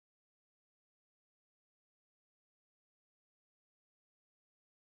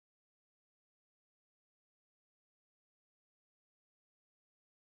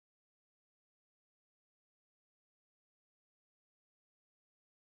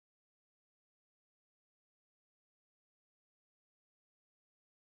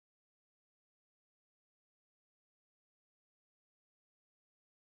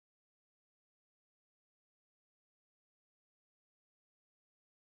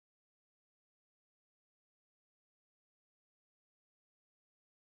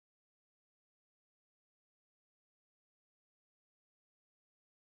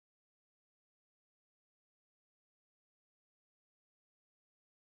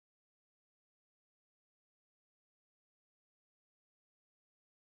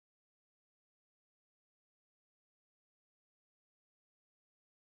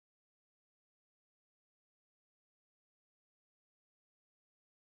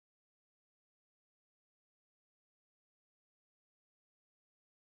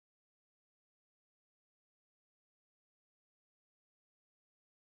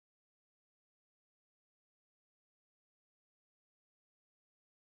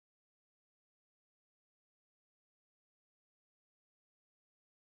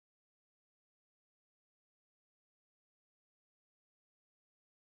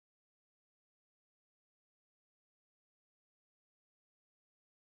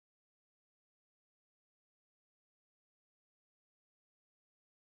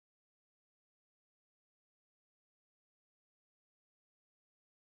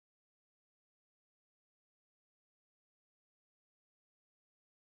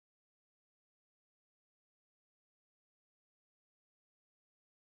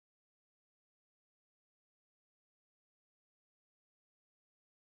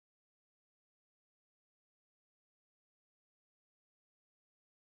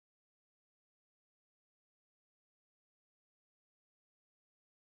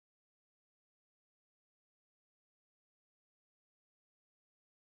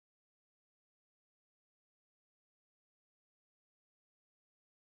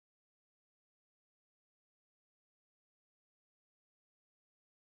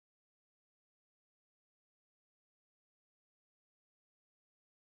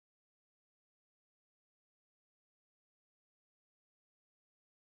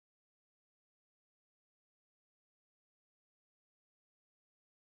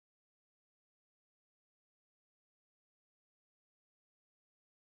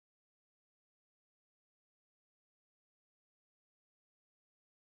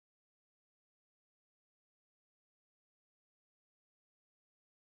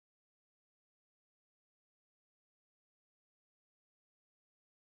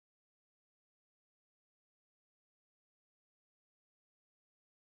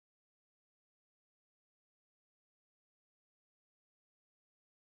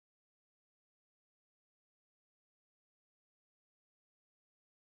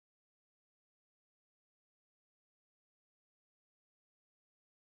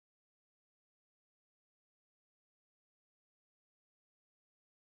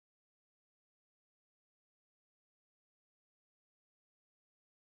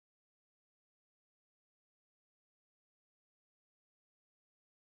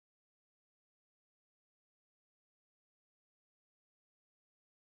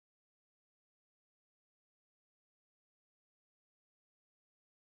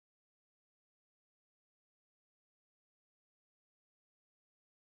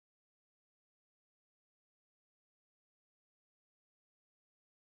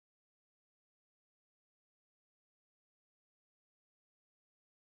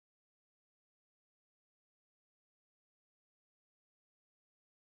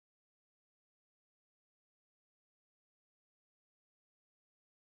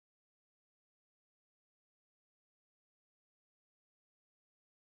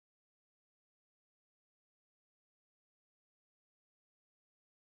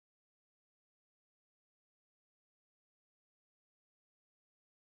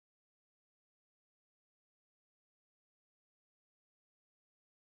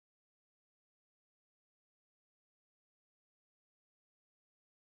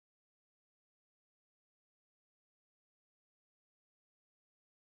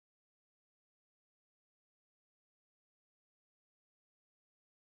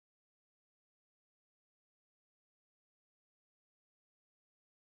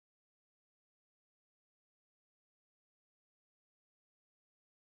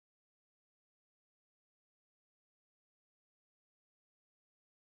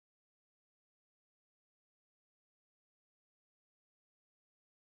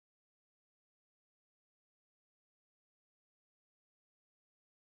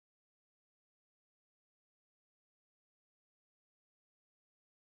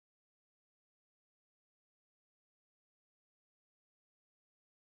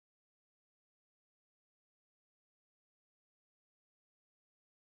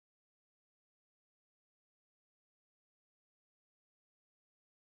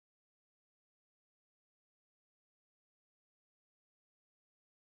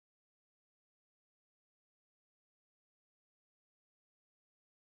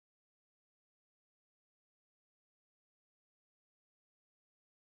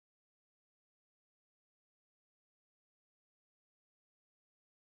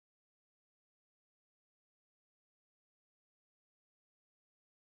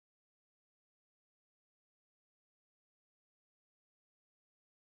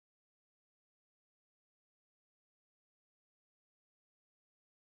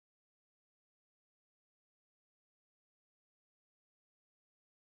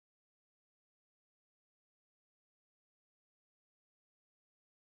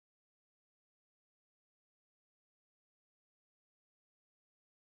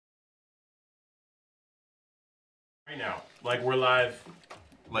Right now, like we're live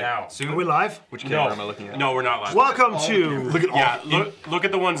now. Soon? Are we live? Which camera am I looking at? No, we're not live. Welcome to Look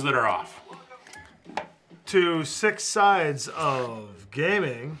at the ones that are off. to 6 Sides of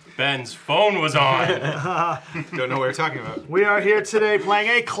Gaming. Ben's phone was on. Don't know what you're talking about. We are here today playing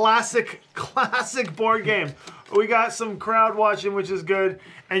a classic board game. We got some crowd watching, which is good,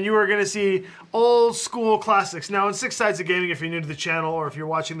 and you are going to see old school classics. Now, in 6 Sides of Gaming, if you're new to the channel or if you're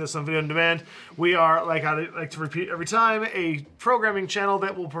watching this on video on demand, we are, like I like to repeat every time, a programming channel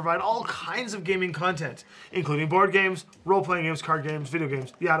that will provide all kinds of gaming content, including board games, role-playing games, card games, video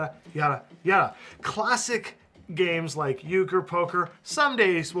games, yada, yada, yada. Classic games like euchre, poker. Some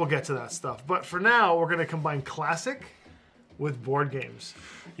days we'll get to that stuff, but for now, we're going to combine classic with board games.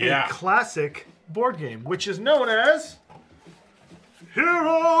 Yeah. A classic board game, which is known as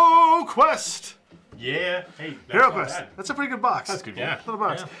HEROQUEST. Yeah. Hey, that's not HEROQUEST. bad. That's a pretty good box. That's good. Yeah. Little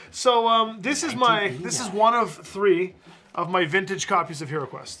box. Yeah. So this is one of 3 of my vintage copies of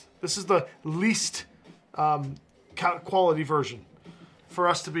HEROQUEST. This is the least quality version for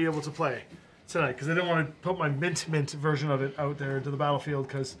us to be able to play tonight because I didn't want to put my mint version of it out there into the battlefield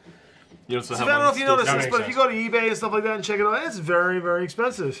because. You don't I don't know if you noticed this, but if you go to eBay and stuff like that and check it out, it's very, very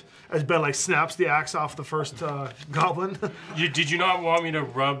expensive. As Ben like snaps the axe off the first goblin. Did you not want me to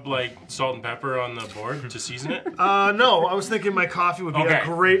rub like salt and pepper on the board to season it? No, I was thinking my coffee would be a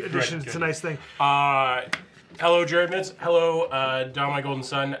great addition to Good. tonight's thing. Hello, Jared Mitz. Hello, Don My Golden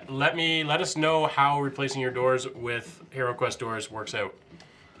Sun. Let us know how replacing your doors with HEROQUEST doors works out.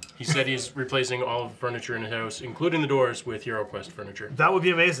 He said he's replacing all of the furniture in his house, including the doors, with HEROQUEST furniture. That would be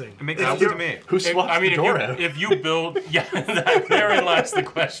amazing. It makes sense to me. Who swaps the door out? If you build, yeah, therein lies the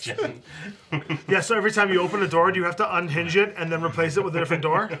question. Yeah, so every time you open a door, do you have to unhinge it and then replace it with a different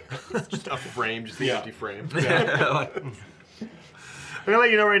door? Just a frame, just the empty frame. I'm gonna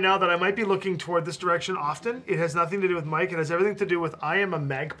let you know right now that I might be looking toward this direction often. It has nothing to do with Mike. It has everything to do with I am a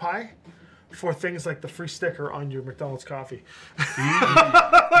magpie for things like the free sticker on your McDonald's coffee.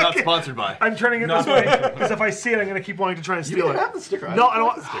 Not sponsored by. I'm turning it this way because if I see it, I'm gonna keep wanting to try and steal it. Have the sticker. No, I don't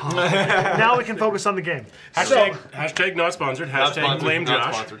want. Now we can focus on the game. Hashtag not sponsored. Hashtag blame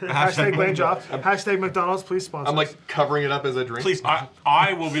Josh. Hashtag blame Josh. Hashtag McDonald's, please sponsor. I'm like covering it up as I drink. Please.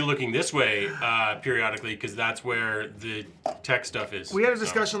 I will be looking this way periodically because that's where the tech stuff is. We had a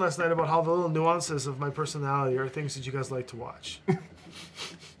discussion last night about how the little nuances of my personality are things that you guys like to watch.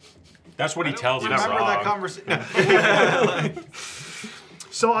 That's what he tells us. Remember that conversation?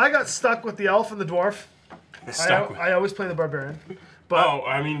 So I got stuck with the elf and the dwarf. I always play the barbarian. But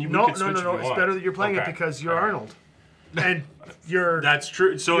I mean, no. It's better that you're playing it because you're Arnold, and you're. That's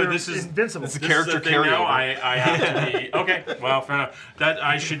true. So this is invincible. It's a character thing now. carryover. I have to be okay. Well, fair enough. That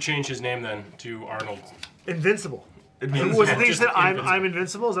I should change his name then to Arnold. Invincible. Was the thing you said I'm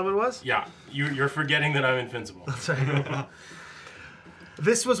invincible? Is that what it was? Yeah, you're forgetting that I'm invincible. Sorry.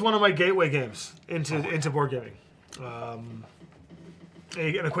 This was one of my gateway games into board gaming. An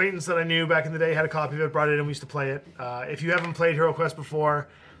acquaintance that I knew back in the day had a copy of it, brought it in, we used to play it. If you haven't played HEROQUEST before,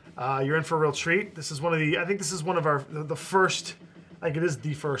 you're in for a real treat. This is one of the first, like it is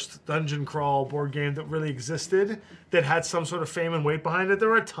the first dungeon crawl board game that really existed that had some sort of fame and weight behind it. There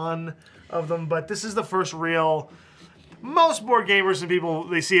were a ton of them, but this is the first real, most board gamers and people,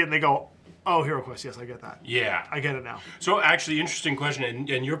 they see it and they go, oh, HEROQUEST, yes, I get that. Yeah. I get it now. So actually, interesting question,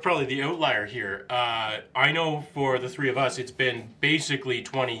 and you're probably the outlier here. I know for the 3 of us, it's been basically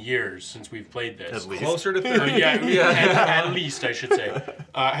 20 years since we've played this. At least. Closer to 30. At least, I should say.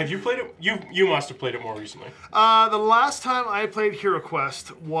 Have you played it? You must have played it more recently. The last time I played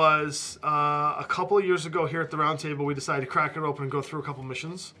HEROQUEST was a couple of years ago here at the round table. We decided to crack it open and go through a couple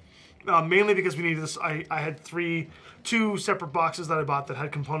missions. Mainly because we needed this. I had 2 separate boxes that I bought that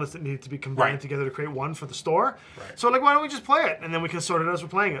had components that needed to be combined together to create one for the store. Right. So like, why don't we just play it? And then we can sort it as we're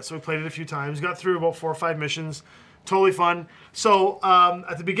playing it. So we played it a few times, got through about 4 or 5 missions. Totally fun. So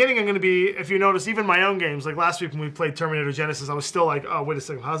at the beginning, I'm going to be, if you notice, even my own games, like last week when we played Terminator Genesis, I was still like, oh, wait a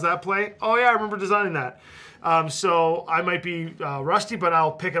second, how's that play? Oh yeah, I remember designing that. So I might be rusty, but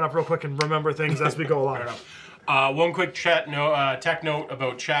I'll pick it up real quick and remember things as we go along. One quick tech note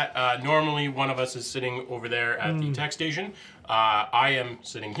about chat. Normally, one of us is sitting over there at the tech station. I am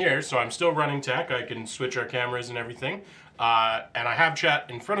sitting here, so I'm still running tech. I can switch our cameras and everything. And I have chat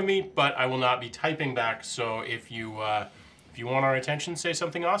in front of me, but I will not be typing back. So if you want our attention, say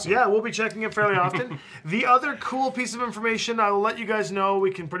something awesome. Yeah, we'll be checking it fairly often. The other cool piece of information I will let you guys know,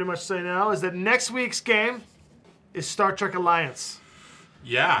 we can pretty much say now, is that next week's game is Star Trek Alliance.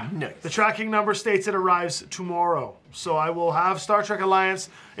 Yeah. The tracking number states it arrives tomorrow. So I will have Star Trek Alliance.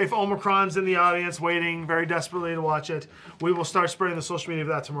 If Omicron's in the audience waiting very desperately to watch it, we will start spreading the social media of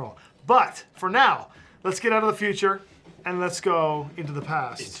that tomorrow. But for now, let's get out of the future and let's go into the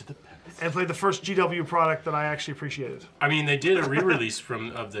past. And play the first GW product that I actually appreciated. I mean, they did a re-release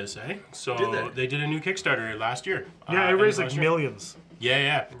of this, eh? So Did they did a new Kickstarter last year. Yeah, it raised like millions.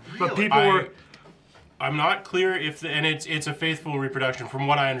 Yeah. But people were... I'm not clear if and it's a faithful reproduction from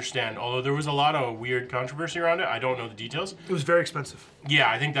what I understand. Although there was a lot of weird controversy around it, I don't know the details. It was very expensive.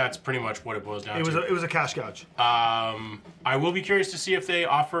 Yeah, I think that's pretty much what it boils down to. It was a cash gouge. I will be curious to see if they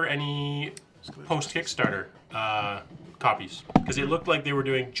offer any post Kickstarter copies, because it looked like they were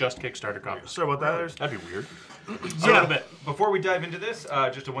doing just Kickstarter copies. Sorry about that. That'd be weird. A little bit. Before we dive into this,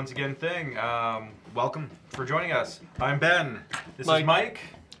 just a once again thing. Welcome for joining us. I'm Ben. This is Mike.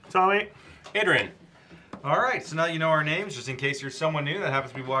 Tommy. Adrian. All right, so now you know our names, just in case you're someone new that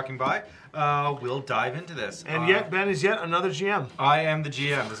happens to be walking by. We'll dive into this. And yet, Ben is yet another GM. I am the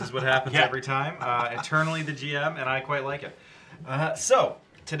GM. This is what happens Yeah. every time. Eternally the GM, and I quite like it. So,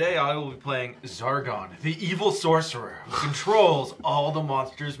 today I will be playing Zargon, the evil sorcerer who controls all the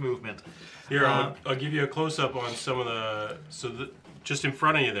monsters' movement. Here, I'll give you a close-up on some of just in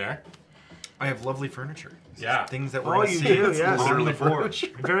front of you there. I have lovely furniture. Yeah. Things that we're Oh, going to you see do, yes. on the board.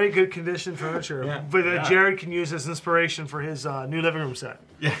 Very good condition furniture. Yeah. But Yeah. Jared can use as inspiration for his new living room set.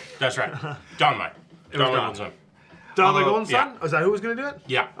 Yeah. That's right. Don Mike. Don Don. Littleton. Don the Although- Golden Sun? Oh, is that who was going to do it?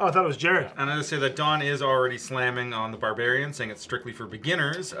 Yeah. Oh, I thought it was Jared. And I just say that Don is already slamming on the Barbarian, saying it's strictly for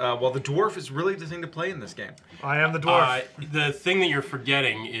beginners, while the Dwarf is really the thing to play in this game. I am the dwarf. The thing that you're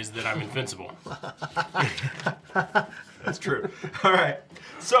forgetting is that I'm invincible. That's true. All right.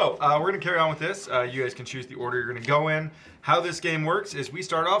 So, we're going to carry on with this. You guys can choose the order you're going to go in. How this game works is we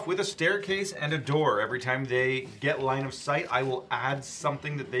start off with a staircase and a door. Every time they get line of sight, I will add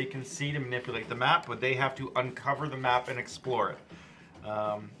something that they can see to manipulate the map, but they have to uncover the map and explore it.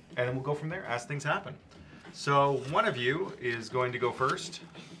 And then we'll go from there as things happen. So, one of you is going to go first.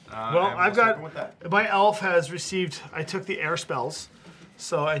 Well, and I've start got... with that. My elf has received... I took the air spells.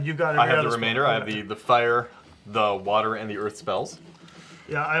 So, and you've got... I every have the other remainder. spell. I have the fire, the water, and the earth spells.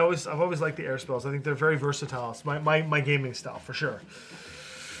 Yeah, I've always liked the air spells. I think they're very versatile. It's my gaming style, for sure.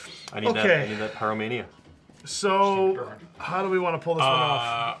 I need that. I need that pyromania. So, how do we want to pull this one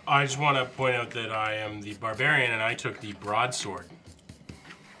off? I just want to point out that I am the barbarian and I took the broadsword.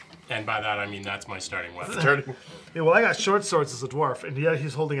 And by that I mean that's my starting weapon. Yeah, well, I got short swords as a dwarf, and yeah,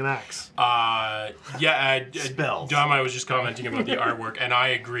 he's holding an axe. Spells. Dom, I was just commenting about the artwork, and I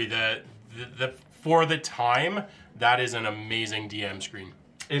agree that for the time, that is an amazing DM screen.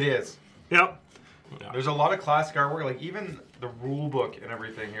 It is. Yep. There's a lot of classic artwork, like even the rule book and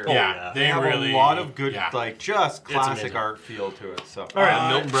everything here. Yeah, They have really a lot of good, yeah. like just classic amazing. art feel to it. So, All right,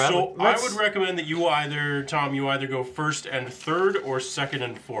 Milton Bradley. So I would recommend that you either go first and third or second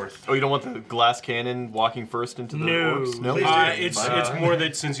and fourth. Oh, you don't want the glass cannon walking first into the No. orcs? No. Please It's more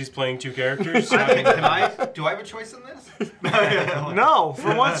that since he's playing two characters. do I have a choice in this? No,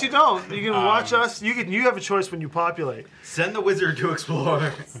 for once you don't. You can watch us. You have a choice when you populate. Send the wizard to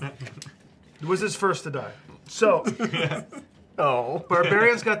explore. The wizard's first to die. So, Oh.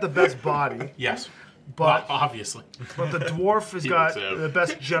 barbarian's got the best body, Yes, but obviously. the dwarf has He got looks out. the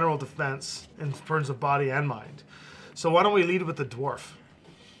best general defense in terms of body and mind. So why don't we lead with the dwarf?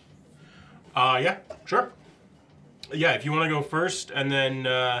 Yeah, sure. Yeah, if you want to go first, and then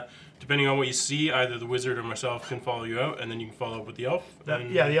depending on what you see, either the wizard or myself can follow you out, and then you can follow up with the elf.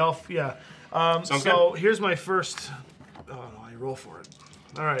 Yeah, the elf. Yeah. Sounds So here's my first. Oh no, I roll for it.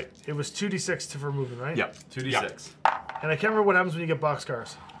 All right, it was 2d6 for moving, right? Yep. 2d6. And I can't remember what happens when you get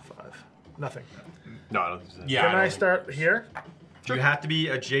boxcars. 5. Nothing. No, I don't think so. Yeah. Can I don't- start here? You have to be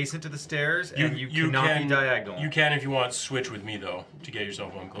adjacent to the stairs, and you cannot be diagonal. You can, if you want, switch with me though to get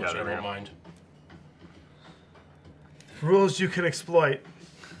yourself one closer. there I we don't go. mind. Rules you can exploit.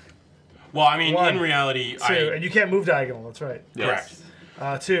 Well, I mean, 1, in reality, 2, and you can't move diagonal. That's right. Yes.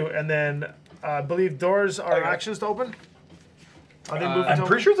 correct. 2, and then I believe doors are actions to open. Are they moving? I'm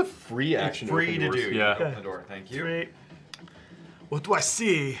pretty sure it's a free action. It's free open to doors. do. Yeah. Open the door. Thank you. 3. What do I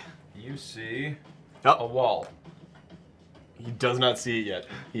see? You see Oh, a wall. he does not see it yet.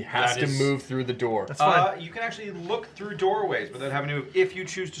 He has That to is- move through the door. That's fine. You can actually look through doorways without having to move if you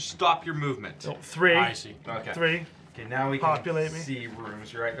choose to stop your movement. 3. I see. Okay. 3. Okay, now we Populate can me. see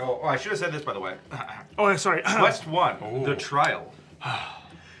rooms. You're right. Oh, I should have said this, by the way. Oh, sorry. Quest 1, Oh. the trial.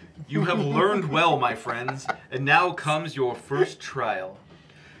 You have learned well, my friends, and now comes your first trial.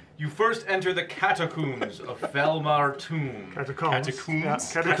 You first enter the catacombs of Felmar Tomb. Catacombs.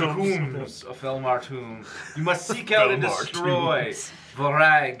 Catacombs? Yeah, Catacombs of Felmar Tomb. You must seek out and Felmar destroy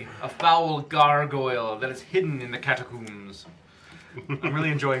Varag, a foul gargoyle that is hidden in the catacombs. I'm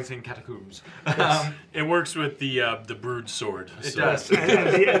really enjoying seeing catacombs. It works with the brood sword. It does.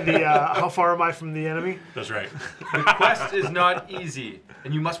 And how far am I from the enemy? That's right. The quest is not easy,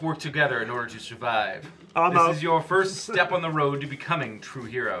 and you must work together in order to survive. I'm This out. is your first step on the road to becoming true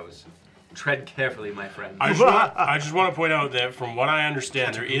heroes. Tread carefully, my friend. I just want to point out that from what I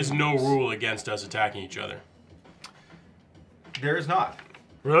understand, there is no rule against us attacking each other. There is not.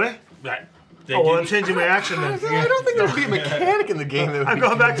 Really? That, Oh, well, I'm changing my action then. I don't think there'd be a mechanic in the game that would I'm be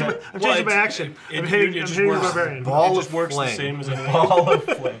going back to my, I'm changing my it's- action. it I'm hitting just the works. barbarian. Ball it just of works flame. the same as anything. Ball of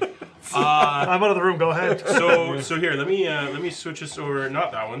flame. I'm out of the room. Go ahead. So here, let me switch this over.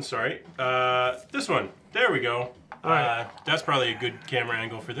 Not that one, sorry. This one. There we go. Alright. That's probably a good camera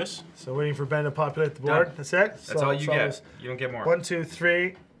angle for this. So waiting for Ben to populate the board. Done. That's it. That's all you get. You don't get more. 1, 2,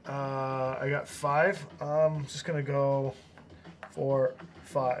 3. I got 5. Just gonna go 4,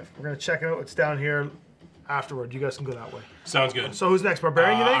 5. We're gonna check out what's down here afterward. You guys can go that way. Sounds good. So who's next?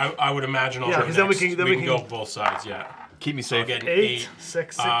 Barbarian, you think? I would imagine. I'll Yeah, go 'cause then we next. can- we can go both sides. Yeah. Keep me So I'll safe. get an 8,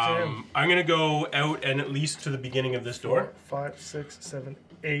 6, 6, 2. I'm gonna go out and at least to the beginning of this door. 5, 6, 7,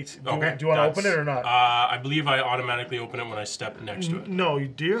 8. Do Okay. you want to that's- open it or not? I believe I automatically open it when I step next to it. No, you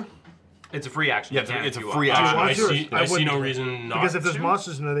do? It's a free action. Yeah, You can it's if a you free want. action. want I to or- see. I I see wouldn't no do it. reason not Because if there's to.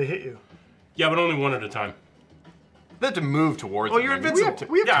 monsters in there, they hit you. Yeah, but only one at a time. They have to move towards Oh, them. you're I mean,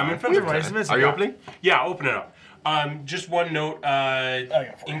 invincible. Yeah, I'm invincible. Right, it's invincible. Are you opening? Yeah, open it up. Just one note,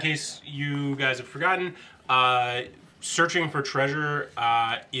 in case you guys have forgotten, searching for treasure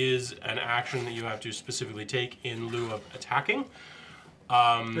is an action that you have to specifically take in lieu of attacking.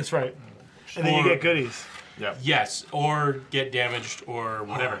 That's right. And then you Or- get goodies. Yeah. Yes, or get damaged or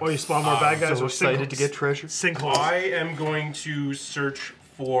whatever. Or you spawn more bad guys. So or excited to sinkholes. get treasure. Sinkholes. I am going to search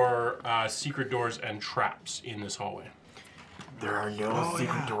for secret doors and traps in this hallway. There are no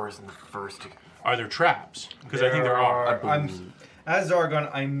secret doors in the first. Are there traps? Because I think there are. As Zargon,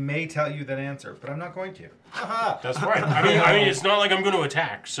 I may tell you that answer, but I'm not going to. That's right. I mean, it's not like I'm going to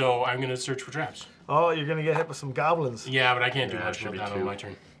attack, so I'm going to search for traps. Oh, you're going to get hit with some goblins. Yeah, but I can't do Yeah, much it should about be that on two. my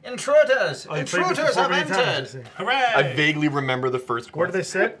turn. Intruders! Oh, you played this before many times, I see. Hooray! I vaguely remember the first Where do they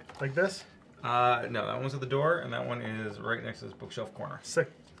quest. sit? Like this? No, that one's at the door, and that one is right next to this bookshelf corner.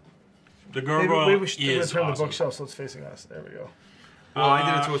 Sick. The Maybe gargoyle we should is turn the awesome. bookshelf so it's facing us. There we go. Well,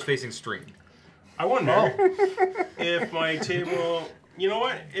 I did it so it's facing stream. I wonder Oh. if my table... You know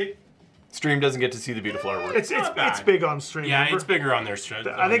what? Stream doesn't get to see the beautiful artwork. It's not bad. big on stream. Yeah, remember? it's bigger on their strength.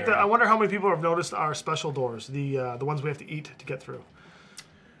 I think I wonder how many people have noticed our special doors, the ones we have to eat to get through.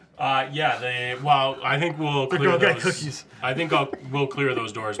 Well, I think we'll clear go those. get cookies. I think we'll clear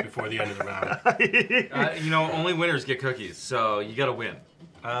those doors before the end of the round. Only winners get cookies, so you gotta win.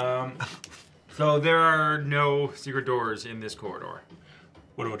 So there are no secret doors in this corridor.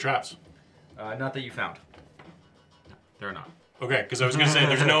 What about traps? Not that you found. No, there are not. Okay, because I was going to say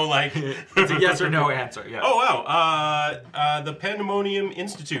there's no like... It's a yes or no answer, yeah. Oh, wow. The Pandemonium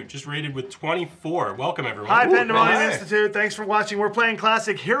Institute just rated with 24. Welcome, everyone. Hi, Pandemonium hi. Institute. Thanks for watching. We're playing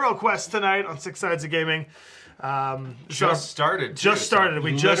classic HEROQUEST tonight on Six Sides of Gaming. Just started. too, Just started.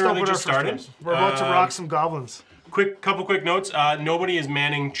 We just Literally opened just our first started? games. We're about to rock some goblins. Couple quick notes. Nobody is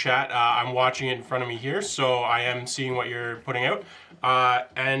manning chat. I'm watching it in front of me here, so I am seeing what you're putting out.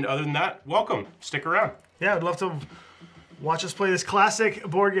 And other than that, welcome. Stick around. Yeah, I'd love to watch us play this classic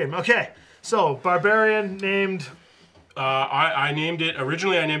board game. Okay, so Barbarian named... I named it,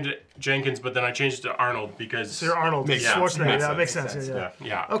 originally I named it Jenkins, but then I changed it to Arnold because... So you're Arnold. Makes sense. Schwarzenegger. Makes Yeah, makes sense. sense. Yeah.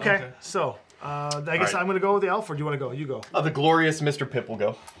 Yeah. Okay, so I guess right. I'm going to go with the elf, or do you want to go? You go. The glorious Mr. Pip will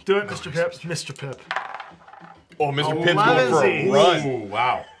go. Do it, Mr. Pip. Mr. Pip. Oh, Mr. Pip's going for a Lemonsy. run. Ooh,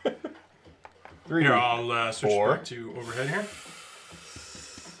 wow. 3, Here, I'll switch 4. back to overhead here.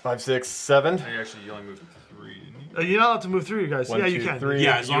 5, 6, 7. Actually, you only moved 3, didn't you? You're not allowed to move through, you guys. 1, yeah, you 2, can. 3.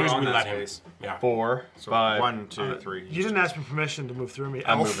 Yeah, as long You're as on we that let him. space. Yeah. 4, So 5. 1, 2, 3. You didn't ask me permission to move through me.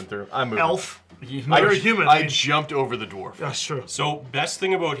 I'm Elf. moving through. I'm moving. Elf. I, You're a human. I jumped over the dwarf. That's true. So, best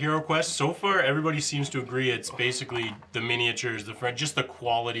thing about HeroQuest, so far everybody seems to agree it's basically the miniatures, just the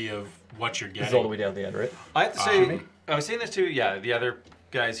quality of what you're This is all getting. the way down the end, right? I have to say, I was saying this to the other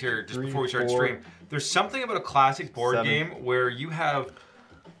guys here just 3, before we started 4, stream. There's something about a classic board 7. game where you have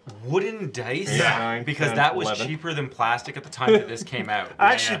wooden dice, Yeah. 9, because 10, that was 11. cheaper than plastic at the time that this came out.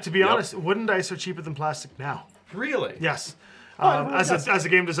 Actually, to be Yep. honest, wooden dice are cheaper than plastic now. Really? Yes. really As a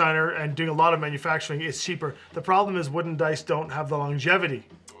game designer and doing a lot of manufacturing, it's cheaper. The problem is wooden dice don't have the longevity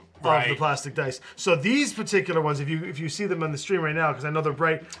of the Right. plastic dice. So these particular ones, if you see them on the stream right now, because I know they're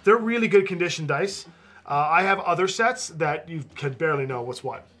bright, they're really good condition dice. I have other sets that you could barely know what's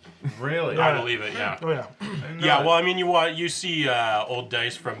what. Really? I believe it. Yeah. Oh yeah. Yeah. Well, I mean, you see old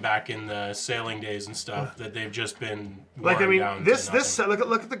dice from back in the sailing days and stuff that they've just been Like I worn mean, down this to nothing.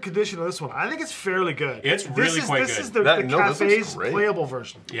 look at the condition of this one. I think it's fairly good. It's really quite this good. is the No, this looks cafe's great. playable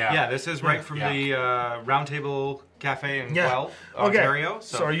version. Yeah. Yeah, this is right from Yeah. the Roundtable Cafe in Yeah. Guelph, Okay. Ontario.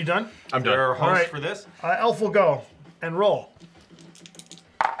 So are you done? I'm done. They're our hosts Alright. for this. Elf will go and roll.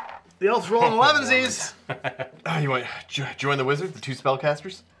 The elf's rolling 11sies. You want join the wizard, the 2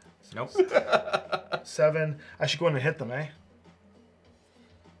 spellcasters? Nope. 7. I should go in and hit them, eh?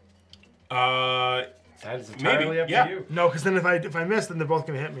 That is entirely Maybe, up yeah. to you. No, because then if I miss, then they're both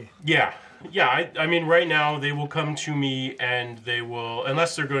gonna hit me. Yeah. Yeah. I mean, right now they will come to me and they will,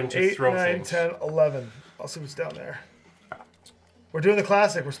 unless they're going to 8, throw 9, things. 10, 11. I'll see what's down there. We're doing the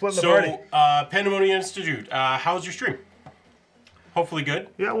classic. We're splitting the party. So, Pandemonium Institute, how's your stream? Hopefully good.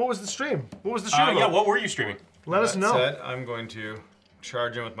 Yeah, what was the stream? What was the stream Yeah, about? what were you streaming? Let us That know. said, I'm going to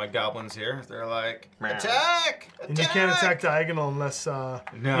charge in with my goblins here. They're like, attack! And you can't attack diagonal unless you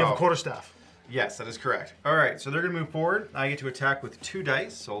have a quarterstaff. Yes, that is correct. All right, so they're going to move forward. I get to attack with 2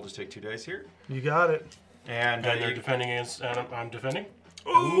 dice, so I'll just take 2 dice here. You got it. And And they're defending against, and I'm defending?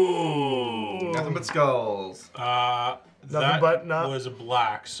 Ooh. nothing but skulls. That but not- was a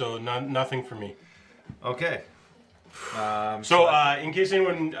black, so nothing for me. Okay. So, in case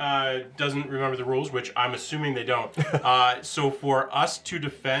anyone doesn't remember the rules, which I'm assuming they don't, so for us to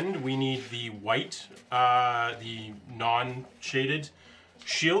defend, we need the white, the non-shaded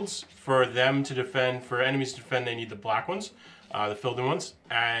shields. For them to defend, for enemies to defend, they need the black ones, the filled in ones.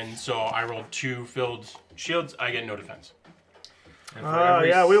 And so I rolled 2 filled shields. I get no defense. And for every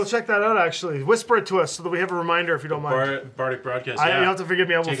Yeah, we'll check that out actually. Whisper it to us so that we have a reminder if you don't mind. Bardic Broadcast. You Yeah. have to forgive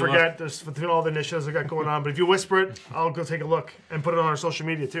me, I will Take a forget. look. There's between all the initiatives I got going on. But if you whisper it, I'll go take a look and put it on our social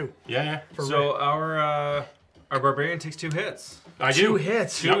media too. Yeah. So our barbarian takes 2 hits. I 2 do.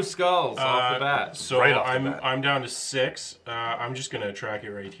 hits. 2 skulls off the bat. So Right off the bat. I'm down to 6. I'm just gonna track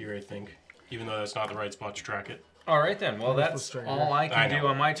it right here, I think, even though that's not the right spot to track it. All right then. Well, that's straight all I I can know. do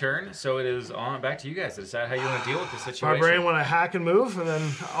on my turn. So it is on back to you guys to decide how you want to deal with the situation. Barbarian want to hack and move, and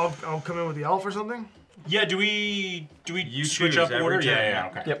then I'll come in with the elf or something. Yeah. Do we You switch choose up every order? turn, Yeah. yeah.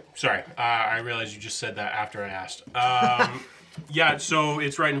 Okay. Yep. Sorry. I realized you just said that after I asked. Yeah. So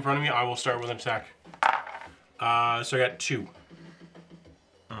it's right in front of me. I will start with an attack. So I got 2.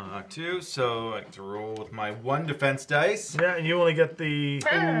 2. So I get to roll with my 1 defense dice. Yeah, and you only get the.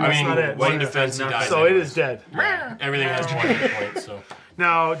 I mean, not it. one So- defense he dies. So it anyways. is dead. Yeah. Everything has 20 hit points. So.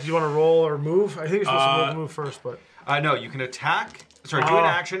 Now, do you want to roll or move? I think you're supposed to roll to move first, but No, you can attack. Sorry, do an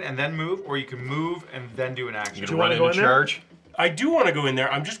action and then move, or you can move and then do an action. You you run wanna in go and in there? charge. I do want to go in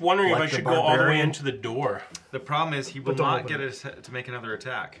there. I'm just wondering if Like I the should go all the way barbarian. into the door. The problem is he will don't not open get it to make another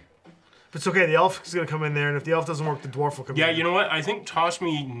attack. it's okay. The elf is gonna come in there, and if the elf doesn't work, the dwarf will come Yeah, in. you know what? I think toss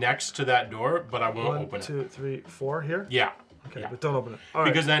me next to that door, but I won't 1, open it. 2, 3, 4 here. Yeah. Okay, yeah. but don't open it. All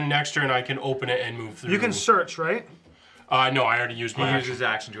right. Because then next turn I can open it and move through. You can search, right? No, I already used He my uses action. his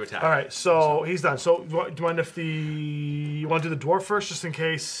action to attack. All right, so he's done. So do you mind if you want to do the dwarf first, just in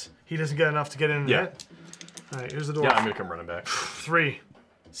case he doesn't get enough to get in and Yeah. hit? All right, here's the dwarf. Yeah, I'm gonna come running back. 3.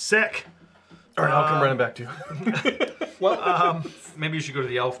 Sick. All right, I'll come running back too. Well, maybe you should go to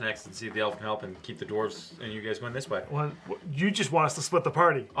the elf next and see if the elf can help and keep the dwarves, and you guys going this way. You just want us to split the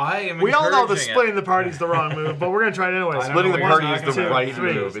party. I am. We all know that encouraging it. splitting the party is the wrong move, but we're gonna try it anyway. I know. Splitting the One, party is the two, right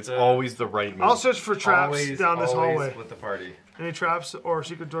three. move. It's always the right move. I'll search for traps Always, down this always hallway. split the party. Any traps or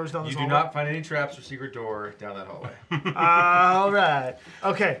secret doors down this You do hallway? not find any traps or secret door down that hallway. All right.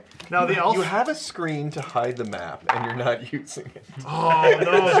 Okay. Now the elf. You have a screen to hide the map, and you're not using it. Oh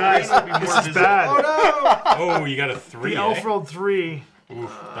no, guys, this is bad. Oh, you got a 3. The Eh? elf rolled 3.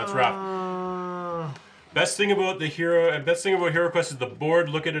 Oof, that's rough. Best thing about HeroQuest is the board.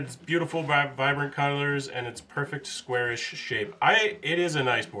 Look at its beautiful, vibrant colors and its perfect squarish shape. It is a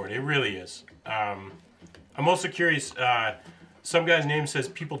nice board. It really is. I'm also curious. Some guy's name says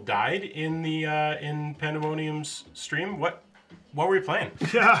people died in the in Pandemonium's stream. What were you playing?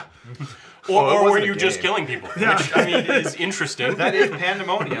 Yeah. Or, Well, it or were wasn't a you just game. killing people? Yeah. Which, I mean, is interesting. That is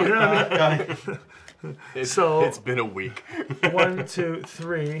pandemonium. So- It's been a week. 1, 2,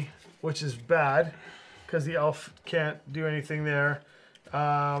 3, which is bad because the elf can't do anything there.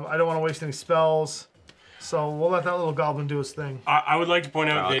 I don't want to waste any spells, so we'll let that little goblin do his thing. I would like to point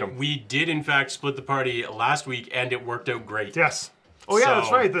out that Welcome. we did, in fact, split the party last week, and it worked out great. Yes. Oh yeah, that's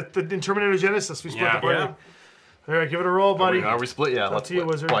So- right. In Terminator Genesis, we split Yeah. the party. Yeah. All right, give it a roll, buddy. Are we split? Yeah, let's to you,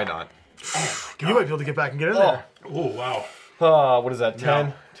 split. wizard. Why not? You might be able to get back and get in there. Oh, wow. What is that?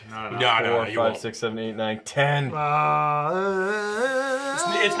 10? No, 4, you 5, won't. 6, 7, 8, 9, 10.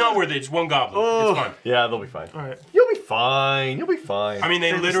 It's not worth it. It's one goblin. It's fine. Yeah, they'll be fine. All right. You'll be fine. You'll be fine. I mean,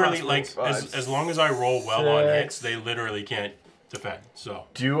 they Save the literally, slots, like, folks. as long as I roll well on Six. hits, they literally can't defend. So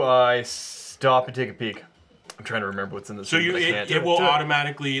Do I stop and take a peek? I'm trying to remember what's in this. so room, you but I can't. it will Do it.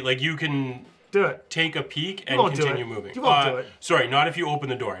 automatically, like, you can Do it. take a peek and won't do continue it. moving. You won't do it. Sorry, not if you open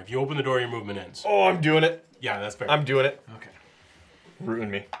the door. If you open the door, your movement ends. Oh, I'm doing it. Yeah, that's fair. I'm doing it. Okay.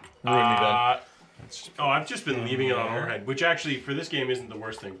 Ruin me. Ruin me, Ben. I've just been leaving it on overhead, which actually for this game isn't the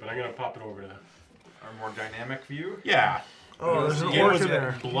worst thing. But I'm gonna pop it over to. Our more dynamic view. Yeah. Oh, there's an It orc was in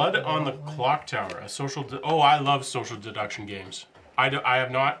there. Blood on the Clock Tower, a social. I love social deduction games. I have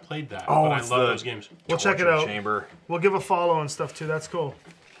not played that, Oh, but I it's love the- those games. We'll check it Torture out. Chamber. We'll give a follow and stuff too. That's cool.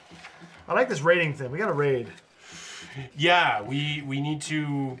 I like this raiding thing. We got to raid. Yeah, we need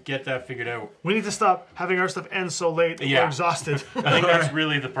to get that figured out. We need to stop having our stuff end so late. Yeah. We're exhausted. I think that's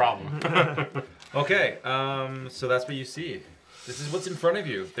really the problem. Okay, so that's what you see. This is what's in front of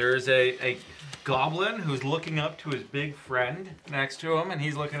you. There's a goblin who's looking up to his big friend next to him, and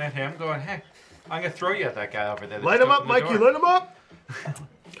he's looking at him going, hey, I'm going to throw you at that guy over there. that Light just him up, opened the Mikey. door." Light him up.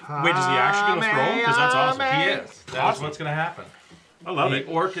 Wait, is he actually going to throw him? Because that's awesome. He is. That's Awesome. what's going to happen. I love The it.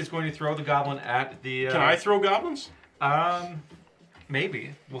 orc is going to throw the goblin at the... Can I throw goblins?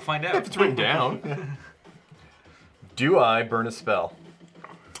 Maybe. We'll find out. If it's written down. Do I burn a spell?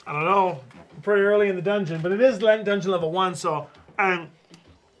 I don't know. We're pretty early in the dungeon, but it is dungeon level 1, so and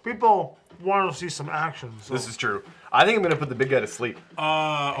people want to see some action. So. This is true. I think I'm going to put the big guy to sleep. He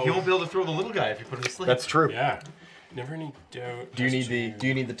won't be able to throw the little guy if you put him to sleep. That's true. Yeah. Never any doubt. Do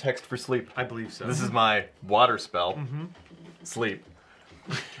you need the text for sleep? I believe so. This is my water spell. Sleep.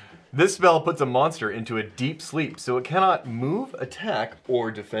 This spell puts a monster into a deep sleep, so it cannot move, attack,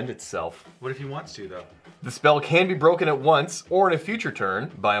 or defend itself. What if he wants to, though? The spell can be broken at once or in a future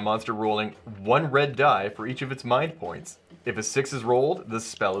turn by a monster rolling 1 red die for each of its mind points. If a 6 is rolled, the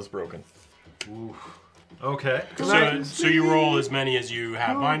spell is broken. Okay. So you roll as many as you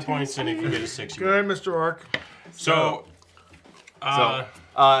have mind points, and if you get a 6, you Good, Mr. Orc. So,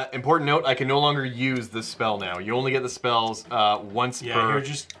 Important note, I can no longer use this spell now. You only get the spells once yeah, per here,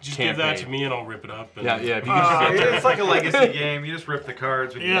 just give that to campaign. me and I'll rip it up. And Yeah, if you can just It's like a legacy game. You just rip the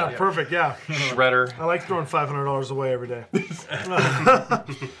cards. When Yeah, you, perfect. Yeah, Shredder. I like throwing $500 away every day.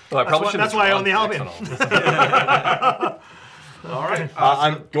 Well, I probably shouldn't that's have why I drawn own the decks Albion. on all this. All right.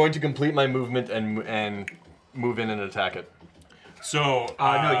 I'm going to complete my movement and move in and attack it. So,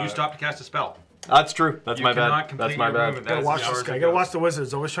 No, you stop to cast a spell. That's true. That's You my cannot bad. complete That's my your bad. movement. Gotta That is watch as this far as guy. it Gotta goes. watch the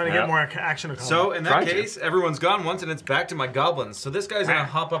wizards. Always trying to Yeah. get more action. So in that Trying to. case, everyone's gone once, and it's back to my goblins. So this guy's gonna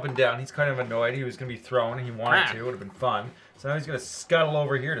hop up and down. He's kind of annoyed. He was gonna be thrown, and he wanted to. It would have been fun. So now he's gonna scuttle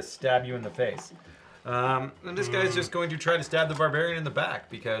over here to stab you in the face. And this guy's just going to try to stab the barbarian in the back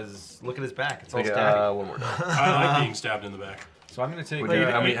because look at his back. It's all stabby. One more die. I like being stabbed in the back. So I'm gonna take. Would you-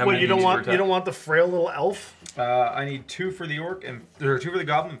 how many Wait, you don't do want per you don't want the frail little elf? I need 2 for the orc, and or 2 for the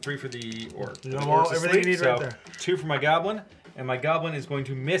goblin, and 3 for the orc. You The know, orc's everything you asleep, need right so there. 2 for my goblin, and my goblin is going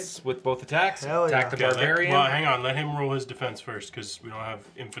to miss with both attacks. Hell Attack yeah. the Okay, barbarian. well, hang on. Let him roll his defense first, because we don't have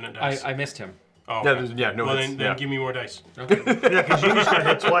infinite dice. I missed him. oh, Yeah, okay. there's- no Well, hits, then yeah. give me more dice. Okay. Yeah, because you just got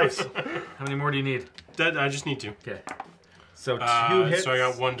hit twice. How many more do you need? I just need to. Okay. So 2 hits. so I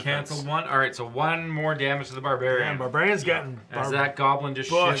got 1 Cancel defense. 1. All right, so 1 more damage to the barbarian. Man, barbarian's getting As that goblin just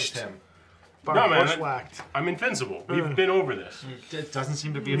bushed. shivs him. No, man, bushwhacked. I'm invincible. We've been over this. It doesn't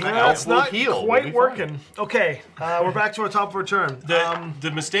seem to be No, effective. it's will not heal. We'll quite be working. Okay, we're back to our top of our turn.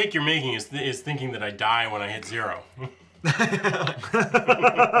 The mistake you're making is thinking that I die when I hit 0.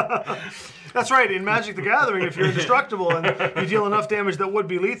 That's right. In Magic the Gathering, if you're indestructible and you deal enough damage that would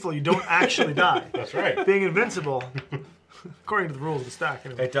be lethal, you don't actually die. That's right. Being invincible, according to the rules of the stack.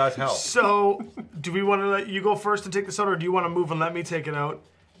 Anyway. It does help. So, do we want to let you go first and take this out, or do you want to move and let me take it out,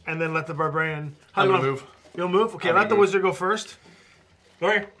 and then let the barbarian? How I'm do you gonna wanna- move. You'll move. Okay, I'm let gonna the move. wizard go first.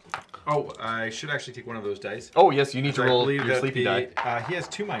 Okay. Oh, I should actually take one of those dice. Oh yes, you need to I roll believe your that sleepy die. he has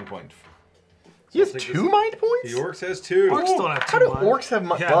 2 mind points. He has I'll take 2 this. mind points. The orcs has 2. Orcs don't have How two do mind. orcs have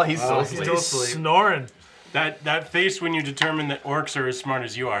mind? Yeah. Well, he's so he's asleep. still He's asleep. snoring. That face when you determine that orcs are as smart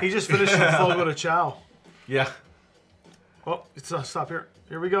as you are. He just finished the Fogo de Chao. Yeah. Oh, it's stop here.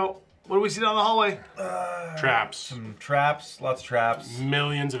 Here we go. What do we see down the hallway? Traps. Traps, lots of traps.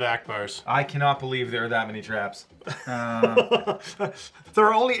 Millions of Akbars. I cannot believe there are that many traps. There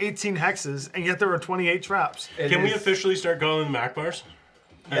are only 18 hexes, and yet there are 28 traps. Can we officially start calling them Akbars?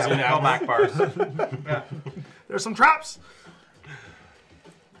 As in we call Akbar? bars. There's some traps.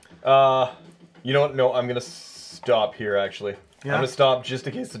 You know what? No, I'm gonna stop here. Actually, Yeah? I'm gonna stop just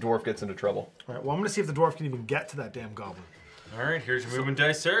in case the dwarf gets into trouble. All right, well, I'm going to see if the dwarf can even get to that damn goblin. All right, here's your movement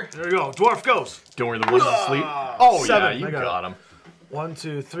dice, sir. There we go. Dwarf goes. Don't worry, the one's asleep. Oh 7. yeah, you I got got him. 1,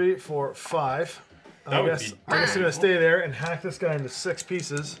 2, 3, 4, 5. That would I guess be I'm just gonna stay there and hack this guy into 6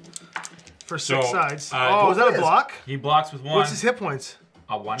 pieces for 6 So, sides. go Is that for a it. block? He blocks with one. What's his hit points?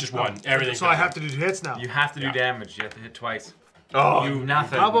 A one. Just one. Everything. So I have to do 2 hits now. You have to do damage. You have to hit twice. Oh, You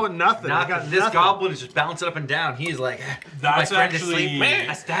nothing. How about nothing? I got This nothing. goblin is just bouncing up and down. He is like, That's my friend actually- asleep. Man,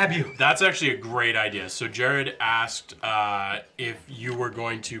 I stab you. That's actually a great idea. So Jared asked if you were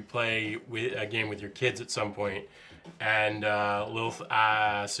going to play a game with your kids at some point, and Lilith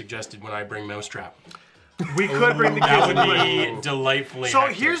suggested when I bring Mousetrap. We could bring the kids That would into it. be delightfully. So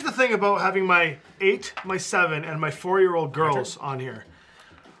hectic. here's the thing about having my 8, my 7, and my 4-year-old girls on here.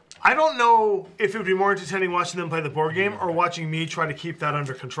 I don't know if it would be more entertaining watching them play the board game or watching me try to keep that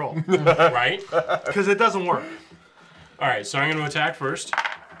under control. right. Because it doesn't work. All right, so I'm going to attack first. Come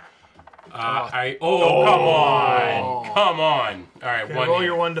on. All right, Okay, one. roll hit.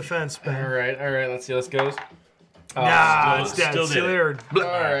 your 1 defense, Ben. All right. Let's see how this goes. Nah, it's still dead. did See you it. later.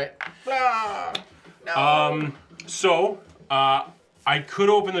 All right. So I could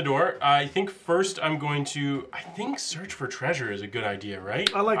open the door. I think first I'm going to. I think search for treasure is a good idea, right?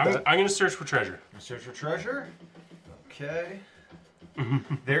 I like that. I'm going to search for treasure. Search for treasure. Okay.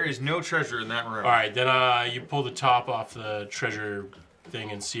 There is no treasure in that room. All right, then you pull the top off the treasure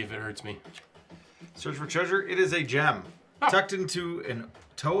thing and see if it hurts me. Search for treasure. It is a gem. Tucked into a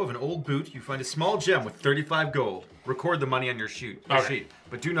toe of an old boot, you find a small gem with 35 gold. Record the money on your sheet,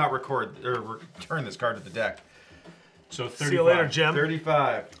 but do not record or return this card to the deck. So 35. See you later, Jim.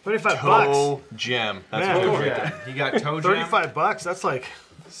 35. 35 bucks. toe gem. That's Man. what Toe we're right gem. there. You got toe gem. 35 bucks. That's like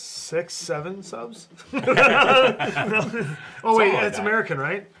 6, 7 subs. Oh wait, like it's that. American,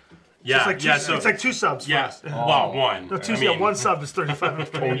 right? Yeah, It's like 2, yeah. So it's like 2 subs. For yeah. us. Well, one. No, 2, I mean, 1 sub is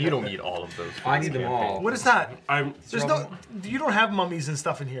 35. Oh, you don't need all of those. for I this need them campaign. all. What is that? There's no. Problem. You don't have mummies and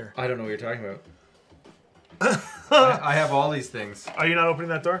stuff in here. I don't know what you're talking about. I have all these things. Are you not opening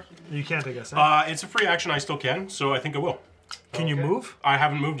that door? You can't, I guess. Huh? It's a free action. I still can, so I think I will. Can you move? I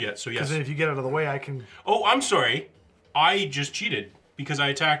haven't moved yet, so yes. Because then if you get out of the way, I can. Oh, I'm sorry. I just cheated because I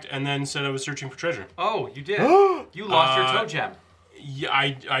attacked and then said I was searching for treasure. Oh, you did. You lost your toe gem.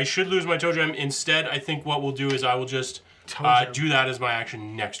 Yeah, I should lose my toe gem. Instead, I think what we'll do is I will just gem. do that as my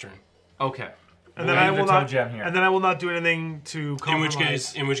action next turn. Okay. And then We'll I leave will the toe not. gem here. And then I will not do anything to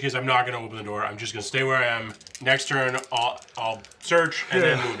compromise. In which case, I'm not going to open the door. I'm just going to stay where I am. Next turn, I'll search and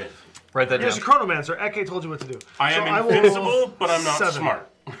then move it. Write that There's a down. chronomancer. Eke told you what to do. I am will invincible, roll but I'm not 7. smart.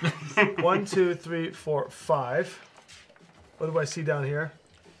 1, 2, 3, 4, 5. What do I see down here?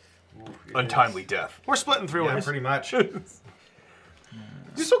 Untimely death. We're splitting 3 Yeah, ways. pretty much. You're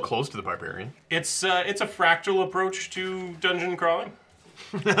so close to the barbarian. It's a fractal approach to dungeon crawling.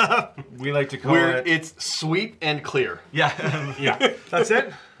 We like to call Where it. it's sweet and clear. Yeah. Yeah. That's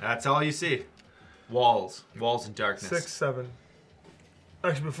it. That's all you see. Walls. Walls and darkness. 6, 7.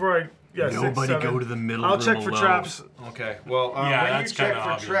 Actually, before I 6, Nobody 7. go to the middle I'll room check for alone. traps. Okay. Well, Yeah, when you that's check kinda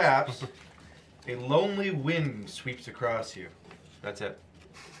for obvious. traps, a lonely wind sweeps across you. That's it.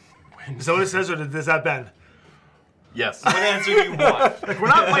 Is that what it says, or does that Ben? Yes. What answer do you want? Like, we're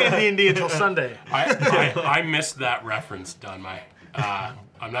not playing D&D until Sunday. I missed that reference, Dunmai.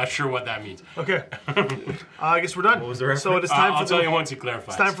 I'm not sure what that means. Okay. I guess we're done. What was the reference? So it is time I'll for tell the you once he clarifies.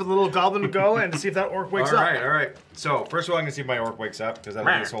 it's time for the little goblin to go and see if that orc wakes All up. right, all right. So first of all, I'm gonna see if my orc wakes up because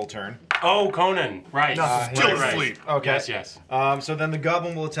that'll be this whole turn. Oh, Conan. Right. Still right. asleep. Okay. Yes. So then the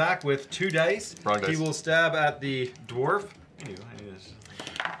goblin will attack with 2 dice. Wrong He dice. will stab at the dwarf. I knew this.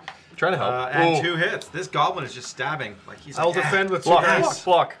 Trying to help. And Ooh. 2 hits. This goblin is just stabbing. Like he's. I'll like, defend with 2 Block. dice,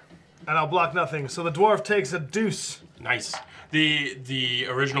 Block. and I'll block nothing. So the dwarf takes a deuce. Nice. The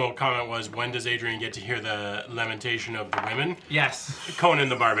original comment was, when does Adrian get to hear the lamentation of the women? Yes. Conan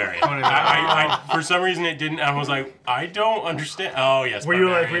the Barbarian. Conan the I for some reason it didn't. I was like, I don't understand. Oh yes. Were you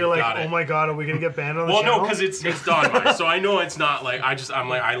Barbarian, like, got it. oh my god, are we gonna get banned on the Well, channel? no, because it's Donmai, so I know it's not like I'm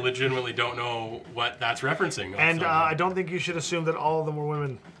like I legitimately don't know what that's referencing. And I don't think you should assume that all of them were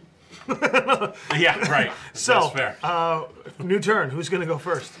women. yeah, right. So, that's fair. New turn. Who's gonna go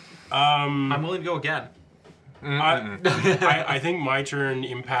first? I'm willing to go again. I think my turn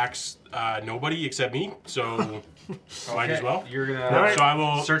impacts nobody except me, so might as well. You're gonna. All right. So I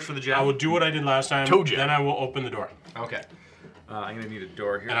will Search for the gem. I will do what I did last time. Toe gem. Then I will open the door, Okay. I'm gonna need a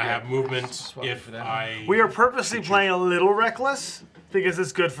door here. and I have movement Swap it if for that. I. We are purposely playing a little reckless because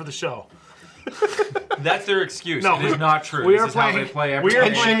it's good for the show. That's their excuse. No, it is not true. we This are is how playing- they play we every are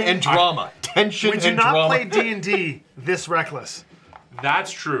day. playing- Tension and drama. Tension We do and not drama. play D&D this reckless.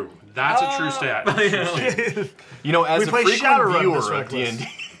 That's true. That's a true stat. You know, as We a play frequent Shadowrun viewer this of reckless.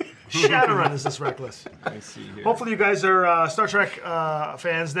 D&D, Shadowrun is this reckless. I see here. Hopefully you guys are Star Trek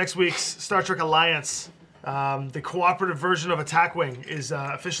fans. Next week's Star Trek Alliance The cooperative version of Attack Wing is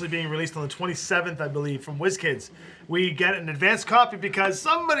officially being released on the 27th, I believe, from WizKids. We get an advanced copy because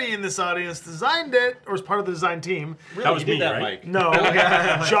somebody in this audience designed it, or was part of the design team. Really? That was You did me, that, right? Mike? No,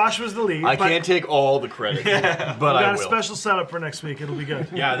 Josh was the lead. I but can't take all the credit, but we I got a will. special setup for next week. It'll be good.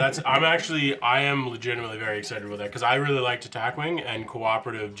 Yeah, I am legitimately very excited with that because I really liked Attack Wing and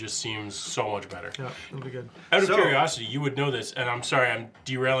cooperative just seems so much better. Yeah, it'll be good. Out of So- curiosity, you would know this, and I'm sorry, I'm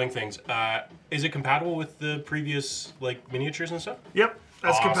derailing things. Is it compatible with the previous like miniatures and stuff? Yep, as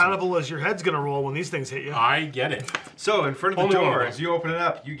Awesome. compatible as your head's gonna roll when these things hit you. I get it. So in front of the Only one door, of as you open it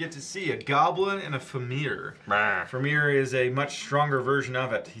up, you get to see a goblin and a Famir. Rah. Famir is a much stronger version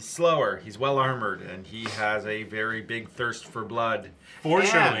of it. He's slower, he's well armored, and he has a very big thirst for blood.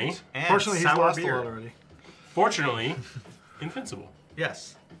 Fortunately, And Fortunately, he's sour lost beer. a lot already. fortunately, invincible.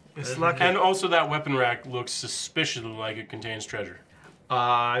 Yes. It's lucky. And also that weapon rack looks suspiciously like it contains treasure.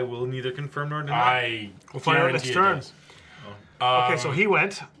 I will neither confirm nor deny. I We'll find out next guarantee it turn. does. Okay, so he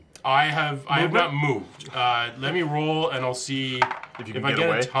went. I have not moved. Let me roll and I'll see If you if can I get get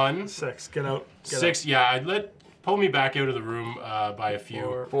away. a ton. 6. Get out. Get 6, yeah. Pull me back out of the room by a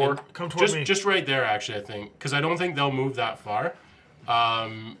few. Four. And Come toward me. Just right there, actually. I think because I don't think they'll move that far,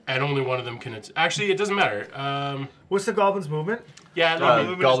 and only one of them can. Actually, it doesn't matter. What's the goblin's movement? Yeah,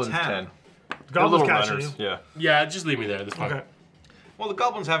 movement is Goblins 10. 10. The They're goblin's little catching runners. you. Yeah. yeah. Just leave me there. That's fine. Okay. Well, the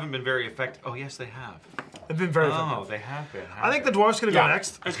goblins haven't been very effective. Oh, yes, they have. They've been very Oh, effective. they have been. I think the dwarf's gonna Yeah. go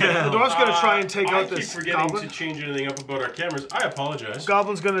next. Okay. The dwarf's gonna try and take out I keep this forgetting goblin. to change anything up about our cameras. I apologize.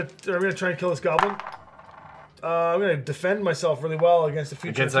 Goblin's gonna. I'm gonna try and kill this goblin. I'm gonna defend myself really well against a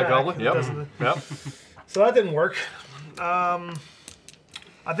future Against that attack. goblin? It Yep. doesn't- Yep. So that didn't work.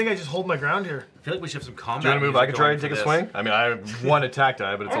 I think I just hold my ground here. I feel like we should have some combat. Do you want to move? music I can try going and for take a this. swing. I mean, I have one attack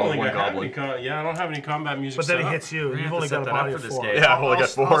die, but it's I don't only think one I have any goblin. I don't have any combat music. But then set he up. hits you. gonna You've have only to got a set that up body for of this 4. game. Yeah, I've only got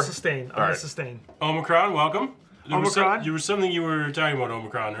 4. I'll sustain. I'm gonna Alright. sustain. Omicron, welcome. There Omicron? was something you were talking about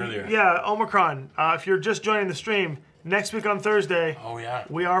Omicron earlier. Yeah, Omicron. If you're just joining the stream, next week on Thursday, Oh yeah.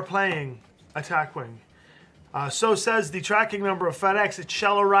 we are playing Attack Wing. So says the tracking number of FedEx. It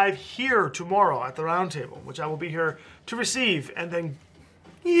shall arrive here tomorrow at the round table, which I will be here to receive, and then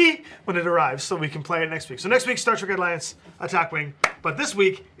when it arrives, so we can play it next week. So next week, Star Trek Alliance Attack Wing, but this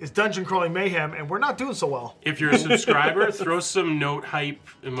week is Dungeon Crawling Mayhem, and we're not doing so well. If you're a subscriber, throw some note hype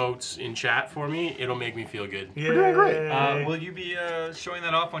emotes in chat for me. It'll make me feel good. We're doing great. Will you be showing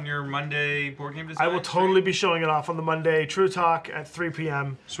that off on your Monday board game design? I will totally be showing it off on the Monday True Talk at 3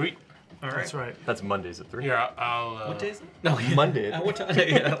 p.m. Sweet. All right. That's right. That's Mondays at 3. Here, I'll. What day is it? No, Monday. What time?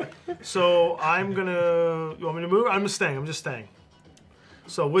 Yeah. So I'm gonna. You want me to move? I'm just staying. I'm just staying.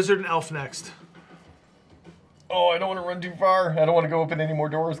 So Wizard and Elf next. Oh, I don't want to run too far. I don't want to go open any more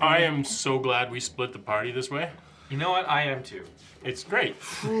doors. I am so glad we split the party this way. You know what? I am too. It's great.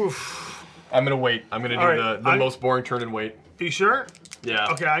 I'm going to wait. I'm going to do Alright, the most boring turn and wait. Are you sure? Yeah.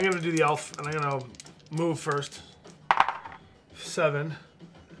 Okay, I'm gonna do the elf, and I'm gonna move first. 7,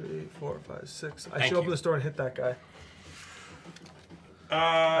 3, 4, 5, 6. I Thank should open you. this door and hit that guy.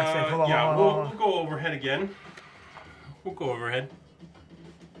 Uh, think- hold on, yeah, hold on, we'll, hold on. we'll go overhead again. We'll go overhead.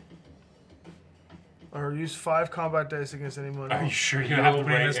 Or use 5 combat dice against anyone. Are you else. sure you You have the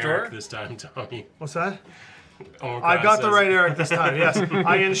open right this Eric door? this time, Tommy? What's that? Omicron I got the says- right Eric this time, yes.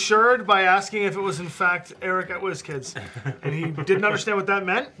 I ensured by asking if it was in fact Eric at WizKids. And he didn't understand what that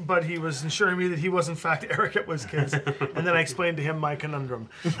meant, but he was ensuring me that he was in fact Eric at WizKids. And then I explained to him my conundrum.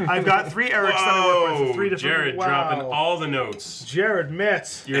 I've got 3 Erics that I work with, Whoa, 3 different... Jared dropping all the notes. Jared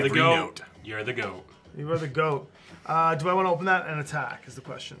Mitz. You're the Every goat. note. You're the goat. You are the goat. Do I want to open that and attack is the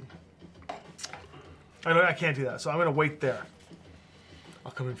question. I can't do that, so I'm going to wait there.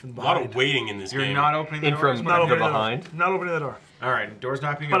 I'll come in from A behind. lot of waiting in this You're game. not opening the In door. from is Not what the I'm opening hearing. the door. behind. Not opening the door. All right, door's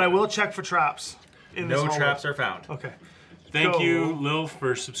not being But I opened. will check for traps. In this No hallway. traps are found. Okay. Thank Go. you, Lil,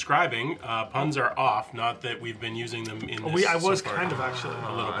 for subscribing. Puns are off. Not that we've been using them in this. I was so far. kind of actually.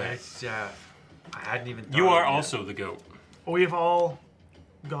 a little bit. I hadn't even. You thought are of it. also the goat. We have all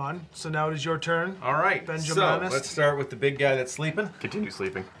gone, so now it is your turn. All right. Benjamin So Honest. let's start with the big guy that's sleeping. Continue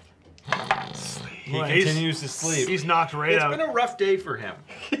sleeping. He Well, he's- continues to sleep. He's knocked right It's out. been a rough day for him.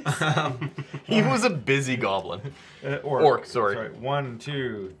 He was a busy goblin. Orc. Sorry. 1,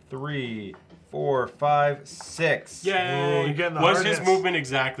 2, 3, 4, 5, 6. Ooh, Yay! you're getting the Was hard his hits. movement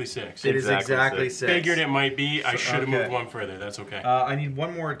exactly 6? It is Exactly exactly six. 6. Figured it might be. I should have okay. moved one further. That's okay. I need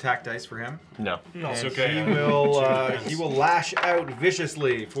one more attack dice for him. No. It's And okay. He will lash out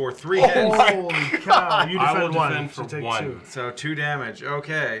viciously for 3 hits. Holy cow! You I will defend 1. defend so for take 1. 2. So 2 damage.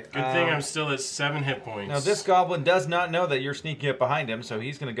 Okay. Good thing I'm still at 7 hit points. Now this goblin does not know that you're sneaking up behind him, so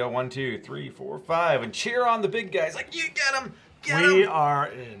he's gonna go 1, 2, 3, 4, 5, and cheer on the big guy. He's like, "You get him! We are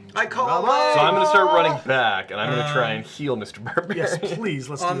in. I call trouble. him. So I'm going to start running back, and I'm going to try and heal Mr. Barbarian. Yes, please.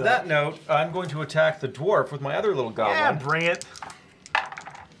 Let's do On that note, I'm going to attack the dwarf with my other little goblin. Yeah, bring it.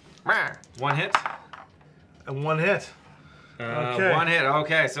 One hit. And one hit. Okay. One hit.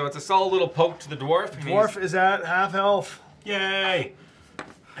 Okay, so it's a solid little poke to the dwarf. Dwarf is at half health. Yay!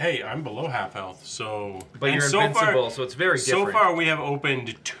 Hey, I'm below half health, so. But and you're so invincible, far, so it's very different. So far, we have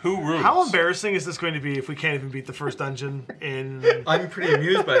opened 2 rooms. How embarrassing is this going to be if we can't even beat the first dungeon in I'm pretty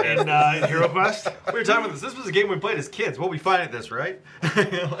amused by this. in HeroQuest? We were talking about this. This was a game we played as kids. We'll be fine at this, right?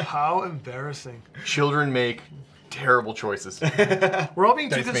 How embarrassing. Children make terrible choices. We're all being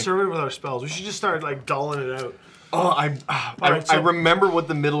too Thanks, me. conservative with our spells. We should just start like dulling it out. Oh, Alright, so- I remember what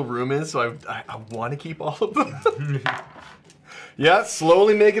the middle room is, so I want to keep all of them. Yeah,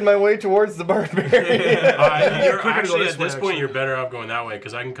 slowly making my way towards the barbarian. You're Quicker to go actually, this at way, this point, actually. you're better off going that way,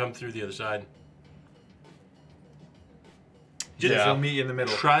 because I can come through the other side. Just I'll meet you in the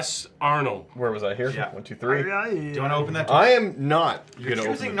middle. Trust Arnold. Where was I here? Yeah. 1, 2, 3. Do you want to open that door? I am not You're going to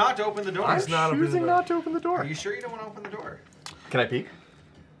choosing open not to open the door. He's not I'm opening the choosing door. not to open the Are door. you sure you don't want to open the door? Can I peek?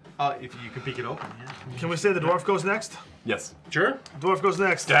 If you can peek it open, yeah. Can we say the dwarf goes next? Yes. Sure. Dwarf goes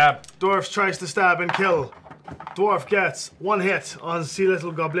next. Stab. Dwarf tries to stab and kill. Dwarf gets 1 hit on sea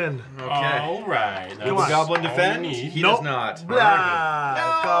little goblin. Okay. All right. Will That's the goblin all defend? we need. He Nope. does not. Blah!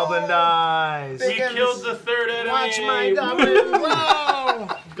 No! Goblin dies. We killed the third enemy. Watch my goblin.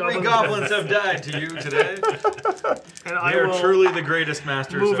 Wow! 3 goblins have died to you today. And I They are will truly the greatest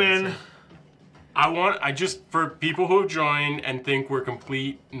masters. move of in. the I just, for people who have joined and think we're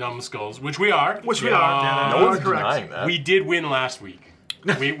complete numbskulls, which we are. Which we are. No You one's are correct. denying that. We did win last week.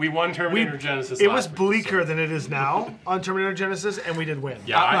 We won Terminator Genesis It last was week, bleaker so- than it is now on Terminator Genesis, and we did win.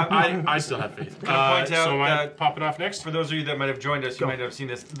 Yeah, I still have faith. point out so am I that- popping off next? For those of you that might have joined us, you Go. might have seen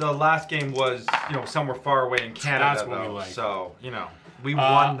this. The last game was, somewhere far away in Canada, That's what we though. like. So, we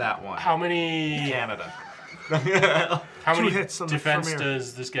won that one. How many Canada. how Two many hits on the defense Vermeer.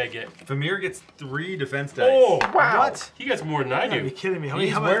 does this guy get? Famir gets 3 defense dice. Oh, Wow. What? He gets more than I Are you do. kidding me?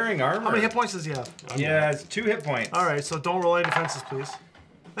 He's wearing armor. How many hit points does he have? Yeah, it's 2 hit points. All right, so don't roll any defenses, please.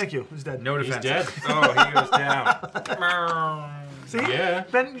 Thank you. He's dead. No He's defense. dead. Oh, he goes down. See? Yeah.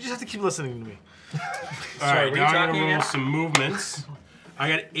 Ben, you just have to keep listening to me. All right, were you now I'm talking gonna roll again? some movements. I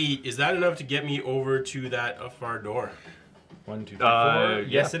got 8. Is that enough to get me over to that far door? 1, 2, 3, 4. Yeah.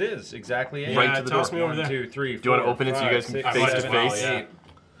 Yes, it is. Exactly 8. Right Yeah, to the toss door. me over there. 1, 2, 3, 4. Do you want to open it so you guys can 5, face 6, to 7, face? 8.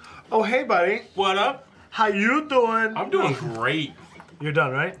 Oh, hey, buddy. What up? How you doing? I'm doing great. You're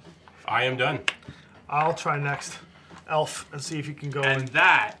done, right? I am done. I'll try next. Elf, and see if you can go And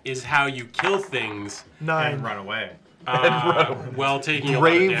that is how you kill things 9. And run away. while taking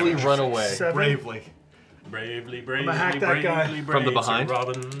Bravely a lot of damage. run away. 7. Bravely. Bravely, bravely, I'ma hack that guy. bravely, From the brave Sir behind?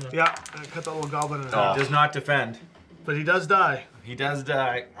 Robin. Yeah, I cut that little goblin in Oh. half. Does not defend. But he does die. He does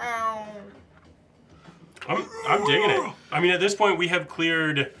die. I'm digging it. I mean, at this point, we have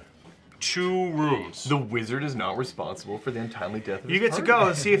cleared 2 rooms. The wizard is not responsible for the untimely death of You his get to party. go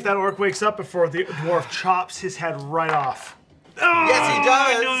and see if that orc wakes up before the dwarf chops his head right off. Yes, he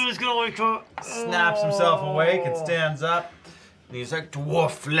I knew does. he was gonna wake up. Snaps himself awake and stands up. And he's like,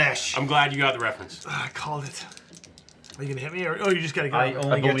 dwarf flesh. I'm glad you got the reference. I called it. Are you gonna hit me, or you just gotta get I over?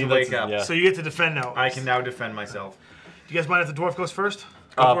 only get to believe wake it's- up. yeah. So you get to defend now. I can now defend myself. Do you guys mind if the dwarf goes first?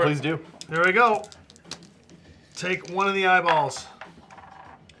 for it. Please do. There we go. Take one of the eyeballs.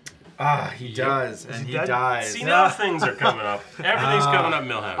 Ah, he does, and he he dead? dies. See, now things are coming up. Everything's coming up,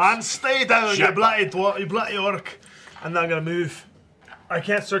 Millhouse. And stay down, you Shut bloody dwarf, you bloody orc. I'm not gonna move. I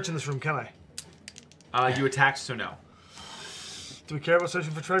can't search in this room, can I? You attacked, so no. Do we care about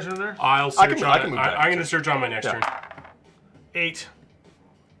searching for treasure in there? I'll I search can on move it. back. I'm going to search on my next Yeah. turn. 8.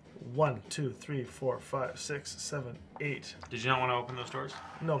 1, 2, 3, 4, 5, 6, 7, 8. Did you not want to open those doors?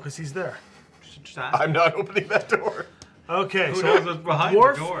 No, because he's there. Just ask. I'm not opening that door. Okay, Who so knows what's behind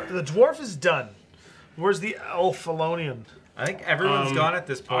dwarf, the door? the dwarf is done. Where's the Elf-Alonian? I think everyone's gone at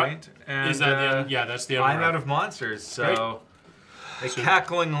this point, and Is that the end? Yeah, that's the end. I'm out of monsters, so a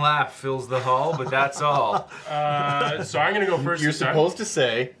cackling laugh fills the hall, but that's all. So I'm going to go first. You're this time. supposed to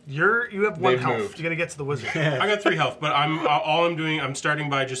say, You have 1 They've health. moved. You gotta get to the wizard. I got 3 health, but I'm starting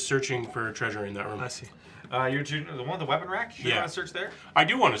by just searching for treasure in that room. I see. You're the one with the weapon rack? You Yeah. want to search there? I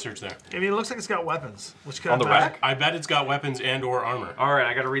do want to search there. I mean, it looks like it's got weapons, which could On have the magic. rack? I bet it's got weapons and or armor. All right,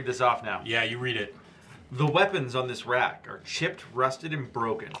 I got to read this off now. Yeah, you read it. The weapons on this rack are chipped, rusted, and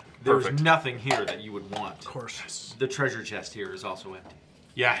broken. There's Perfect. nothing here that you would want. Of course. The treasure chest here is also empty.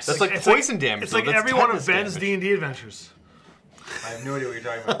 Yes. that's like It's poison damage. It's though. like That's every one of tetanus Ben's damage. D&D adventures. I have no idea what you're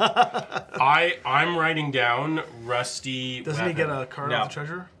talking about. I'm writing down rusty. Doesn't he weapon. get a card No. off the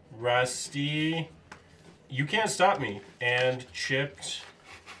treasure? Rusty You can't stop me. And chipped.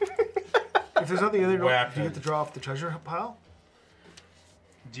 If there's nothing in there, do you Weapon. get to draw off the treasure pile?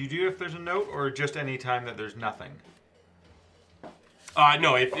 Do you do if there's a note, or just any time that there's nothing?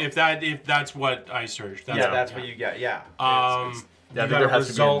 No, if that's what I searched. That's That's what you get. Yeah. Yeah, You got there a has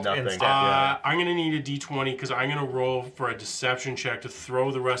to be result nothing. instead. Yeah. I'm gonna need a d20 because I'm gonna roll for a deception check to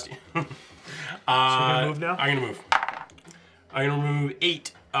throw the rusty. So you're gonna move now? I'm gonna move. I'm gonna move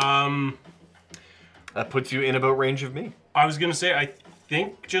 8. That puts you in about range of me. I was gonna say I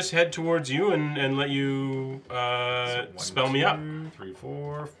think just head towards you and let you spell me up. 2, 3,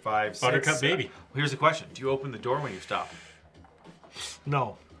 4, 5, 6. Buttercup baby. Well, here's the question: do you open the door when you stop?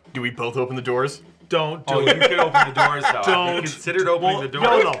 No. Do we both open the doors? Don't do Oh, it. you could open the doors though. Don't. You considered opening the door.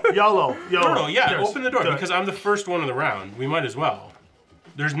 YOLO. No, yeah, Yes. open the door Do it. because I'm the first one of the round. We might as well.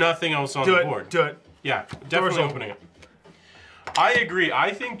 There's nothing else on Do the it. board. Do it. Yeah, definitely open. opening it. I agree.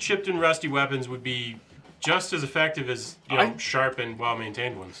 I think chipped and rusty weapons would be just as effective as sharp and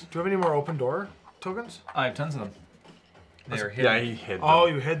well-maintained ones. Do you have any more open door tokens? I have tons of them. They are Yeah, hidden. he hid them. Oh,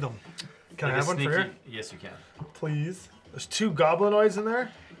 you hid them. Can I Like a have one for sneaky- here? Yes, you can. Please. There's 2 goblinoids in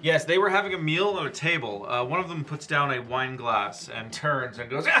there. Yes, they were having a meal at a table. One of them puts down a wine glass and turns and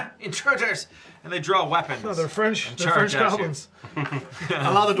goes, intruders! And they draw weapons. No, they're French. And They're French charge at you. goblins.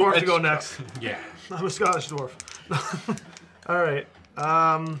 Allow the dwarf to go next. Yeah. I'm a Scottish dwarf. All right.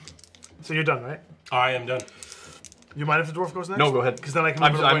 So you're done, right? I am done. You mind if the dwarf goes next? No, go ahead. Because then I can.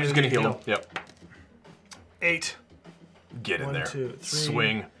 I'm move just, it I'm just away gonna and heal him. Yep. 8. Get in 1, there. 2, 3.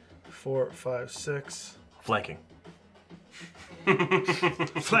 Swing. 4, 5, 6. Flanking.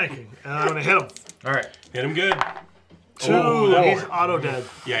 Flanking. And I'm gonna hit him. All right. Hit him good. 2. Oh, He's auto dead.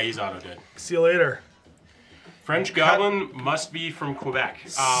 Yeah, he's auto dead. See you later. French goblin must be from Quebec.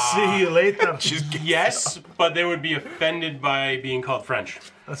 See you later. Yes, but they would be offended by being called French.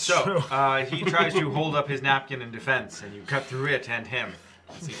 That's So, true. he tries to hold up his napkin in defense, and you cut through it and him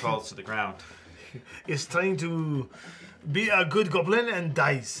as he falls to the ground. Is trying to be a good goblin and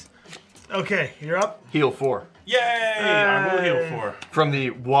dies. Okay, you're up. Heal 4. Yay! I will heal 4. From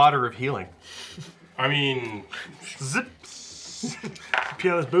the water of healing. I mean, Zip.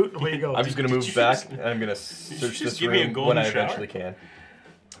 Piano's boot. Away you go. I'm just gonna move back and I'm gonna search just this give me a room golden when I shower? eventually can.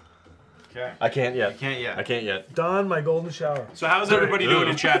 Okay. I can't yet. Can't yet. I can't yet. Don my golden shower. so how's everybody doing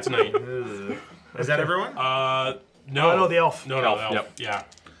in chat tonight? Is that everyone? No. Oh, no, the elf. No, Elf, elf. yep. Yeah.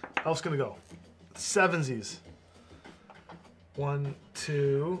 Elf's gonna go. 7sies. 1,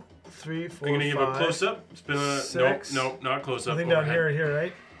 2, 3, 4, I'm gonna give a 5. close up. Spin a Six. Nope, not close up. I think down overhead. here and here,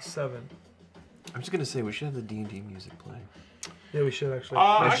 right? 7. I'm just gonna say we should have the D&D music playing. Yeah, we should actually.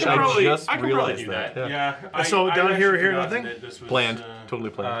 I just could probably realized do that, that. yeah. Yeah. So I down actually here, forgot nothing? that this was, Planned. Totally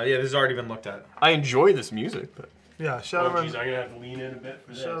planned. Yeah, this has already been looked at. I enjoy this music, but Yeah, Oh, Shadowrun. geez, I'm gonna have to lean in a bit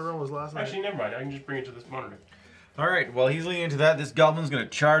for this. Shadowrun was last night. Actually, never mind. I can just bring it to this monitor. All right, while he's leaning into that, this goblin's going to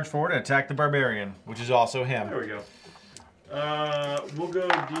charge forward and attack the barbarian, which is also him. There we go. We'll go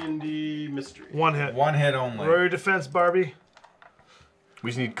D&D mystery. 1 hit. One hit only. Roll your defense, Barbie. we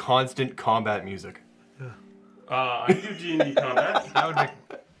just need constant combat music. I do D&D combat. That would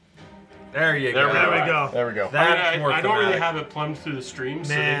be... There you There go. There we go. There we go. That's more I don't really thematic. have it plumbed through the stream,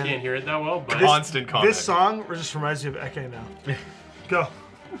 so Man. they can't hear it that well. But Constant combat. This song just reminds me of Eke now. Go.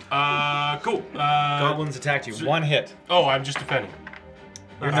 cool. Goblins attacked you. One hit. Oh, I'm just defending.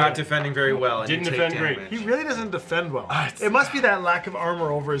 You're not defending very well. And Didn't you take defend great. damage. He really doesn't defend well. it's- It must be that lack of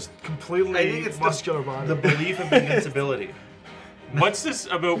armor over his completely I think it's muscular body. the belief of invincibility. What's this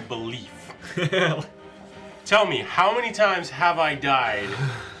about belief? Tell me, how many times have I died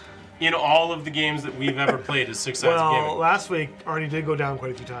in all of the games that we've ever played as Six Sides of Well, Gaming? last week, Arnie did go down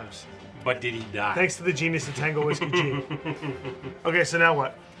quite a few times. But did he die? Thanks to the genius of Tango Whiskey G. Okay, so now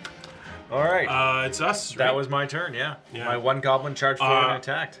what? All right. It's us, right? That was my turn, yeah. Yeah. My one goblin charged forward and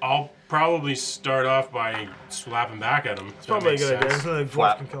attacked. I'll probably start off by slapping back at him. It's probably a good idea. There's nothing the dwarf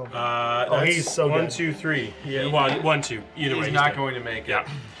Flap. can kill him. Oh, he's so one, good. 2, 3. Yeah, one, 2. Either way, He's he's not dead. going to make it. Yeah.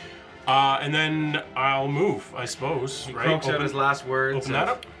 And then I'll move, I suppose. He right? croaks out his last words. Open that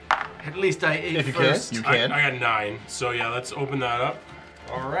up. At least I ate If you first. can, you can. I got 9. So yeah, let's open that up.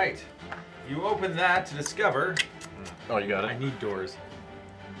 All right. You open that to discover. Oh, you got I it. need doors.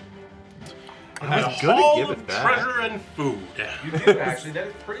 And a was gonna haul give it of back. treasure and food. You do, actually. That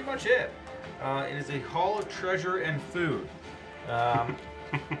is pretty much it. It is a hall of treasure and food.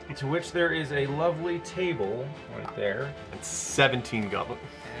 To which there is a lovely table right there. It's 17 goblin.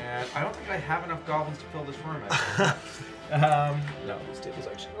 And I don't think I have enough goblins to fill this room, actually. No, this table's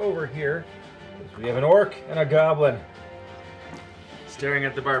actually over here. We have an orc and a goblin. staring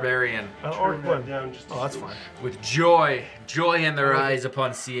at the barbarian Orc that one. down just a Oh, that's skosh. fine. with joy in their eyes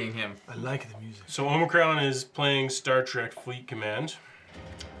upon seeing him. I like the music. So Omicron is playing Star Trek Fleet Command.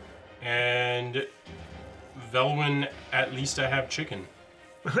 And Velwyn, at least I have chicken.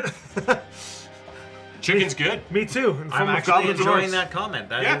 Chicken's good. Me too. In I'm form of actually goblins and enjoying orcs. that comment.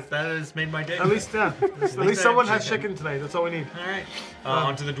 That has made my day. At least, yeah. At least someone has chicken tonight. That's all we need. All right.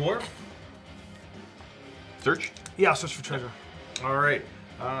 Onto the dwarf. Search. Yeah, search for treasure. All right.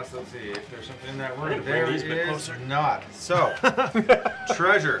 So let's see if there's something in that gonna room. bring There these a bit is closer. not. So,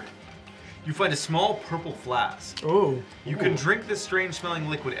 treasure. You find a small purple flask. Oh. You can drink this strange-smelling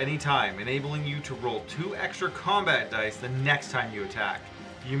liquid anytime, enabling you to roll 2 extra combat dice the next time you attack.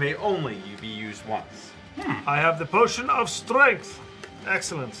 You may only be used once. I have the potion of strength.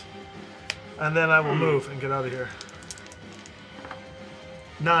 Excellent. And then I will move and get out of here.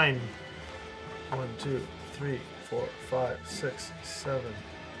 9. 1, 2, 3, 4, 5, 6, 7,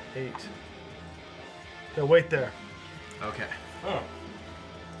 8. Yeah, wait there. Okay. Oh.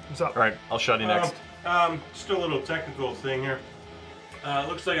 What's up? All right, I'll shut you next. Just a little technical thing here.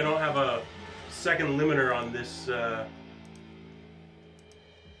 Looks like I don't have a second limiter on this.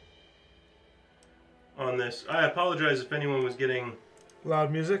 I apologize if anyone was getting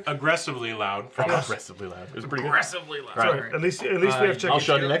Loud music. aggressively loud from us. Aggressively loud. It was pretty good. Aggressively loud. Sorry. At least we have chicken. I'll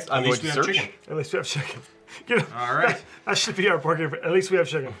shut you next. I'm At going least to we have search. chicken. At least we have chicken. You know, All right. that should be our board game. At least we have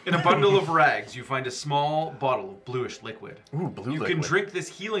chicken. In a bundle of rags, you find a small bottle of bluish liquid. Ooh, blue You liquid. can drink this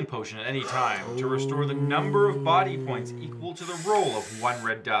healing potion at any time to restore the number of body points equal to the roll of 1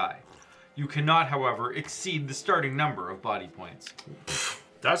 red die. You cannot, however, exceed the starting number of body points.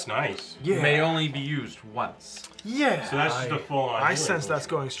 That's nice. You may only be used once. Yeah. So that's just a full-on. I healing sense potion. that's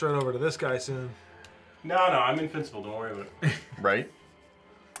going straight over to this guy soon. No, I'm invincible. Don't worry about it. Right?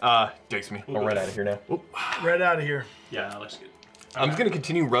 Digs me. I'll run out of here now. Oop. Right out of here. Yeah, that looks good. I'm just going to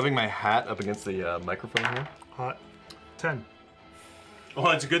continue rubbing my hat up against the microphone here. Hot. 10. Well,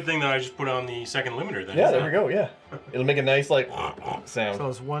 it's a good thing that I just put on the second limiter then. Yeah, isn't there we it? go, yeah. It'll make a nice, like, sound. So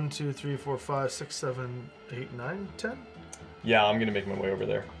it's 1, 2, 3, 4, 5, 6, 7, 8, 9, 10? Yeah, I'm going to make my way over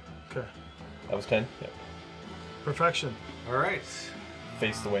there. Okay. That was 10? Yeah. Perfection. All right.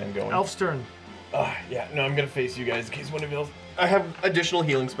 Face the way I'm going. Elf's turn. Yeah, no, I'm going to face you guys in case one of you else... I have additional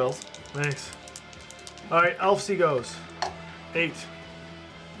healing spells. Thanks. All right, Elfsy goes. 8.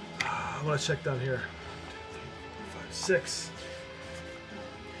 I'm going to check down here. 6.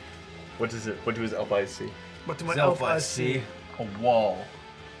 What does his elf eyes see? What do my elf eyes see? a wall.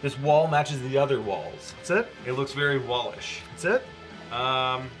 This wall matches the other walls. That's it? It looks very wallish. That's it?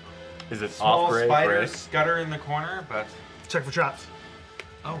 Is it Small off gray? spiders scutter in the corner, but Check for traps.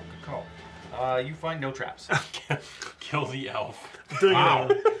 oh, good call. You find no traps. Kill the elf. Doing Wow.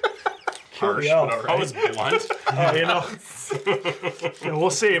 Kill Harsh, the elf. but that was blunt. You know, yeah, we'll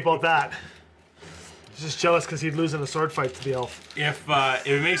see about that. He's just jealous because he'd lose in a sword fight to the elf. If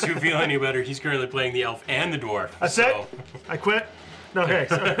it makes you feel any better, he's currently playing the elf and the dwarf. That's so. it? I quit? No, okay.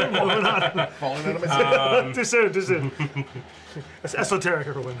 So, moving on. Falling out of my Too soon, too soon. That's esoteric,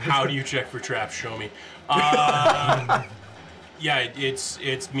 everyone. How do you check for traps? Show me. Yeah, it's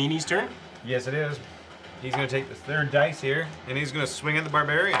Meanie's turn. Yes, it is. He's going to take the third dice here, and he's going to swing at the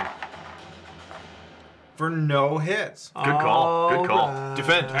barbarian. For no hits. Good call. Good call. Alright.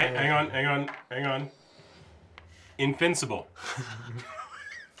 Defend. Hang on. Invincible.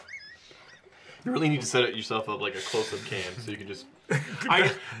 You really need to set it yourself up like a close-up cam so you can just...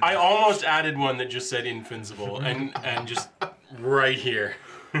 I almost added one that just said invincible and just right here.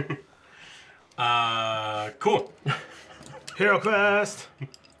 Cool. HEROQUEST.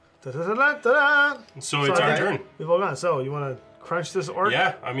 Da-da-da-da-da. So it's our turn. We've all gone. So you want to crunch this orc?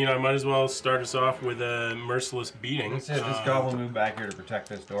 Yeah, I mean, I might as well start us off with a merciless beating. This goblin moved back here to protect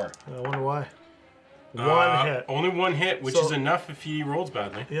this door. I wonder why. One hit. Only one hit, which So- is enough if he rolls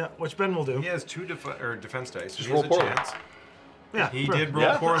badly. Yeah, which Ben will do. He has 2 defense dice. Just He has roll poorly. a chance. Yeah, He sure. did roll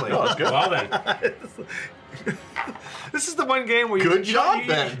Yeah. poorly. No, that's good. Well then, This is the one game where Good job,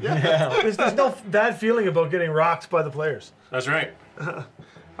 Ben. There's no bad feeling about getting rocked by the players. that's right.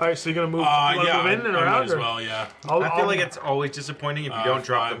 All right, so you're gonna move, you wanna Yeah, move in and I around? might as or- well. Yeah, I feel like it's always disappointing if you don't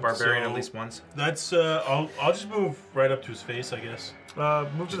drop the fine. barbarian So- at least once. that's. I'll just move right up to his face, I guess.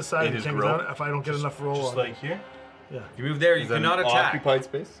 move to the side In of the his king grill? if I don't get enough roll Just on. like here. You move there, you Is that cannot an attack occupied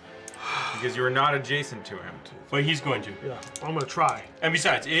space? because you are not adjacent to him. But he's going to. Yeah, I'm gonna try. And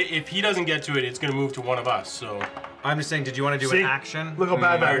besides, if he doesn't get to it, it's going to move to one of us. So I'm just saying, did you want to do See? an action? Look how bad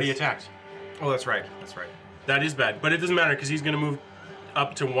I that already is. attacked. Oh, that's right. That's right. That is bad, but it doesn't matter because he's going to move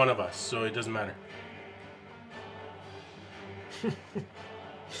up to one of us, so it doesn't matter.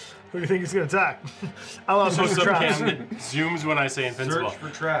 Who do you think he's gonna attack? I'll also Close up traps. cam that zooms when I say invincible. Search for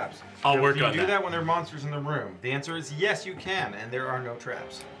traps. I'll Now, work can on you do that. that when there are monsters in the room? The answer is yes, you can, and there are no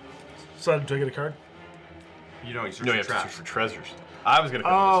traps. So do I get a card? You know, you search No, you for have to search traps. for treasures. I was gonna.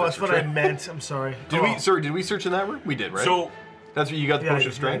 Oh, that's what I meant. I'm sorry. Did we? Sorry, did we search in that room? We did, right? So that's what you got the Yeah, potion you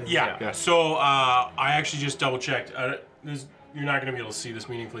of strength. did. yeah. So I actually just double checked. You're not going to be able to see this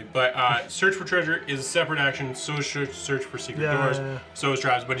meaningfully, but search for treasure is a separate action. So is search for secret doors. Yeah. So is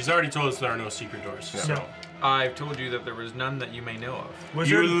traps. But he's already told us there are no secret doors. So No. I've told you that there was none that you may know of. you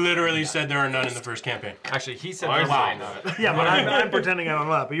Wizard? literally said there are none in the first campaign. Actually, he said I there lied. were none. Yeah, but I'm pretending I don't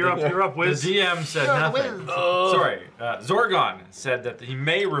know that. But you're up. You're up, The Wiz. DM said nothing. Sorry, Zorgon said that he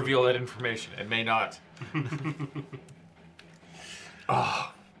may reveal that information and may not.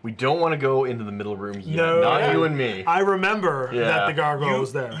 We don't want to go into the middle room yet. No. Not you and me. I remember Yeah. that the gargoyle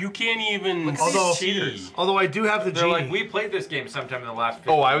was there. You can't even Although- see. Although I do have the They're genie. like, we played this game sometime in the last 50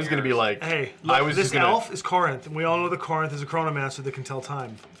 Oh, I was gonna be years. like, Hey, I look, was this just gonna. elf is Corinth, and we all know that Corinth is a chronomancer that can tell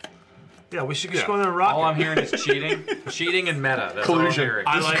time. Yeah, we should just Yeah. go in there and rock All it. I'm hearing is cheating. Cheating and meta. That's all I'm Collusion. hearing.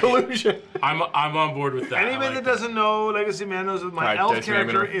 I This is like it. collusion. I'm on board with that. I Anybody like that doesn't know Legacy Man knows that my Alright, elf Dice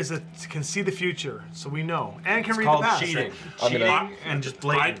character Examiner. can see the future, so we know, and can It's read called the past. cheating. I'm Cheating gonna- and just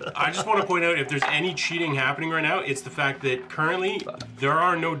blatant. I just want to point out if there's any cheating happening right now, it's the fact that currently there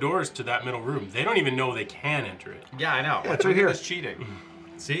are no doors to that middle room. They don't even know they can enter it. Yeah, I know. Yeah, it's right here. It's cheating.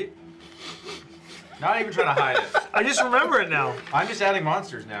 See? Not even trying to hide it. I just remember it now. I'm just adding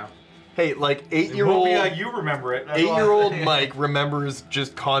monsters now. Hey, like It won't eight-year-old. be like you remember it. That's all. 8-year-old Mike remembers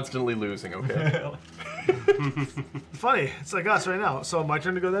just constantly losing. Okay. Funny, it's like us right now. So my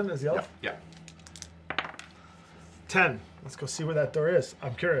turn to go then as the elf. Yeah. 10. Let's go see where that door is.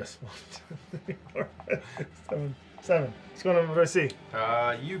 I'm curious. 7. What's going on? What do I see?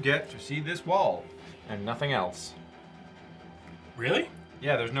 You get to see this wall and nothing else. Really?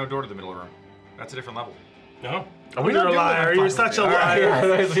 Yeah, there's no door to the middle room. That's a different level. No. Are we You're not a doing liar. that? You're such a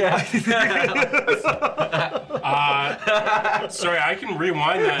liar. Sorry, I can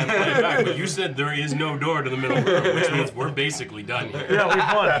rewind that and play it back, but you said there is no door to the middle room, which means we're basically done here. Yeah, we've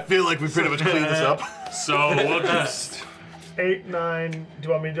I won. feel like we pretty much cleaned this up. So we'll just 8, 9. Do you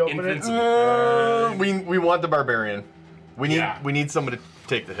want me to open it? invincible. We want the barbarian. We Yeah. need someone to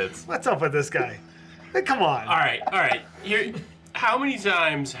take the hits. What's up with this guy? Hey, come on. All right. Here, how many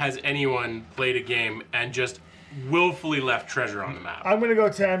times has anyone played a game and just willfully left treasure on the map? I'm gonna go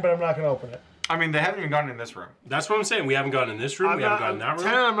 10, but I'm not gonna open it. I mean, they haven't even gotten in this room. That's what I'm saying. We haven't gone in this room. We haven't gone in that room.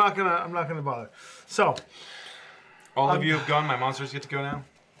 10. I'm not gonna bother. So, All of you have gone. My monsters get to go now.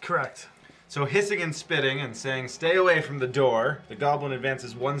 correct. So hissing and spitting and saying, "Stay away from the door." The goblin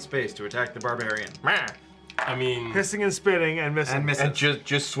advances 1 space to attack the barbarian. I mean, Hissing and spitting and missing. And misses. And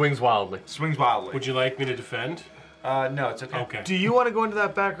just swings wildly. Swings wildly. would you like me to defend? No, it's okay. Okay. Do you want to go into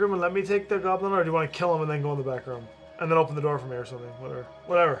that back room and let me take the goblin, or do you want to kill him and then go in the back room and then open the door for me or something? Whatever.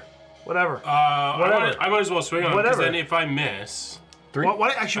 Whatever. Whatever. I might as well swing on him because Whatever. then if I miss, Three.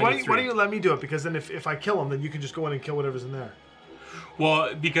 Why I don't need 3. you let me do it? Because then if I kill him, then you can just go in and kill whatever's in there.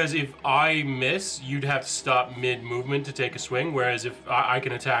 well, because if I miss, you'd have to stop mid-movement to take a swing, whereas if I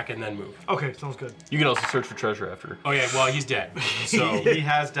can attack and then move. Okay, sounds good. You can also search for treasure after. Oh yeah, well he's dead. So He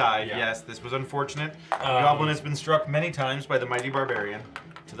has died. Yeah. Yes, this was unfortunate. The goblin has been struck many times by the mighty barbarian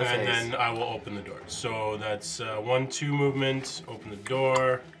to the and face. then I will open the door. So that's 1, 2 movement. Open the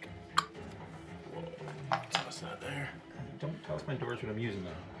door. Whoa, toss that there. Don't toss my doors when I'm using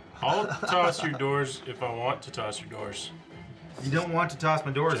them. I'll toss your doors if I want to toss your doors. You don't want to toss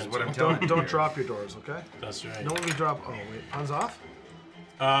my doors, is what I'm telling you. Don't here. drop your doors, okay? That's right. Don't let me drop. Oh wait, puns off.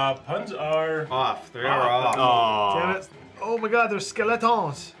 Puns are. Off. They are off. Damn it! Oh my God, there's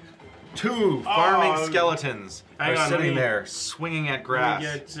skeletons. 2 farming Oh, skeletons hang are on, sitting let me- there swinging at We grass.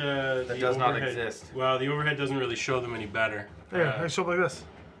 get, that the does not overhead. exist. Well, the overhead doesn't really show them any better. Here, I show up like this.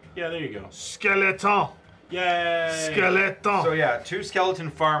 Yeah, there you go. Skeleton. Yay! Skeleton. So yeah, 2 skeleton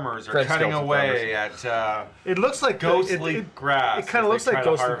farmers are French cutting skeleton away at It looks like ghostly grass. It kind of as looks they like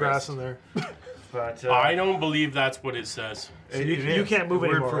try to ghostly harvest. grass in there. But I don't believe that's what it says. You can't move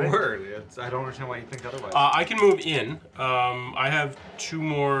word anymore, for right? word. I don't understand why you think otherwise. I can move in. I have 2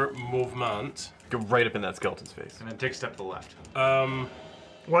 more movement. Go right up in that skeleton's face. and then take a step to the left.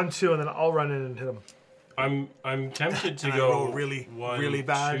 1, 2, and then I'll run in and hit him. I'm tempted to And I go roll really, 1, really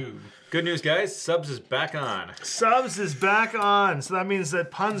bad. 2. Good news, guys. Subs is back on. Subs is back on, so that means that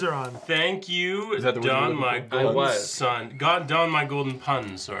puns are on. Thank you, Is that the word you were Don, looking my for? I golden was. son. God, Don, my golden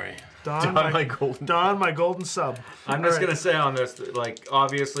pun. Sorry. Don, my golden. Don, my golden sub. I'm just All right. gonna say on this, like,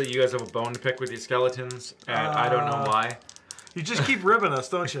 obviously you guys have a bone to pick with these skeletons, and I don't know why. You just keep ribbing us,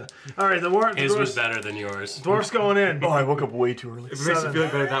 don't you? All right, the dwarf. His was better than yours. Dwarf's going in. Oh, I woke up way too early. It makes me feel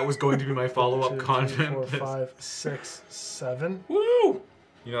like that was going to be my follow-up 2, 3, content. 4, 5, 6, 7. Woo!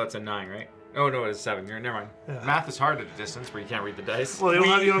 You know that's a 9, right? Oh no, it's 7. Never mind. Yeah. Math is hard at a distance where you can't read the dice. Well, you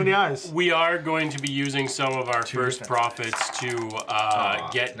don't have any eyes. We are going to be using some of our first defense. profits to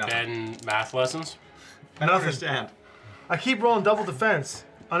get nothing. Ben math lessons. I don't understand. I keep rolling double defense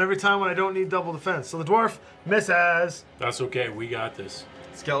on every time when I don't need double defense. So the dwarf misses. That's okay. We got this.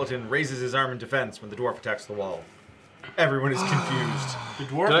 Skeleton raises his arm in defense when the dwarf attacks the wall. Everyone is confused. The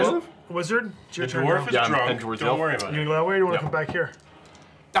dwarf. Did I move? Wizard, it's The your turn dwarf now. is Yeah, I'm drunk. heading towards Don't Elf. worry about You it. gonna go that way or do you want to Yeah. come back here?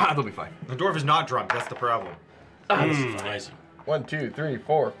 Ah, they'll be fine. The dwarf is not drunk. That's the problem. I see. 1, 2, 3,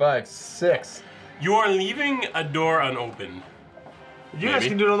 4, 5, 6. You are leaving a door unopened. You guys Maybe.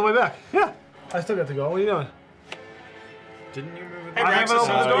 can do it on the way back. Yeah. I still got to go. What are you doing? Didn't you move it? Hey, I Rex, haven't it's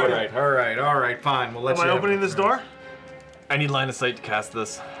opened the door. All right, fine. We'll let Am you I have opening it. this door? I need line of sight to cast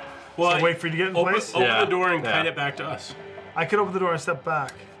this. Well, So wait for you to get in open, place? open Yeah. the door and Yeah. kite it back to us. I could open the door and step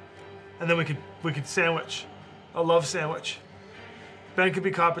back. And then we could sandwich. A love sandwich. Ben could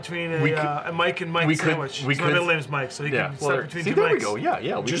be caught between a Mike and Mike we could- sandwich. we So my could- middle name's Mike, so he Yeah. can Well, step between see, two there we Mikes. go. Yeah,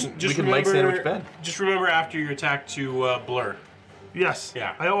 yeah. We Just can Mike sandwich remember, Ben. just remember after your attack to blur. Yes.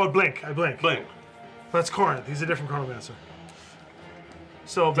 Yeah. I blink. I blink. Blink. That's Corinth. He's a different chronomancer.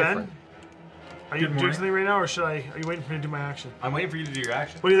 So Ben, Different. are you Good doing morning. something right now, or are you waiting for me to do my action? I'm waiting for you to do your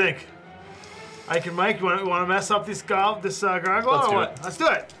action. What do you think? Ike and Mike, you want to mess up this gargoyle Let's or do what? it. Let's do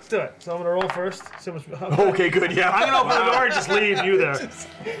it. Let's do it. So I'm gonna roll first. See how much- Okay, good. Yeah. I'm gonna open the door and just leave you there.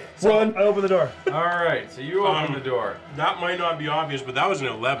 Run. I open the door. All right, so you open the door. That might not be obvious, but that was an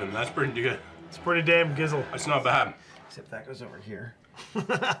 11. That's pretty good. It's pretty damn gizzle. That's not bad. Except that goes over here. I'm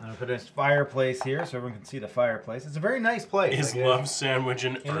gonna put a fireplace here so everyone can see the fireplace. It's a very nice place. His Like, love sandwich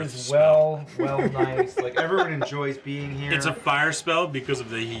and It earth is spell. well nice. Like everyone enjoys being here. It's a fire spell because of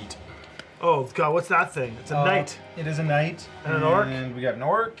the heat. Oh God, what's that thing? It's a knight. It is a knight. And an orc? And we got an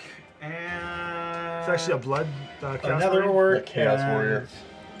orc. And It's actually a blood chaos another warrior. orc. The Chaos and Warrior.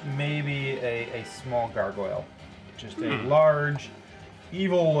 Maybe a small gargoyle. Just a large,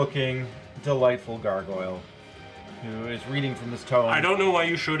 evil-looking, delightful gargoyle who is reading from this tome. I don't know why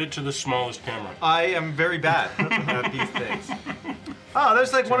you showed it to the smallest camera. I am very bad at these things. Oh,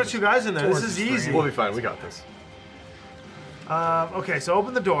 there's like 1 or 2 guys in there. This is easy. We'll be fine. We got this. Okay, so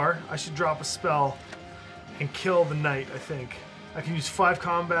open the door. I should drop a spell and kill the knight, I think. I can use 5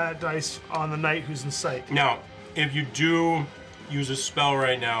 combat dice on the knight who's in sight. Now, if you do use a spell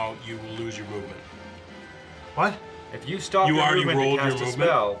right now, you will lose your movement. What? If you stop You your already movement rolled to your cast a movement?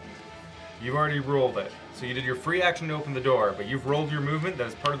 spell, you've already rolled it. So you did your free action to open the door, but you've rolled your movement. That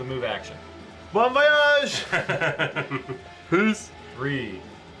is part of the move action. Bon voyage! Peace. 3.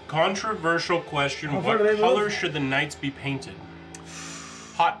 Controversial question. How far What do they color move? should the knights be painted?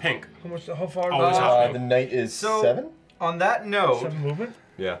 Hot pink. How far? Always hot The pink. knight is So 7? on that note, 7 movement?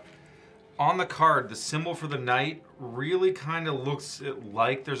 Yeah. on the card, the symbol for the knight really kind of looks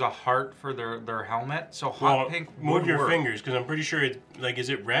like there's a heart for their helmet. So hot Well, pink move would your work. fingers, because I'm pretty sure it's like, is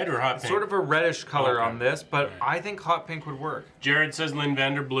it red or hot pink? Sort of a reddish color Okay. on this, but I think hot pink would work. Jared says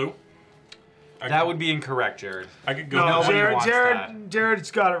Lynnvander blue. That would be incorrect, Jared. I could go. No, Nobody Jared, wants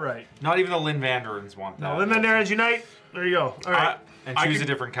Jared's got it right. Not even the Lynnvanderans want that. No, then Darren's unite. There you go. All right. And I choose could- a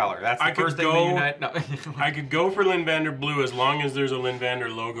different color. That's I the could first thing go- that unite. No. I could go for Lynnvander blue as long as there's a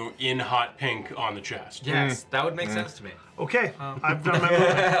Lynnvander logo in hot pink on the chest. Yes, that would make sense to me. Okay, I've done my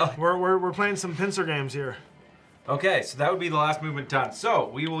movement. We're playing some pincer games here. Okay, so that would be the last movement done. So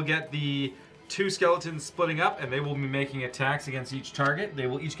we will get the 2 skeletons splitting up, and they will be making attacks against each target. They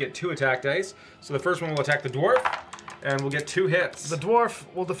will each get 2 attack dice. So the first one will attack the dwarf, and we'll get 2 hits. The dwarf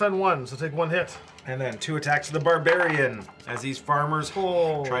will defend 1, so take 1 hit. And then 2 attacks to the barbarian, as these farmers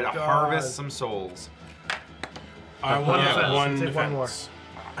Oh, try to God. harvest some souls. I will One get defense. one Take one defense.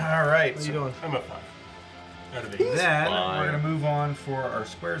 All right. What are you doing? I'm a 5. Out of 8. Then fine. we're going to move on for our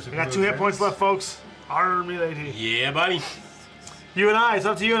squares of I got 2 hit movement. points left, folks. Army lady. Yeah, buddy. You and I. It's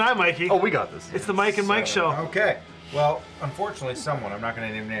up to you and I, Mikey. Oh, we got this. It's the Mike and Mike show. Okay. Well, unfortunately, someone, I'm not going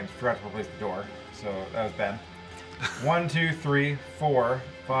to name names, forgot to replace the door. So that was Ben. 1, 2, 3, 4,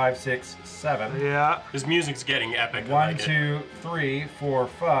 5, 6, 7. Yeah. This music's getting epic. I 1, like it. 2, 3, 4,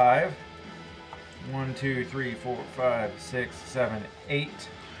 5. 1, 2, 3, 4, 5, 6, 7, 8.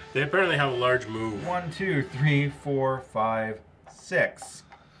 They apparently have a large move. 1, 2, 3, 4, 5, 6.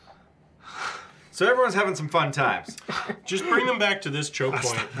 So everyone's having some fun times. Just bring them back to this choke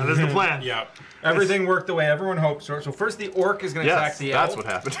point. That is the plan. Yeah. Everything worked the way everyone hoped. So first the orc is going to attack Yes, the that's elf what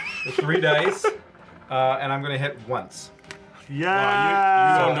happened. with 3 dice. And I'm going to hit once. Yeah.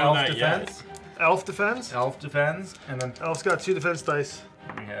 Wow, you don't know Elf that yet. defense. Elf defends. Elf defends, and then Elf's got 2 defense dice.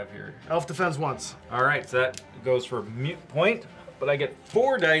 we have here. Elf defends once. All right, so that goes for mute point, but I get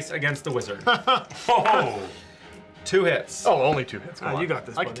 4 dice against the wizard. Oh, 2 hits. Oh, only 2 hits. Come Ah, on. you got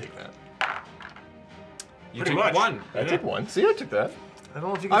this, I can buddy. take that. You pretty took much. 1. I took 1. See, I took that. I don't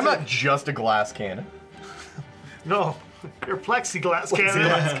know if you can I'm see not just a glass cannon. No, you're plexiglass cannon.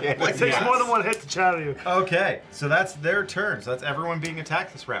 Plexiglass cannon. It takes more than 1 hit to shatter you. Okay, so that's their turn. So that's everyone being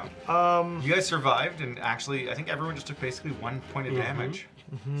attacked this round. You guys survived, and actually, I think everyone just took basically 1 point of damage.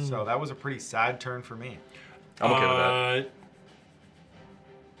 So that was a pretty sad turn for me. I'm okay with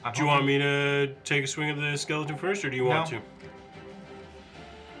that. Do you want me to take a swing at the skeleton first, or do you want No. to?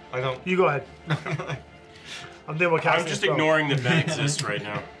 I don't. You go ahead. I'm thinking about casting I'm just a spell. ignoring that that exists right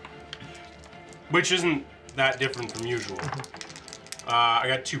now. Which isn't that different from usual. I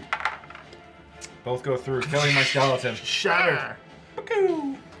got 2. Both go through, killing my skeleton. Shattered.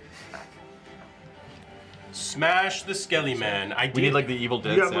 Smash the Skelly Man. I did. We need like the Evil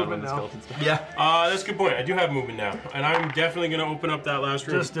Dead You got sound when movement the now. skeleton's back. Yeah. That's a good point. I do have movement now, and I'm definitely gonna open up that last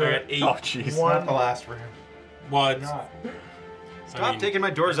room. Just do I it. got 8. Oh, jeez. One. Not the last room. Well, it's, Stop taking my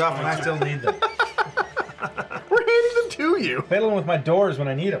doors off when I still need them. We're handing them to you. Fiddling with my doors when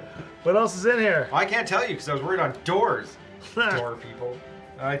I need them. What else is in here? I can't tell you because I was worried on doors. Door people.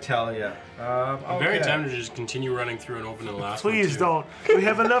 I tell you. I'm very tempted to just continue running through and opening the last one. Please too. don't. We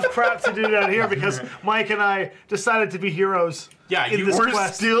have enough crap to do down here because Mike and I decided to be heroes. Yeah, in you this were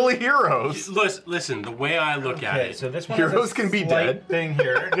quest. Still heroes. Listen, the way I look at Okay, it. so this one Heroes has a can be slight dead. thing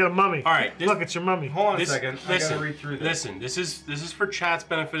here. You got a mummy. All right, this- Look, it's your mummy. Hold on This- a second. I gotta read through this. Listen, this is for chat's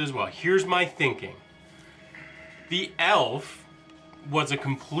benefit as well. Here's my thinking. The elf was a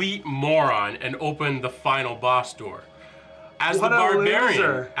complete moron and opened the final boss door. As What the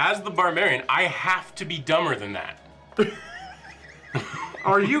a barbarian, I have to be dumber than that.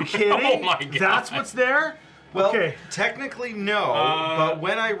 Are you kidding? Oh my God. That's what's there? Well, Okay. technically no, but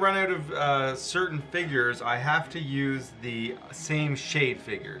when I run out of certain figures, I have to use the same shade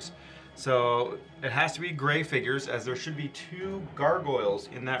figures. So it has to be gray figures, as there should be 2 gargoyles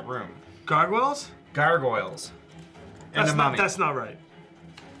in that room. Gargoyles? Gargoyles. And That's a not, mummy. that's not right.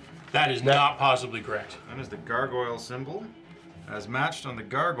 That is not possibly correct. That is the gargoyle symbol, as matched on the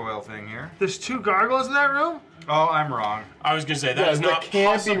gargoyle thing here. There's 2 gargoyles in that room? Oh, I'm wrong. I was gonna say that is that not can't be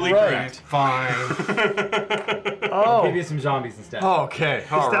possibly right. correct. Fine. Oh. Maybe some zombies instead. Okay,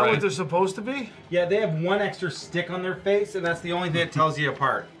 Is all that right. what they're supposed to be? Yeah, they have 1 extra stick on their face, and that's the only Only thing. that tells you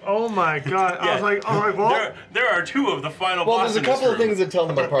apart. Oh my god. I was like, well, There are 2 of the final Well, boss there's a in this couple of room. things that tell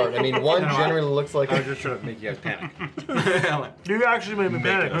them apart. I mean, one No, generally looks like. I was just trying to make you guys panic. you actually made me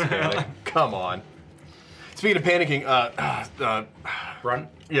panic. Come on. Speaking of panicking, Run.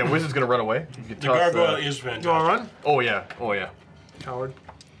 yeah, Wizard's gonna run away. You can The toss, gargoyle is fantastic. You wanna run? Oh yeah, oh yeah. Coward.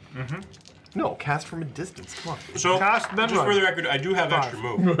 No, cast from a distance. Come on. So, Cast, then just run. for the record, I do have 5. extra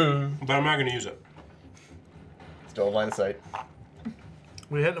move, but I'm not gonna use it. Still in line of sight.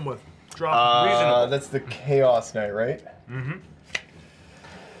 We hit him with. Drop. Reasonable. That's the Chaos Knight, right?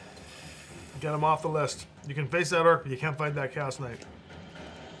 Get him off the list. You can face that orc, but you can't fight that Chaos Knight.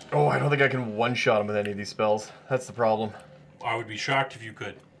 Oh, I don't think I can one-shot him with any of these spells. That's the problem. I would be shocked if you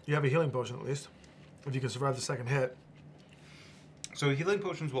could. You have a healing potion at least. If you can survive the second hit. So healing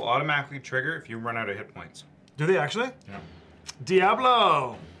potions will automatically trigger if you run out of hit points. Do they actually? Yeah.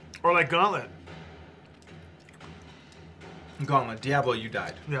 Diablo! Or like Gauntlet. Gauntlet, Diablo, you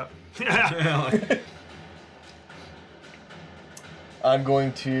died. Yeah. I'm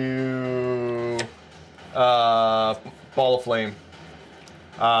going to Ball of Flame.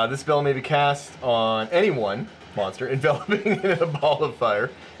 This spell may be cast on any one monster enveloping in a ball of fire.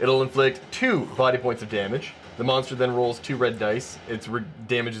 It'll inflict 2 body points of damage. The monster then rolls 2 red dice. Its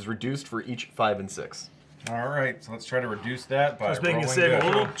damage is reduced for each 5 and 6. All right, so let's try to reduce that by Just making a rolling save.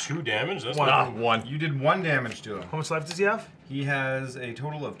 good. Only 2 damage? That's One. not... 1. You did 1 damage to him. How much life does he have? He has a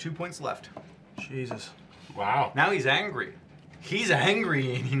total of 2 points left. Jesus. Wow. Now he's angry. He's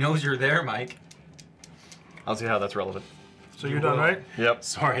angry and he knows you're there, Mike. I'll see how that's relevant. So you're done, right? Yep.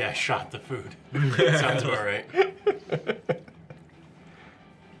 Sorry, I shot the food. Sounds about right.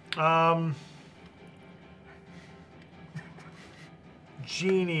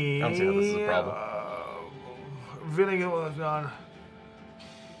 Genie. I don't see how this is a problem. Vinegar was gone.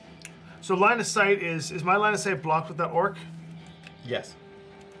 So line of sight is my line of sight blocked with that orc? Yes.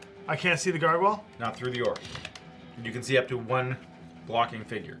 I can't see the gargoyle? Not through the orc. You can see up to 1 blocking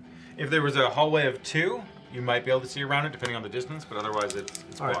figure. If there was a hallway of 2, you might be able to see around it depending on the distance, but otherwise it's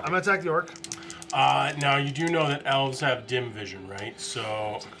All right, blocking. I'm gonna attack the orc. Now, you do know that elves have dim vision, right?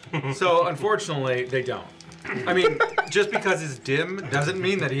 So... So unfortunately, they don't. I mean, just because it's dim doesn't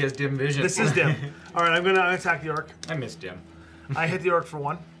mean that he has dim vision. This is dim. All right, I'm gonna attack the orc. I miss dim. I hit the orc for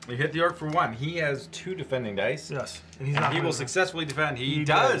 1. You hit the orc for 1. He has 2 defending dice. Yes, and he's And not. he will moving. successfully defend. He He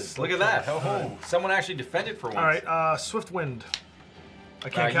does. does. Look at that. Oh, someone actually defended for once. All right, Swift Wind. I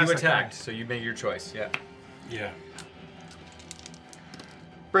can't You cast that attacked, card. so you made your choice. Yeah. Yeah.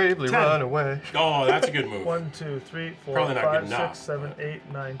 Bravely 10. run away. Oh, that's a good move. 1, 2, 3, 4, Probably not 5, good enough. 6, 7,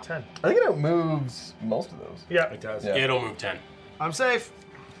 8, 9, 10. I think it outmoves most of those. Yeah, It does. Yeah. It'll move 10. I'm safe.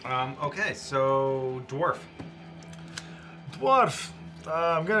 Okay, so dwarf. Dwarf.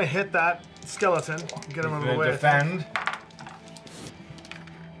 I'm gonna hit that skeleton. Get him out of the way. Defend.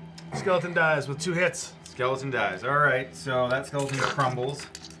 Skeleton dies with 2 hits. Skeleton dies. All right, so that skeleton crumbles.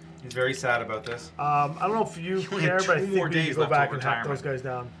 He's very sad about this. I don't know if you only care, have but I 2 think more we need to days go left back till and hack those retirement. guys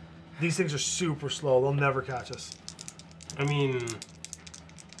down. These things are super slow. They'll never catch us. I mean,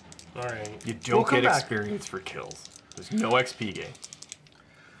 all right. You We'll don't come get back. experience for kills. There's no XP gain.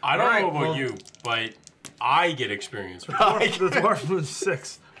 I don't Alright, know about well- you, but I get experience. The dwarf moves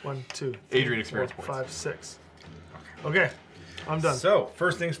 6. 1, 2, 3, Adrian experience 4, points. 5, 6. Okay, I'm done. So,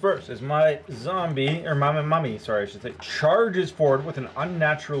 first things first, is my zombie, or my mummy, sorry, I should say, charges forward with an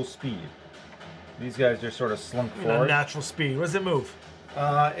unnatural speed. These guys just sort of slunk forward. Unnatural speed. What does it move?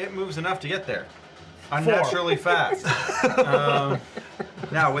 It moves enough to get there. Unnaturally fast.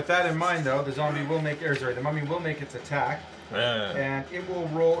 Now, with that in mind, though, the mummy will make its attack, and it will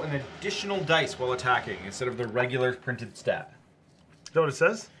roll an additional dice while attacking instead of the regular printed stat. Is that what it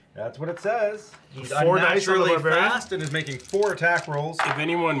says? That's what it says. He's 4 dice on the unnaturally barbarian? fast and is making 4 attack rolls. If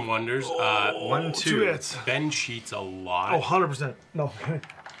anyone wonders, 1, 2 2. hits. Ben cheats a lot. Oh, 100%. No.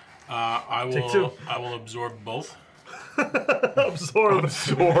 I Take will. 2. I will absorb both. Absorb.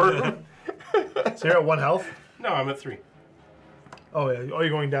 So you're at 1 health? No, I'm at 3. Oh, yeah. Oh, you're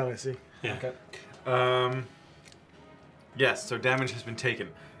going down, I see. Yeah. Yes, so damage has been taken.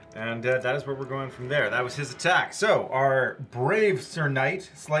 And that is where we're going from there. That was his attack. So, our brave Sir Knight,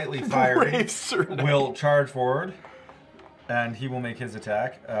 slightly fiery, will charge forward. And he will make his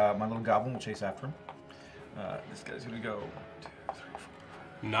attack. My little goblin will chase after him. This guy's going to go 1, 2, 3,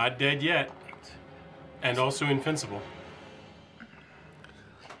 4. Not dead yet. And also invincible.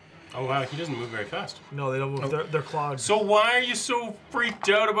 Oh wow, he doesn't move very fast. No, they don't move. They're clogged. So why are you so freaked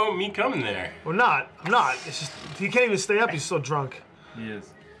out about me coming there? Well, not. I'm not. It's just he can't even stay up. He's so drunk. He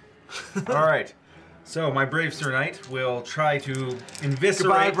is. All right. So my brave Sir Knight will try to eviscerate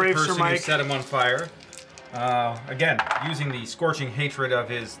Goodbye, brave the Sir person who Mike. set him on fire. Again, using the scorching hatred of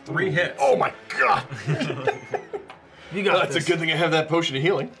his 3 hits. Oh my god! You got That's this. a good thing I have that potion of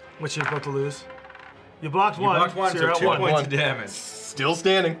healing. Which you're about to lose. You blocked You one. blocked 1, so you're so at 2 1. points of damage. Still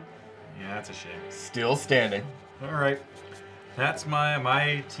standing. Yeah, that's a shame. Still standing. All right. That's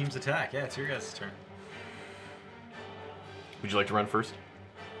my team's attack. Yeah, it's your guys' turn. Would you like to run first?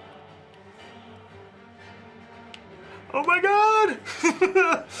 Oh my god!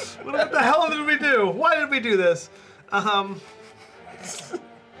 What the hell did we do? Why did we do this? Oh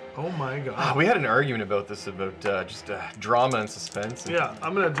my god. We had an argument about this, about just drama and suspense. And Yeah,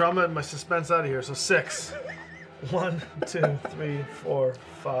 I'm gonna drama my suspense out of here. So 6. 1, 2, 3, 4,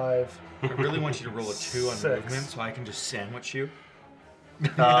 5. I really want you to roll a 2 on 6. movement so I can just sandwich you.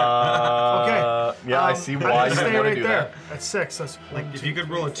 Okay. Yeah, I see why you stay want to right do there. that. That's 6. That's Like, 1, if 2, you could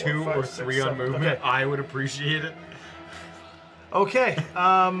roll a 3, 2 4, or 5, 3 6, on 7. movement, Okay. I would appreciate it. Okay.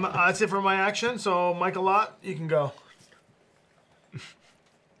 That's it for my action. So Mike, a lot. You can go.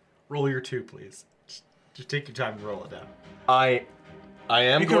 Roll your 2, please. Just take your time and roll it down. I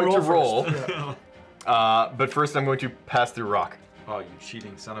am You can going to roll roll, first. Yeah. but first I'm going to pass through rock. Oh, you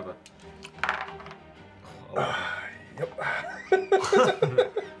cheating son of a... Yep. 6,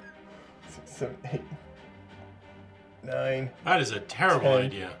 7, 8, 9, That is a terrible 10.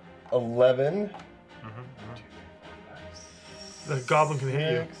 idea. 11. The goblin can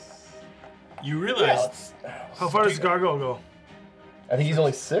hit you. 6. You realize? How far does the gargoyle go? I think he's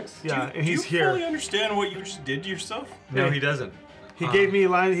only 6. Yeah, and do he's you fully here. understand what you just did to yourself? No, he doesn't. He gave me a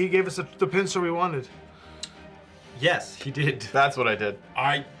line. He gave us the pincer we wanted. Yes, he did. That's what I did.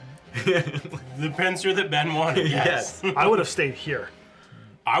 The pincer that Ben wanted. Yes. I would have stayed here.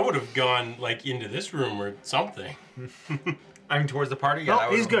 I would have gone like into this room or something. I mean, towards the party? Yeah, No, that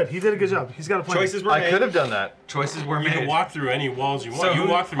he's was- good. He did a good job. He's got a plan. Choices were I made. could have done that. Choices were You made. can walk through any walls you want. So you who-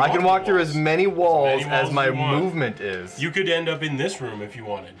 walk through I can walk through walls. as many walls Many as walls my you want. movement is. You could end up in this room if you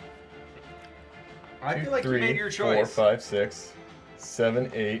wanted. I feel like you 3, made your 4, choice. 5, 6,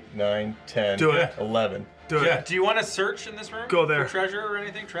 7, 8, 9, 10, Do it. 11. Do it. Yeah. Do you want to search in this room? Go there. For treasure or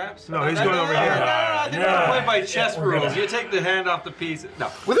anything? Traps? No, he's going over here. I think we're gonna play by chess rules. You take the hand off the piece.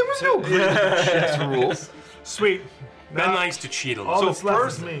 No. Well, there was no chess rules. Sweet. Ben likes to cheat a All lot. So that's left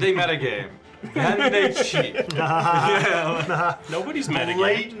first is me. they metagame, then they cheat. Yeah, Nobody's metagame.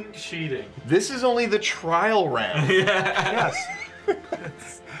 blatant cheating. This is only the trial round. Yes.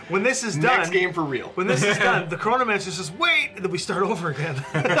 When this is done, Next game for real. when this is done, the chronomancer says, "Wait," and then we start over again.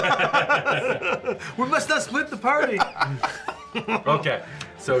 We must not split the party. Okay,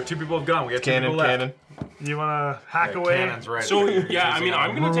 so 2 people have gone. We have 2 people left. Cannon. You want to hack Yeah, away? cannon's right. So You're yeah, I using mean, a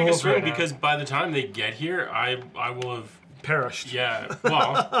I'm gonna take a rules swing right now. because by the time they get here, I will have. Perished. Yeah.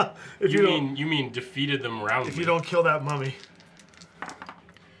 Well, If you you mean defeated them roundly. If you don't kill that mummy.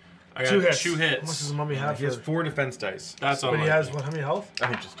 I got 2 hits. 2 How much hits. does the mummy have? He has for- 4 defense dice. That's But unlucky. he has what? How many health? I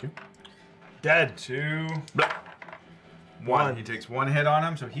think just 2. Dead. 2. Blah. 1. He takes 1 hit on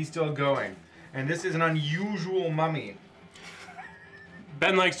him, so he's still going. And this is an unusual mummy.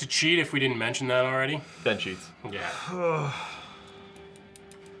 Ben likes to cheat. If we didn't mention that already. Ben cheats. Yeah.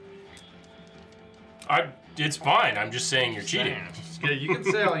 It's fine. I'm just saying you're cheating. Yeah, you can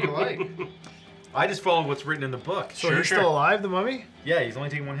say all you like. I just follow what's written in the book. So Sure, he's sure. still alive, the mummy? Yeah, he's only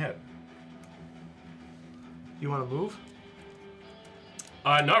taking 1 hit. You want to move?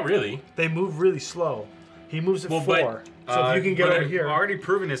 Not really. They move really slow. He moves at Well, 4. So if you can get but over I've here. already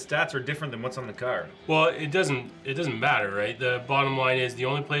proven his stats are different than what's on the card. Well, it doesn't matter, right? The bottom line is the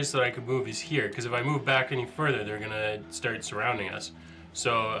only place that I could move is here, because if I move back any further, they're gonna start surrounding us.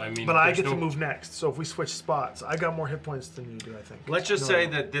 So I mean. But I there's get to no- move next. So if we switch spots, I got more hit points than you do, I think. Let's just No, say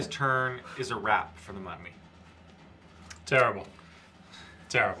no. that this turn is a wrap for the mummy. Terrible.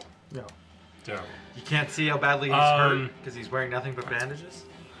 Terrible. No. Terrible. You can't see how badly he's hurt because he's wearing nothing but bandages.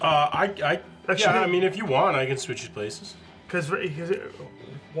 Actually, Actually- I mean, if you want, I can switch places. Because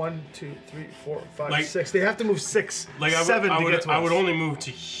 1, 2, 3, 4, 5, Like- 6. They have to move 6, Like 7 to get to I us. would only move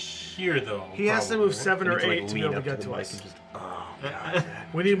to here though. He has to probably, move right? 7 or You need 8 like, to be lean able up to get the to mic us. and just-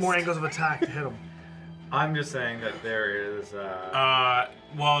 We need more angles of attack to hit him. I'm just saying that there is.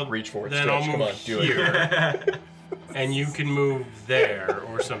 Well, Reach for it, Then stretch, I'll come move on, do it. here, and you can move there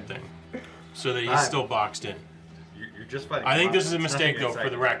or something, so that he's Alright. still boxed in. You're just fighting. I think this is a It's mistake nothing though, for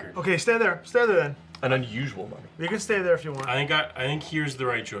the exciting. record. Okay, stay there. Stay there then. An unusual mummy. You can stay there if you want. I think here's the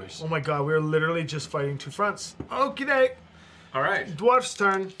right choice. Oh my god, we're literally just fighting 2 fronts. Okie doke. All right. Dwarf's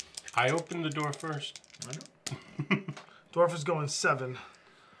turn. I opened the door first. Dwarf is going 7. 3,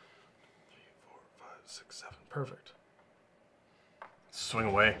 4, 5, 6, 7. Perfect. Swing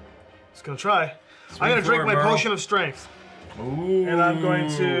away. Just gonna try. I'm gonna drink my potion of strength. Ooh. And I'm going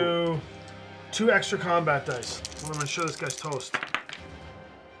to 2 extra combat dice. I'm gonna sure this guy's toast.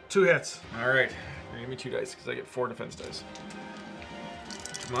 2 hits. All right. You're gonna give me 2 dice because I get 4 defense dice.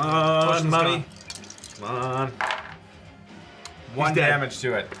 Come on, Potion's mummy. Come on. 1 dead. damage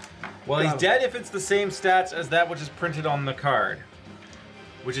to it. Well, Got he's him. dead if it's the same stats as that which is printed on the card.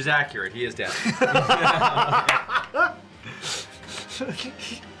 Which is accurate. He is dead.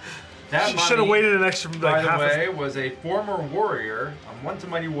 That Should have mummy, waited an extra by like the half way, was a former warrior, a once a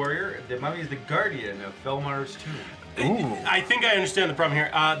mighty warrior. The mummy is the guardian of Felmar's tomb. Ooh. I think I understand the problem here.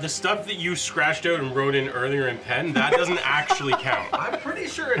 The stuff that you scratched out and wrote in earlier in pen, that doesn't actually count. I'm pretty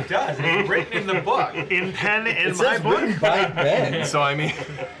sure it does. It's written in the book. in pen in It my says book. written by Ben. So I mean,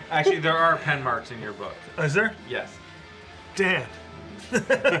 Actually, there are pen marks in your book. Is there? Yes. Dan.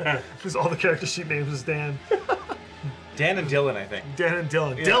 Because all the character sheet names is Dan. Dan and Dylan, I think. Dan and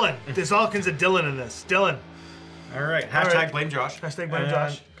Dylan. Dylan. There's all kinds of Dylan in this. Dylan. All right. All Hashtag right. blame Josh. Hashtag blame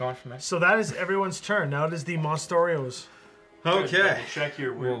Josh. Go on from there. So that is everyone's turn. Now it is the Monstorios. Okay. Check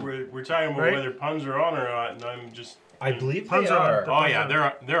here. We're talking about Right? whether puns are on or not, and I'm just. I believe Puns they are are. Oh yeah, they're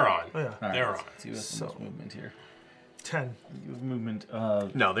on. Oh yeah. Alright, They're let's on. see what's So- the most movement here. 10. Use movement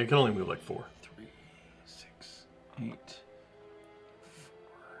of no, they can only move like 4. 3, 6, 8,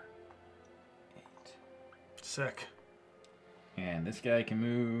 4, 8. Sick. And this guy can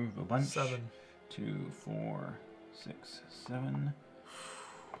move a bunch. 7. 2, 4, 6, 7.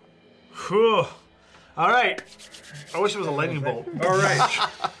 Whew. All right. I wish it was a lightning bolt. All right.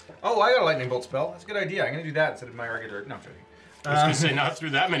 Oh, I got a lightning bolt spell. That's a good idea. I'm gonna do that instead of my regular. No, I'm joking. I was gonna say not through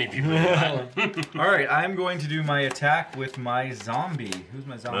that many people. All right, I'm going to do my attack with my zombie. Who's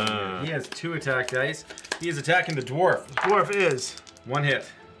my zombie? here? He has 2 attack dice. He is attacking the dwarf. Dwarf is 1 hit.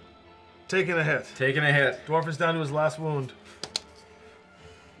 taking a hit. Taking a hit. Dwarf is down to his last wound.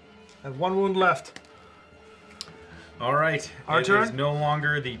 And 1 wound left. All right. Our It turn? is no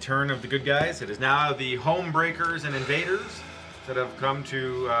longer the turn of the good guys. It is now the home breakers and invaders that have come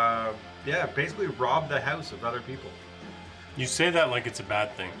to, basically rob the house of other people. You say that like it's a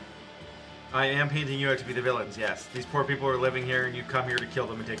bad thing. I am painting you out to be the villains, yes. These poor people are living here and you come here to kill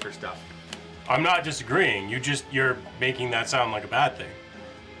them and take their stuff. I'm not disagreeing. You're making that sound like a bad thing.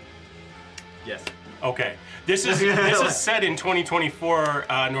 Yes. Okay. This is set in 2024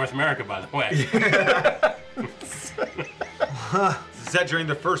 North America, by the way. Set during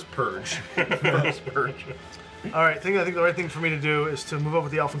the first purge. All right, I think the right thing for me to do is to move up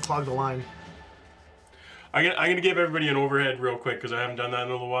with the elf and clog the line. I'm gonna give everybody an overhead real quick because I haven't done that in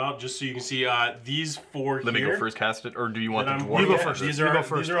a little while, just so you can see these four here. Let me go first cast it, or do you want the that I'm- dwarf? You go Yeah, first. These You are go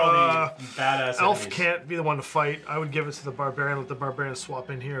first. These are all the badass Elf enemies. can't be the one to fight. I would give it to the barbarian. Let the barbarian swap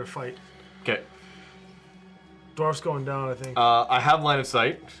in here and fight. Okay. Dwarf's going down, I think. I have line of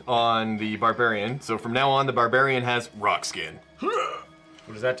sight on the barbarian, so from now on, the barbarian has rock skin.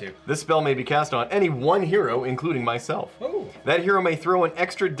 What does that do? This spell may be cast on any one hero, including myself. Oh. That hero may throw an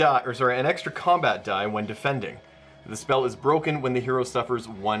extra combat die when defending. The spell is broken when the hero suffers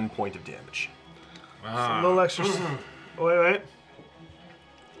 1 point of damage. A little extra. Wait.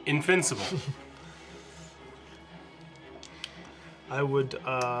 Invincible. I would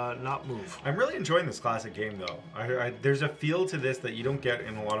not move. I'm really enjoying this classic game, though. There's a feel to this that you don't get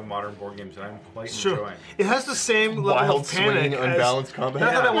in a lot of modern board games, and I'm quite Sure. enjoying. It has the same level Wild of panic swinging, as, unbalanced combat.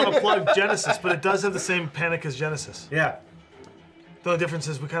 Not that I want to plug Genesis, but it does have the same panic as Genesis. Yeah. The only difference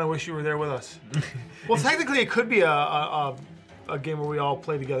is we kind of wish you were there with us. Well, technically, it could be a game where we all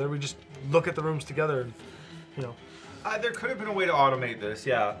play together. We just look at the rooms together, and you know. There could have been a way to automate this,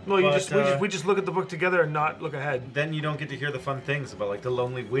 yeah. No, you but, we just look at the book together and not look ahead. Then you don't get to hear the fun things about like the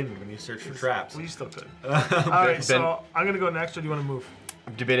lonely wind when you search for traps. We still could. All right, so I'm gonna go next, or do you want to move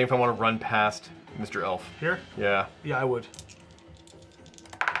I'm debating if I want to run past Mr. Elf. here? Yeah. Yeah, I would.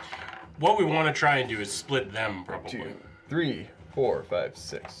 What we want to try and do is split them, probably. 2, 3, 4, 5,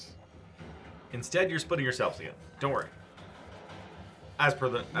 6. Instead, you're splitting yourselves again. Don't worry. As per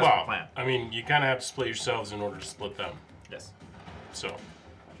the Well, plan. I mean, you kind of have to split yourselves in order to split them. Yes. So,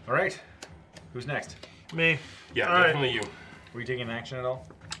 All right. Who's next? Me. yeah, All right. definitely you. Were you taking an action at all?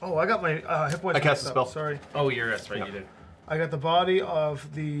 Oh, I got my hit points. I cast mixed a up. spell. Sorry. Oh, that's right. Yeah. You did. I got the body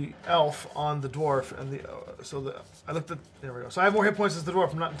of the elf on the dwarf, and I looked at. There we go. So I have more hit points as the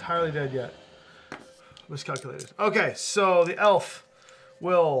dwarf. I'm not entirely dead yet. Miscalculated. Okay, so the elf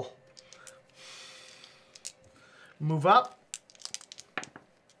will move up.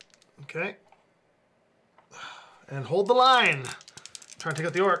 Okay. And hold the line. Try to take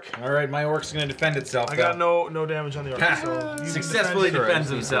out the orc. All right, my orc's going to defend itself. I got no damage on the orc. So you Successfully defend, defends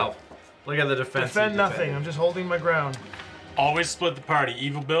himself. Look at the defense. defend he nothing. defended. I'm just holding my ground. Always split the party.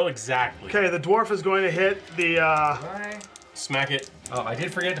 Evil Bill, exactly. Okay, the dwarf is going to hit the Smack it. Oh, I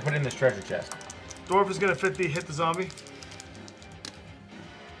did forget to put in this treasure chest. dwarf is going to hit the zombie.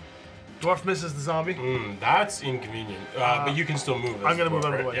 Dwarf misses the zombie. That's inconvenient. But you can still move. as I'm gonna the move dwarf,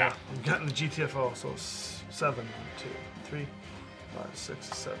 out of the right? way. Yeah. I'm getting the GTFO. So 7, 2, 3, 5, 6,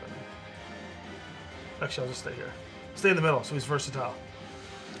 7. Actually, I'll just stay here. Stay in the middle, so he's versatile.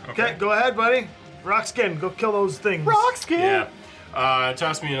 Okay, go ahead, buddy. Rock skin, go kill those things. Rock skin! Yeah.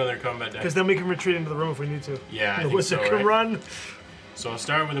 Toss me another combat deck. Because then we can retreat into the room if we need to. Yeah, I the think wizard so, can right? run. So I'll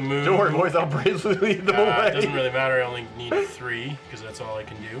start with a move. Don't worry, boys, I'll bravely lead them It away. doesn't really matter. I only need 3 because that's all I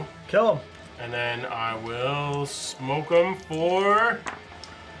can do. Kill him. And then I will smoke them for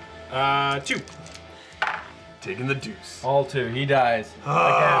 2. Taking the deuce. All 2. He dies.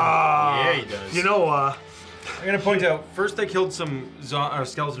 Yeah, he does. You know, I'm going to point out, first they killed some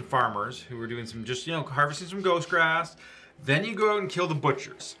skeleton farmers who were doing some, just, harvesting some ghost grass. Then you go out and kill the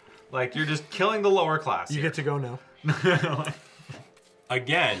butchers. Like, you're just killing the lower class. you get to go now.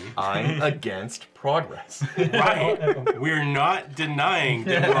 Again, I'm against progress. right? We're not denying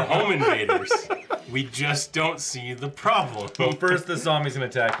that we're home invaders. We just don't see the problem. Well, first the zombie's going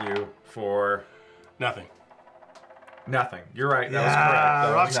to attack you for Nothing. nothing. You're right, that was correct.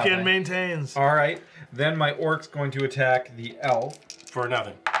 That Rock was skin nothing. maintains. All right, then my orc's going to attack the elf For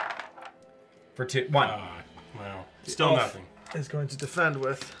nothing. for 1. Well, still Elf nothing. is going to defend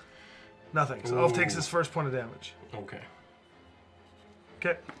with nothing. So Elf takes his first point of damage. Okay.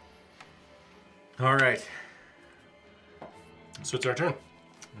 Okay. All right. So it's our turn.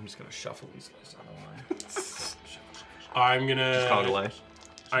 I'm just going to shuffle these guys on the line. I'm gonna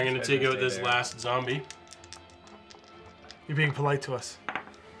Guys take gonna out stay this there. last zombie. You're being polite to us.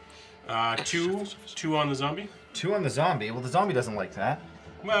 2 on the zombie. 2 on the zombie. Well, the zombie doesn't like that.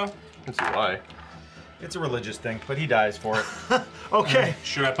 Well, That's why. It's a religious thing, but he dies for it. Okay.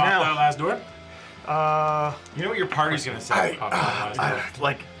 should I pop Now- that last door? You know what your party's going to say? Pop that last door.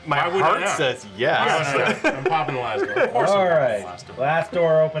 Like, my Why would I heart not? says yes. I'm popping the last door. Of course I'm All popping right. the last door. Last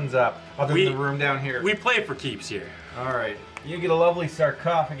door opens up. Other We- than the room down here. We play for keeps here. All right. You get a lovely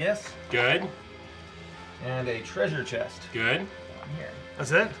sarcophagus Good. and a treasure chest Good. down here.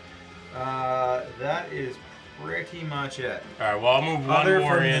 That's it? That is pretty much it. All right, well, I'll move one Other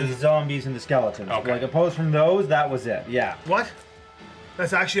more from in. the zombies and the skeletons. Okay. Like opposed from those, that was it. Yeah. What?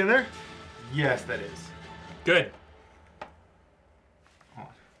 That's actually in there? Yes, that is. Good.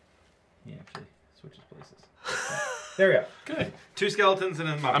 He actually switches places. There we go. Good. 2 skeletons and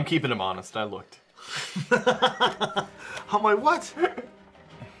a mummy. I'm keeping him honest. I looked. I'm like, what?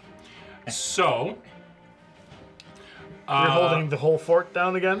 So. You're holding the whole fort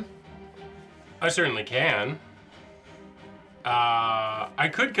down again? I certainly can. I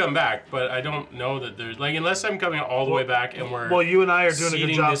could come back, but I don't know that there's like unless I'm coming all the way back and we're. Well, you and I are doing a good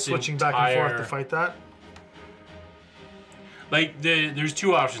seeding job this switching back and forth to entire- fight that. Like there's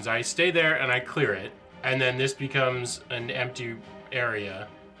 2 options. I stay there and I clear it, and then this becomes an empty area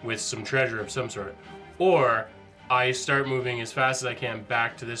with some treasure of some sort, or I start moving as fast as I can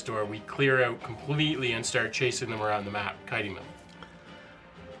back to this door. We clear out completely and start chasing them around the map, kiting them.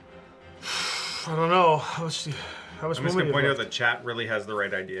 I don't know. How much I'm just movement going to you point have out that chat really has the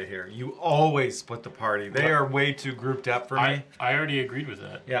right idea here. You always split the party. They are way too grouped up for me. I already agreed with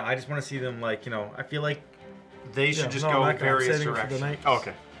that. Yeah, I just want to see them like, I feel like they should Yeah, just no, go I'm not gonna- I'm various saving it for the directions. night. Oh,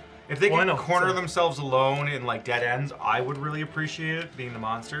 okay. If they Well, I can know, corner so- themselves alone in like dead ends, I would really appreciate it, being the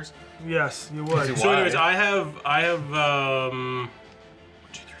monsters. Yes, you would. So anyways, I have 1,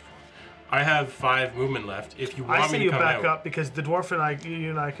 2, 3, 4. I have 5 movement left. If you want I me say to you come back out, up because the dwarf and I, you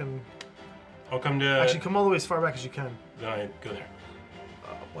and I can I'll come to. actually come all the way as far back as you can. Then I go there.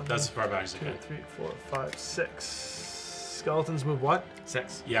 One, That's as far back as I 2, can. 3, 4, 5, 6. Skeletons move what?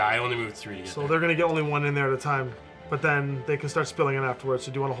 6. Yeah, I only moved 3 to get So there. they're gonna get only 1 in there at a time, but then they can start spilling in afterwards.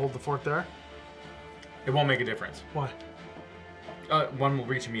 So do you want to hold the fort there? It won't make a difference. Why? One will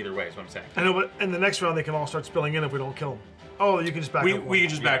reach them either way, is what I'm saying. I know, but in the next round they can all start spilling in if we don't kill them. Oh, you can just back up. We can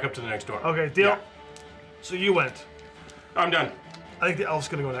just back up to the next door. Okay, deal. Yeah. So you went. I'm done. I think the elf's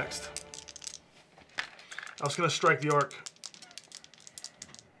gonna go next. Elf's gonna strike the orc.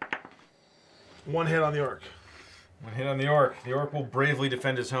 1 hit on the orc. 1 hit on the orc. The orc will bravely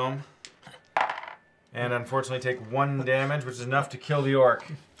defend his home. And unfortunately take 1 damage, which is enough to kill the orc.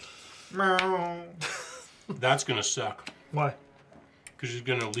 Meow. That's gonna suck. Why? Because she's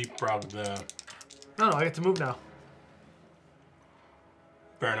gonna leapfrog the. No, I get to move now.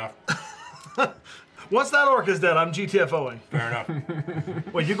 Fair enough. Once that orc is dead, I'm GTFOing. Fair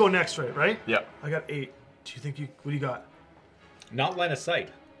enough. Wait, you go next, right? Yep. I got 8. Do you think you? What do you got? Not line of sight.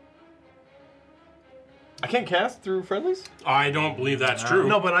 I can't cast through friendlies? I don't believe that's true.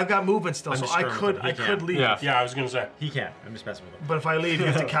 No, but I've got movement still, I'm so just I screwing could, with him. I He could can't. leave. Yeah. Yeah, I was gonna say. He can't. I'm just messing with him. But if I leave, you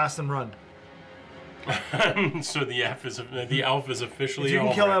have to cast and run. So the elf is officially. If you can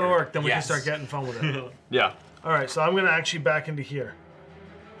all kill that record. orc, then we can Yes. start getting fun with it. Yeah. All right, so I'm gonna actually back into here.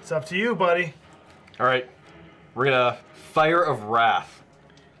 It's up to you, buddy. All right. We're gonna Fire of Wrath.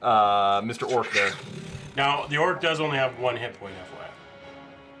 Mr. Orc there. Now the orc does only have 1 hit point, FYI.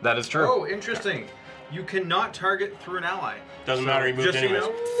 That is true. Oh, interesting. You cannot target through an ally. Doesn't matter. He moved Just so you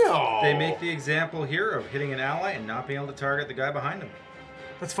anyways. know, they make the example here of hitting an ally and not being able to target the guy behind him.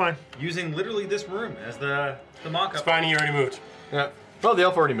 That's fine. Using literally this room as the It's mock-up. fine. He already moved. Yeah. Well, the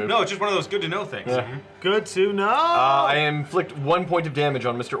elf already moved. No, it's just one of those good to know things. Yeah. Good to know. I inflict 1 point of damage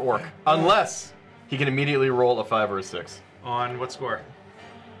on Mr. Orc, unless he can immediately roll a 5 or a 6. On what score?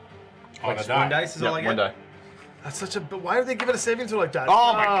 On a Just die. 1 dice is all I Yeah, get? 1 die. That's such a. But why did they give it a saving throw like that?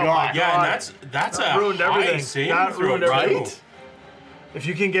 Oh my God. Yeah, and that's That a ruined high everything. saving That throw, ruined too. everything. Right? If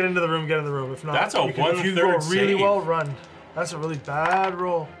you can get into the room, get in the room. If not, That's a you can, if you go 1/3 really save. well run. That's a really bad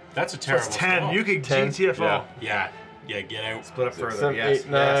roll. That's a So terrible. it's 10. spell. You could 10, GTFO. yeah. Yeah, get out. Split up further. 7, Yes. 8,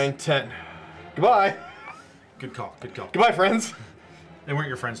 9, 10. Goodbye. Good call. Good call. Goodbye, friends. They weren't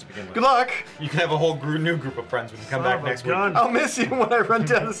your friends to begin with. Good luck. You can have a whole new group of friends when you come Son back of a next week. gun. I'll miss you when I run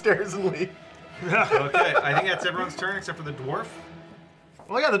down the stairs and leave. Okay, I think that's everyone's turn except for the dwarf.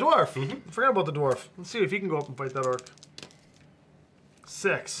 Oh yeah, the dwarf. Forget about the dwarf. Let's see if he can go up and fight that orc.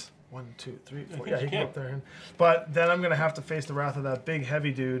 6. 1, 2, 3, 4. Yeah, he can go up there. But then I'm gonna have to face the wrath of that big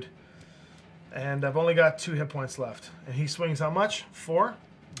heavy dude. And I've only got 2 hit points left. And he swings how much? 4?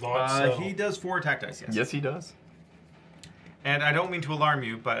 He does 4 attack dice, yes. Yes, he does. And I don't mean to alarm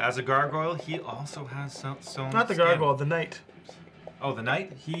you, but as a gargoyle, he also has some Not the skin. gargoyle, the knight. Oh, the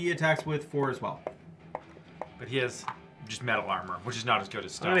knight? He attacks with 4 as well. But he has just metal armor, which is not as good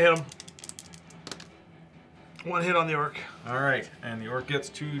as I'm stone. gonna hit him. 1 hit on the orc. Alright, and the orc gets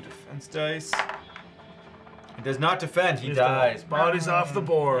 2 defense dice. He does not defend, he He's dies. dead. Body's off the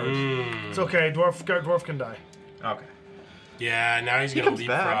board. It's okay, dwarf can die. Okay. Yeah, now he's gonna comes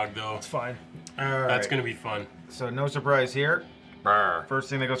leapfrog though. It's fine. Alright. That's gonna be fun. So no surprise here. Brr. First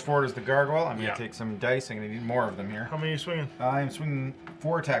thing that goes forward is the gargoyle. I'm going to Yeah. take some dice. I'm going to need more of them here. How many are you swinging? I am swinging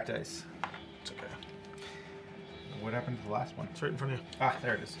 4 attack dice. It's okay. What happened to the last one? It's right in front of you. Ah,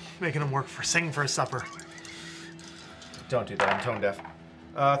 there it is. Making him work for sing for his supper. Don't do that. I'm tone deaf.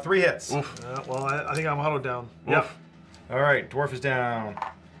 3 hits. Oof. Well, I think I'm autoed down. Oof. Yep. All right, dwarf is down.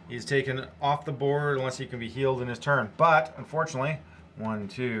 He's taken off the board unless he can be healed in his turn. But unfortunately, 1,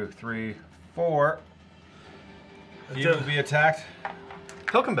 2, 3, 4. He will be attacked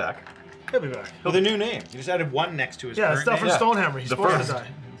He'll come back. He'll be back. with a new name. You just added 1 next to his Yeah, current it's stuff from name. Stonehammer. He's The supposed first. to die.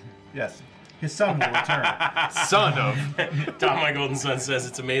 Yes. His son will return. Son of. Tom, my golden son, says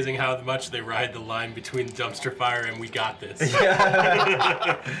it's amazing how much they ride the line between dumpster fire and we got this.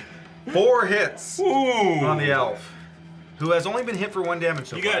 4 hits Ooh. on the elf, who has only been hit for 1 damage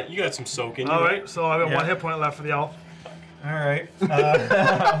so far. You got some soaking. All right, so I've got Yeah. 1 hit point left for the elf. All right.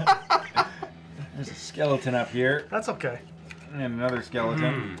 There's a skeleton up here, That's okay. and another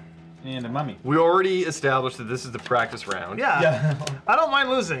skeleton, and a mummy. We already established that this is the practice round. Yeah. I don't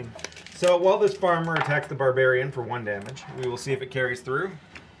mind losing. So while this farmer attacks the barbarian for 1 damage, we will see if it carries through.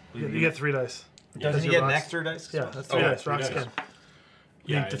 You get 3 dice. Doesn't he your get an rocks. extra dice? Yeah, that's 3 dice. three Rock dice. skin.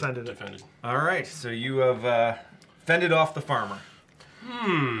 Yeah, He defended it. Defended. All right. So you have fended off the farmer. We got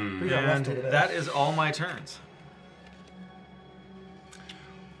And left over there. that is all my turns.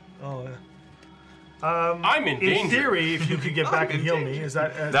 Oh, yeah. I'm in danger. In theory, if you could get back and heal me, is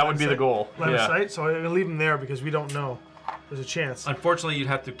that That would be the goal. Line Yeah. of sight? So I'm going to leave him there because we don't know. There's a chance. Unfortunately, you'd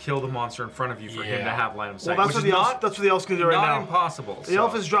have to kill the monster in front of you for him to Yeah. have line of sight. Well, that's which what is the elf, not, that's what the elf's going to do right not now. impossible. The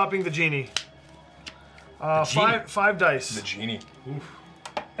elf is dropping the genie. genie? Five dice The genie.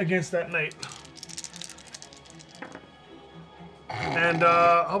 against that knight. And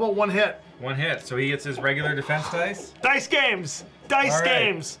how about 1 hit? 1 hit. So he gets his regular defense dice. Dice games! Dice All right.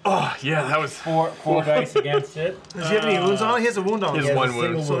 games! Oh, yeah, that was. Four dice against it. Does he have any wounds on him? He has a wound on He him. has Yeah, 1 the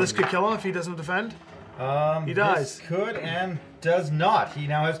single wound. So this could kill him if he doesn't defend? He dies. This could and does not. He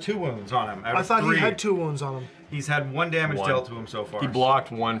now has 2 wounds on him. Out I of thought 3. he had 2 wounds on him. He's had 1 damage 1. dealt to him so far. He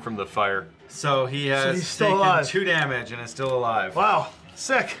blocked 1 from the fire. So he has he's still taken alive. 2 damage and is still alive. Wow,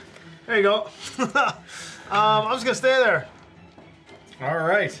 sick. There you go. I'm just going to stay there. All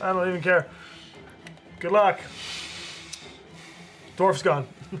right. I don't even care. Good luck. Dwarf's gone.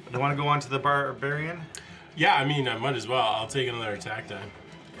 You want to go on to the barbarian? Yeah, I mean, I might as well. I'll take another attack time.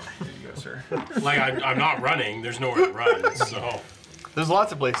 There you go, sir. Like, I'm not running. There's nowhere to run, so... There's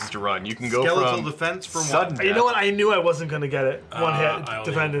lots of places to run. You can go Skeletal from defense for sudden 1. You know what? I knew I wasn't going to get it. 1 I hit, only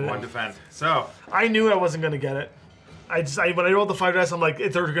defended have it. 1 defense. So, I knew I wasn't going to get it. When I rolled the 5 dice, I'm like, they're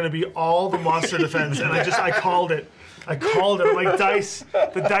going to be all the monster defense, and I called it. I called it. I'm like, dice.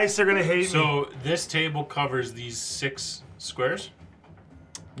 The dice are going to hate me. So this table covers these 6 squares?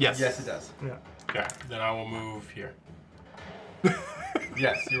 Yes. yes, it does. Yeah. Okay, then I will move here.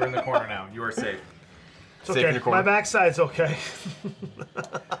 Yes, you're in the corner now. You are safe. It's Safe in okay. your corner. My backside's okay.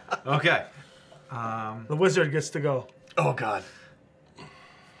 Okay. The wizard gets to go. Oh, God.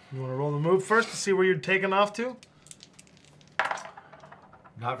 You want to roll the move first to see where you're taking off to?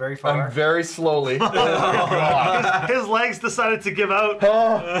 Not very far. I'm very slowly. His legs decided to give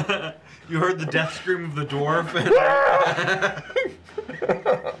out. You heard the death scream of the dwarf.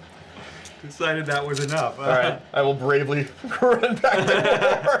 Decided that was enough. All right. I will bravely run back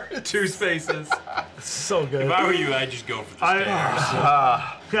to war. 2 spaces. So good. If I were you, I'd just go for the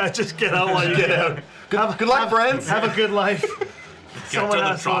stairs. Yeah, just get out while you Get can. out. Good luck, friends. Have a good life. Someone till the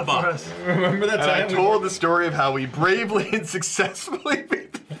has to live drop for off. us. Remember that And I time? told the story of how we bravely and successfully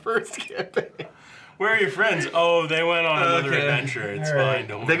beat the first campaign. Where are your friends? Oh, they went on another Okay. adventure. It's All fine. right.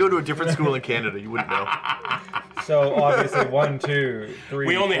 Don't They worry. go to a different school in Canada. You wouldn't know. So obviously 1, 2, 3.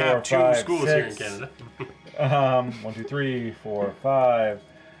 We only 4, have 2 5, schools 6. here in Canada. 1, 2, 3, 4, 5.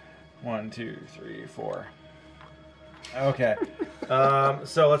 1, 2, 3, 4. Okay.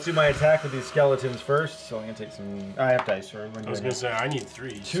 So let's do my attack with these skeletons first. So I'm gonna take some. I have dice. Or I was gonna say I need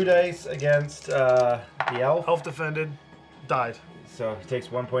 3. 2 dice against the elf. Elf defended, died. So he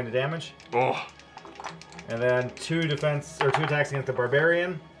takes 1 point of damage, Oh. and then 2 attacks against the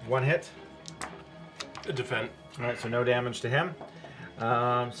barbarian. 1 hit. Defend. All right, so no damage to him.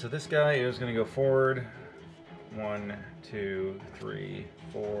 So this guy is going to go forward. 1, 2, 3,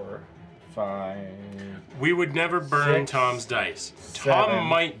 4, 5. We would never burn 6, Tom's dice. Tom 7.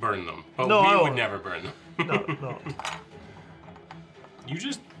 might burn them, but No, I we would won't. never burn them. No. You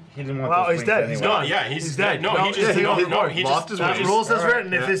just... He didn't want Well, those he's wings dead. anyway. He's No, gone. yeah, he's dead. dead. No, No, he yeah, just... he No, got no, the he lost just... his That ways. rules as Alright.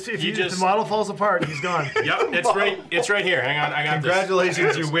 written. If He just- the model falls apart, he's gone. Yep, it's right here. Hang on, I got this.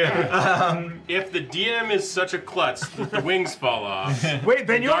 Congratulations, you win. If the DM is such a klutz that the wings fall off, Wait,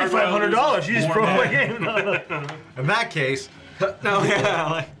 Ben, you owe me Guardrail $500. You just more broke my men. game. No. In that case,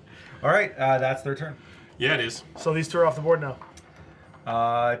 no. All right, that's their turn. yeah, it is. So these 2 are off the board now.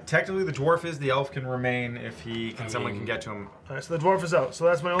 Technically, the dwarf is. The elf can remain if he can. Someone can get to him. All right, so the dwarf is out. So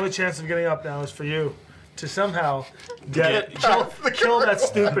that's my only chance of getting up now is for you to somehow kill that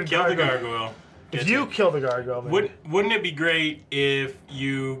stupid Kill the gargoyle. gargoyle. If you kill the gargoyle, maybe. Wouldn't it be great if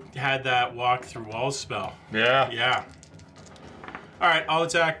you had that walk through walls spell? Yeah. Yeah. All right, I'll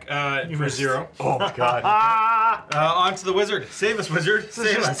attack for missed. 0. Oh my god. On to the wizard. Save us, wizard. This Save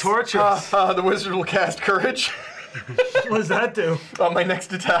is just us. torturous. The wizard will cast courage. What does that do? On my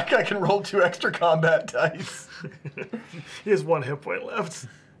next attack, I can roll 2 extra combat dice. He has 1 hit point left.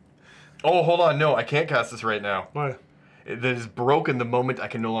 Oh, hold on. No, I can't cast this right now. Why? That is broken the moment I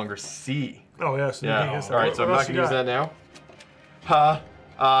can no longer see. Oh, yeah. So you can't Yeah. guess that. All right, so I'm What not else going you to use got? that now.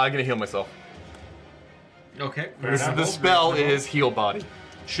 I'm going to heal myself. Okay. The spell is heal body.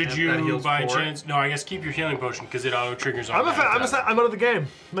 Should That you, heals by 4. chance... No, I guess keep your healing potion because it auto-triggers on I'm out of the game.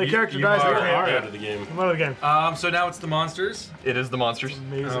 My character you dies. are I can't. out of the game. I'm out of the game. So now it's the monsters. It is the monsters.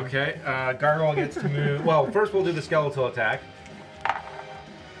 Amazing. Okay. Gargoyle gets to move. Well, first we'll do the skeletal attack.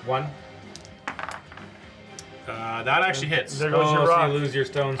 1. That actually hits. There goes your so rock. you lose your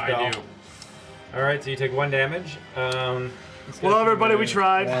stone spell. I do. All right, so you take 1 damage. Well, everybody, we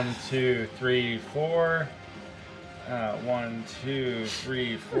tried. 1, 2, 3, 4. 1, 2,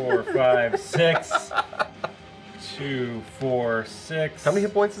 3, 4, 5, 6. 2, 4, 6. How many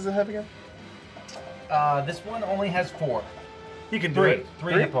hit points does it have again? This one only has 4. You can do it.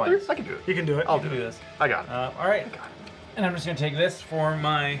 3 hit points. I can do it. You can do it. I'll Do this. I got it. All right. And I'm just gonna take this for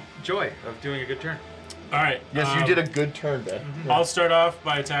my joy of doing a good turn. All right. Yes, you did a good turn, Ben. I'll start off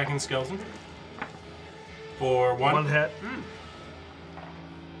by attacking skeleton. For 1. 1 hit.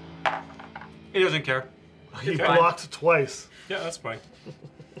 He doesn't care. He Okay. blocked twice. Yeah, that's fine.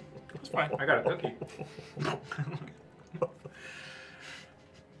 That's fine. I got a cookie.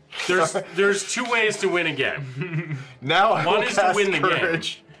 There's 2 ways to win a game. Now I One will is to cast win the game.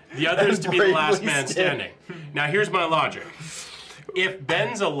 courage. The other is to be the bravely last man stand. standing. Now here's my logic. If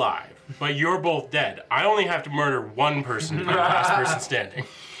Ben's alive, but you're both dead, I only have to murder one person to be the last person standing.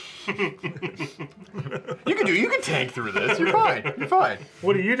 You can tank through this. You're fine. You're fine.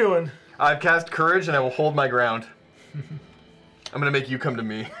 What are you doing? I've cast courage and I will hold my ground. I'm gonna make you come to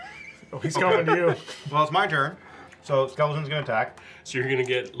me. Oh, he's coming to you. Well, it's my turn. So skeleton's gonna attack. So you're gonna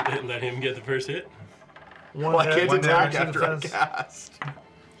let him get the first hit? 1 Well, I hit. can't 1 attack damage to after I defense. cast.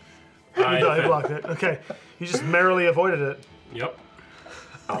 No, I blocked it. Okay. You just merrily avoided it. Yep.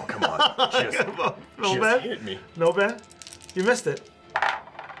 Oh come on! Just No, Ben? hit me. No, Ben? You missed it.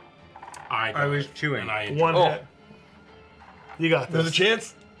 I was chewing. And I 1 Oh. hit. You got this. There's a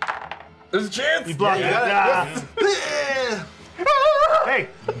chance. There's a chance. You blocked Yeah, it. Ah. Hey,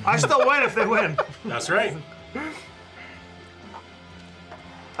 I still win if they win. That's right.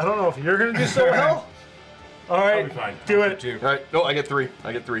 I don't know if you're going to do so well. All I'll right, be fine. do it. 2. All right. No, I get 3.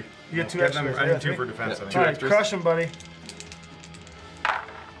 I get 3. You get 2 Get extra. them, I need 2 for defense. I think. All right, extras. crush him, buddy.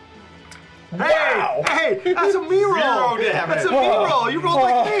 Wow. Hey, that's a me roll. 0 damage. That's a me roll. You rolled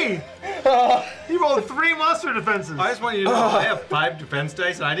like me. You rolled 3 monster defenses. I just want you to know I have 5 defense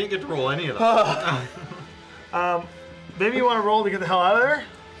dice and I didn't get to roll any of them. Maybe you want to roll to get the hell out of there?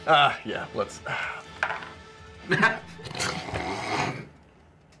 Yeah. Let's.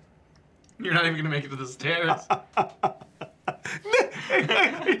 You're not even gonna make it to the stairs.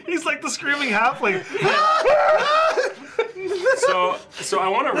 He's like the screaming halfling. So I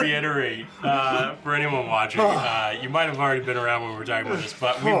want to reiterate for anyone watching, you might have already been around when we were talking about this,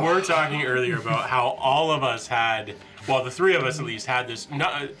 but we were talking earlier about how all of us had, well, the 3 of us at least had this.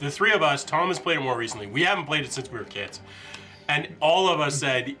 The 3 of us, Tom has played it more recently. We haven't played it since we were kids. And all of us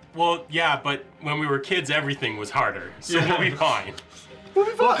said, well, yeah, but when we were kids, everything was harder. So we'll be fine.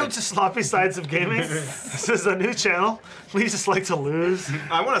 Welcome to Sloppy Sides of Gaming. This is a new channel. We just like to lose.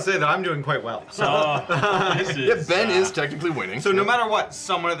 I want to say that I'm doing quite well. So, This Yeah, is, Ben is technically winning. so no matter what,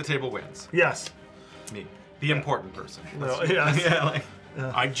 someone at the table wins. Yes. Me, the important person. No, yes. Yeah, like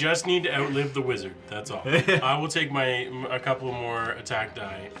I just need to outlive the wizard. That's all. I will take a couple more attack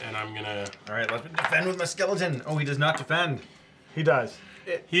die, and I'm gonna. all right, let's defend with my skeleton. Oh, he does not defend. He dies.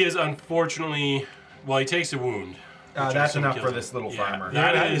 He is unfortunately, well, he takes a wound. which That's also enough kills for him. this little Yeah, farmer.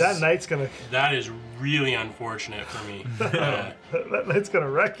 That knight's gonna. That is really unfortunate for me. That knight's gonna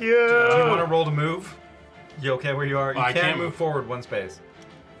wreck you. Do you want to roll to move? You okay where you are? You I can't can't move move. forward 1 space.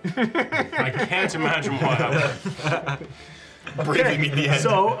 I can't imagine why. Bravely meet the end.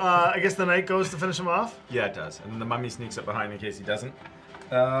 So I guess the knight goes to finish him off. Yeah, it does. And then the mummy sneaks up behind in case he doesn't.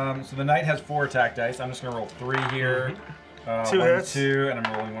 So the knight has 4 attack dice. I'm just gonna roll 3 here. 2 1, hits. 2, and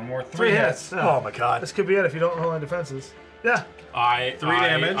I'm rolling 1 more. 3 hits. Oh my god. This could be it if you don't roll any defenses. Yeah. Three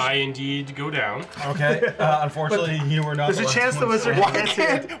damage. I indeed go down. Okay. Unfortunately, you were not. There's a chance the wizard.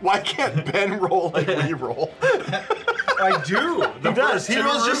 Why can't Ben roll like we roll? I do. He does. He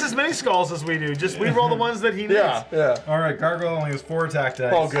rolls just as many skulls as we do. Just we roll the ones that he needs. Yeah. All right. Gargoyle only has 4 attack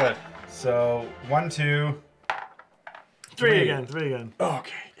dice. Oh, good. So 1, 2. 3 again.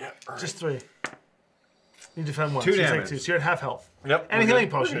 Okay. Yeah. All right. Just 3. You defend 1. 2 so you take damage. 2. So you're at half health. Yep. And a healing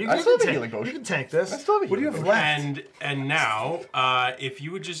potion. You I can still have a tank- healing potion. You can tank this. I still have a What do you healing have potion. left? And now, if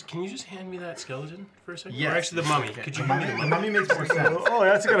you would can you just hand me that skeleton for a second? Yes. Or actually, the mummy. Could you hand me the The mummy? mummy makes more sense. Oh,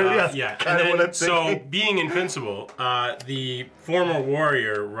 that's a good idea. Yeah, Kinda what and I'm then, so thinking. being invincible, the former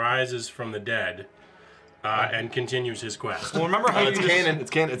warrior rises from the dead and continues his quest. Well, remember how It's you canon.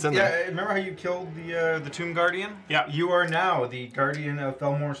 It's canon. It's in Yeah, there. remember how you killed the Tomb Guardian? Yeah. You are now the guardian of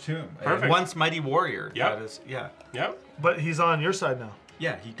Felmore's tomb. A Perfect. once mighty warrior. Yep. That is, yeah. Yep. But he's on your side now.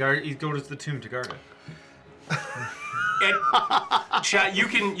 Yeah, he goes to the tomb to guard it. And, chat, you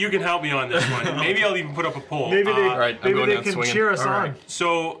can help me on this one. Maybe I'll even put up a poll. Maybe they, All right, I'm maybe going they down can swinging. cheer us All on. right.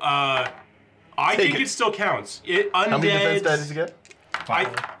 So I think it. it still counts. Undead. How many defense die did you get?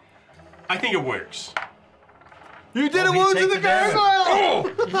 I think it works. You did Well, a wound take to the the damage. gargoyle!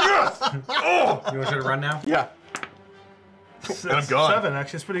 You want to run now? Yeah. And I'm gone. 7,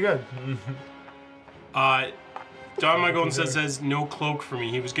 actually, it's pretty good. Don My Golden says no cloak for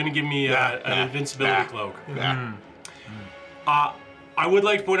me. He was going to give me an invincibility cloak. Yeah. I would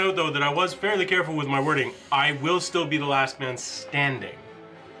like to point out, though, that I was fairly careful with my wording. I will still be the last man standing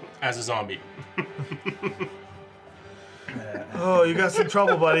as a zombie. Oh, you got some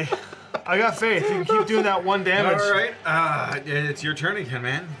trouble, buddy. I got faith. You can keep doing that 1 damage. All right. It's your turn again,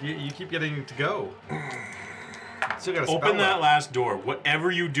 man. You keep getting to go. Still got a Open that last door.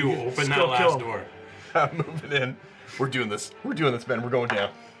 Whatever you do, open that Still kill last him. door. I'm moving in. We're doing this. We're doing this, Ben. We're going down.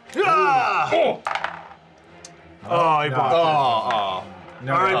 Ah! Oh, he blocked it.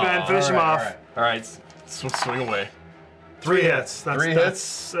 No, All right, Ben, finish him off. all right. All right. Swing away. 3 hits. That's, 3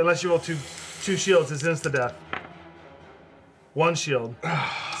 that's, unless you roll two shields, it's insta death. 1 shield.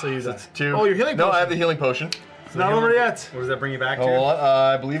 So you die. 2. Oh, you're healing No, potion. I have the healing potion. It's not over yet. What does that bring you back to? Hold on.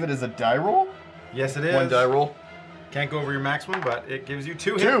 I believe it is a die roll. Yes, it is. 1 die roll. Can't go over your max one, but it gives you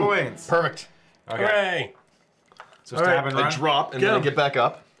 2 2 hit points. Perfect. Okay. Hooray! So All stab right. and I run. drop and Get then I him. get back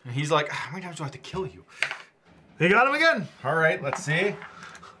up. And he's like, how many times do I have to kill you? You got him again. All right, let's see.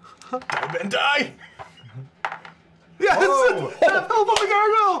 Ben, die. Yes! Oh. Half health on the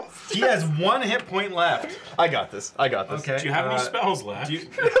gargoyle! He has 1 hit point left. I got this. I got this. Okay. Do you have any spells left? Do you,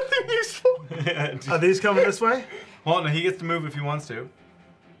 Nothing useful. Are these coming this way? Hold on, he gets to move if he wants to.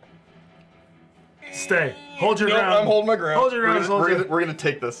 Stay. Hold your No, ground. I'm holding my ground. Hold your ground, soldier. We're gonna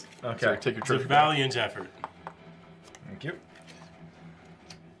take this. Okay. Sorry, take your It's a trophy. valiant effort. Thank you.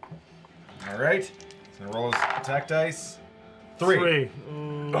 All right. He's gonna roll his attack dice. 3.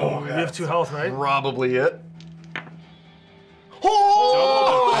 Oh, You have 2 health, right? Probably it.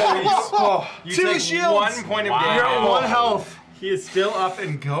 Oh! You 2 take shields. 1 point of Wow. damage. You're at 1 health. He is still up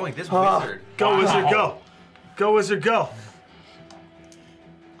and going. This wizard. Go, wizard, go. Go, wizard, go.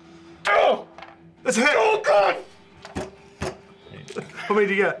 Oh! Let's hit. Oh God! How many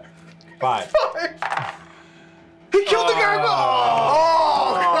did you get? 5. He killed the gargoyle!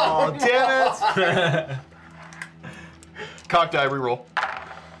 Oh, damn it. Cock die reroll.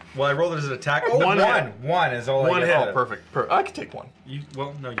 Well, I rolled it as an attack. Oh, One hit. 1 is all One I hit. get. Oh, perfect. I can take 1.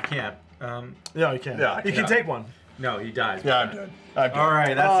 Well, no, you can't. No, you can't. Yeah, I you can cannot. take 1. No, he dies. Yeah, I'm dead. I'm dead. All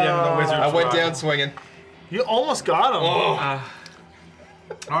right, that's the end of the wizard's I went run. down swinging. You almost got him.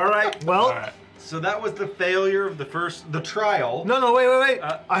 All right. Well, All right. So that was the failure of the trial. no, wait.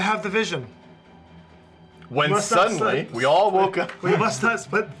 I have the vision. When Must not suddenly slip. we all woke up. We must not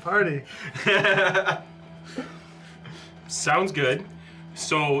split the party. Sounds good.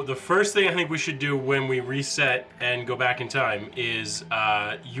 So the first thing I think we should do when we reset and go back in time is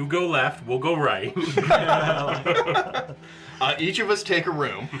you go left, we'll go right. Each of us take a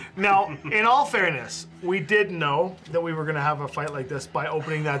room. Now, in all fairness, we did know that we were going to have a fight like this by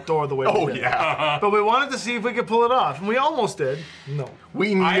opening that door the way Oh we did. yeah. But we wanted to see if we could pull it off, and we almost did. No.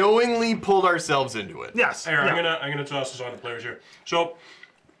 We knowingly pulled ourselves into it. Yes. Here, yeah. I'm gonna toss this on to players here. So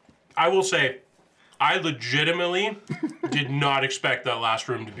I will say, I legitimately did not expect that last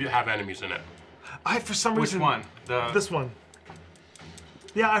room to have enemies in it. For some Which reason. one? This one.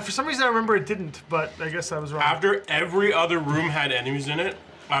 Yeah, for some reason I remember it didn't, but I guess I was wrong. After every other room had enemies in it,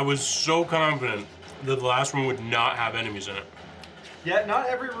 I was so confident that the last room would not have enemies in it. Yeah, not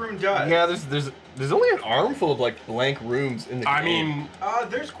every room does. Yeah, there's only an armful of like blank rooms in the game. I mean,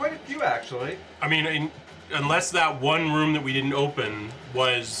 There's quite a few actually. I mean, unless that one room that we didn't open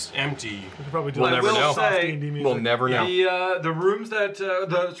was empty. We could probably do We'll that. never with know. soft Say- D&D music. We'll never know. The rooms that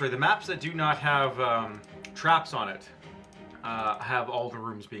the maps that do not have traps on it have all the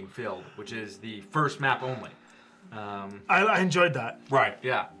rooms being filled, which is the first map only. I enjoyed that. Right.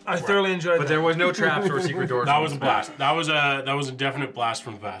 Yeah, I thoroughly enjoyed but that. there was no traps or secret doors. That on was a this map. blast. That was a definite blast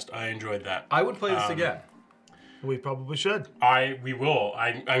from the past. I enjoyed that. I would play this again. We probably should. We will.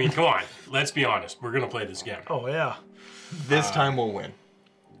 I mean, come on. Let's be honest. We're gonna play this again. Oh, yeah. This time we'll win.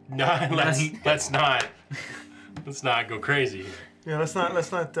 No, let's not go crazy here. Yeah, let's not.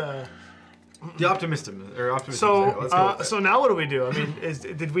 The optimism. Let's go So, with that. so now what do we do? I mean,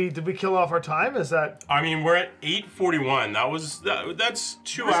 did we kill off our time? Is that I mean, we're at 8:41. That's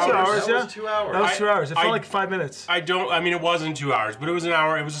 2 That's hours. 2 hours, That yeah. was 2 hours. That was 2 hours. It felt I- like 5 minutes. I mean, it wasn't 2 hours, but it was an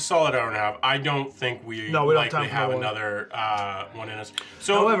hour. It was a solid hour and a half. I don't think we No, we don't have likely time for have another another one in us.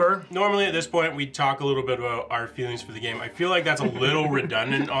 So, However- normally at this point, we talk a little bit about our feelings for the game. I feel like that's a little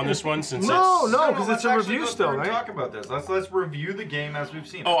redundant on this one since No, it's... no, because it's let's a actually review go still, through and right? Talk about this. Let's review the game as we've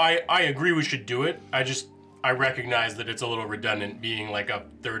seen it. Oh, I agree we should do it. I recognize that it's a little redundant being like a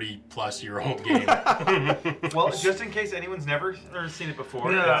 30-plus-year-old game. Well, just in case anyone's never seen it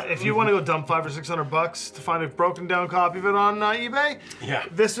before. Yeah, if you want to go dump $500 or $600 to find a broken down copy of it on eBay, Yeah.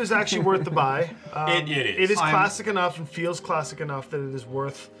 this is actually worth the buy. It is. It is I'm- classic enough and feels classic enough that it is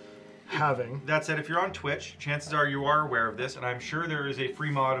worth having. That said, if you're on Twitch, chances are you are aware of this, and I'm sure there is a free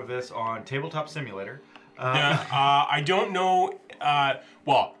mod of this on Tabletop Simulator. I don't know.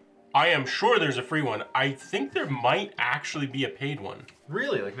 Well, I am sure there's a free one. I think there might actually be a paid one.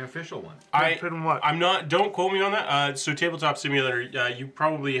 Really, like an official one. Paid on what? I'm not. Don't quote me on that. So Tabletop Simulator, you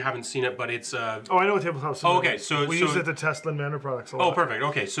probably haven't seen it, but it's. Oh, I know what tabletop simulator okay, is. so- we so- use it to test Lynnvander products a lot. Oh, perfect.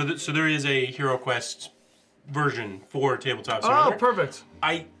 Okay, so there is a HeroQuest version for Tabletop Simulator. Oh, perfect.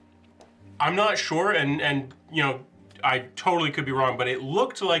 I'm not sure, and you know, I totally could be wrong, but it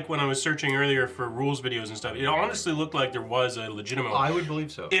looked like when I was searching earlier for rules videos and stuff, it honestly looked like there was a legitimate one. I would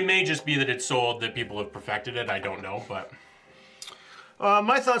believe so. It may just be that it's sold, that people have perfected it. I don't know, but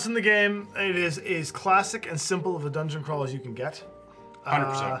My thoughts on the game: it is classic and simple of a dungeon crawl as you can get.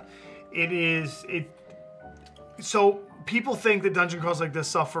 100%. So people think that dungeon crawls like this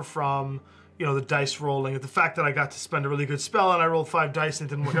suffer from, you know, the dice rolling, the fact that I got to spend a really good spell and I rolled 5 dice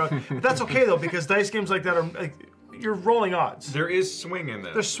and it didn't work out. But that's okay though, because dice games like that are like, you're rolling odds. There is swing in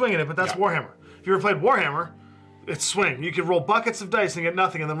this. They're swinging it, but that's Yeah. Warhammer. If you ever played Warhammer, it's swing. You could roll buckets of dice and get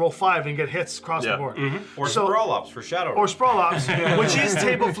nothing, and then roll 5 and get hits across Yeah. the board. Or So- Sprawl Ops for Shadow. Or Sprawl Ops, which is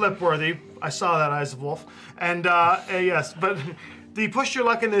table flip worthy. I saw that, Eyes of Wolf. And yes, but the push your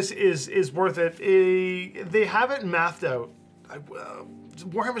luck in this is worth it. They have it mathed out.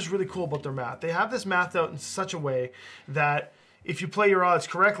 Warhammer's really cool about their math. They have this mathed out in such a way that if you play your odds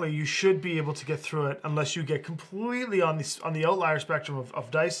correctly, you should be able to get through it unless you get completely on the outlier spectrum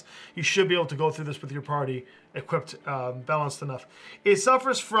of dice. You should be able to go through this with your party equipped, balanced enough. It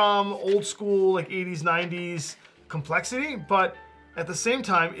suffers from old school, like 80s, 90s complexity, but at the same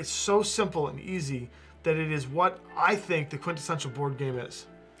time, it's so simple and easy that it is what I think the quintessential board game is.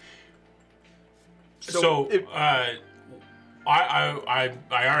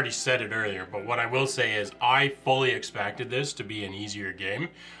 I already said it earlier, but what I will say is I fully expected this to be an easier game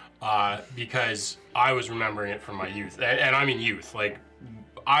because I was remembering it from my youth. And I mean youth. Like,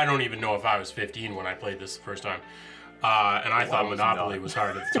 I don't even know if I was 15 when I played this the first time. And I thought Monopoly was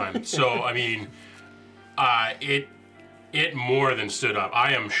hard at the time. So, I mean, it more than stood up.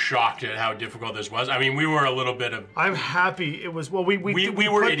 I am shocked at how difficult this was. I mean, we were a little bit of... I'm happy it was, well, we were put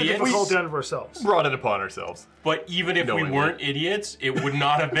the idiots. difficulty on ourselves. Brought it upon ourselves. But even if we Knowingly. weren't idiots, it would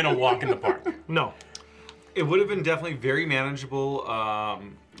not have been a walk in the park. No. It would have been definitely very manageable for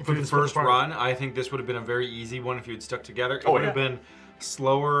we the had split first apart. run. I think this would have been a very easy one if you had stuck together. It Oh, would yeah. have been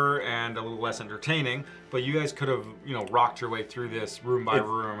slower and a little less entertaining, but you guys could have, you know, rocked your way through this room by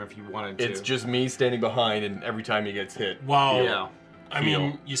room if you wanted to. It's just me standing behind, and every time he gets hit. Well, yeah. I mean,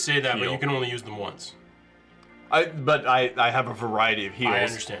 Heal. you say that, but Heal. you can only use them once. But I have a variety of heals. I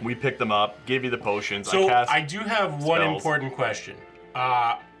understand. We pick them up, give you the potions. So I cast. I do have one spells. important question.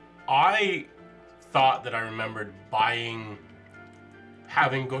 I thought that I remembered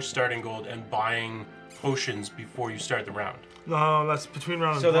starting gold and buying potions before you start the round. No, that's between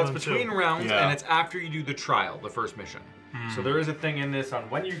round So and that's one and between two. rounds, Yeah. and it's after you do the trial, the first mission. So there is a thing in this on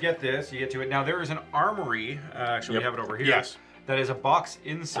when you get this, you get to it. Now there is an armory, actually we Yep. have it over here. Yes. That is a box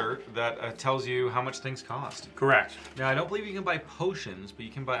insert that tells you how much things cost. Correct. Now I don't believe you can buy potions, but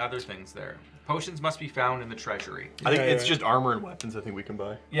you can buy other things there. Potions must be found in the treasury. I think Yeah, it's yeah. just armor and weapons. I think we can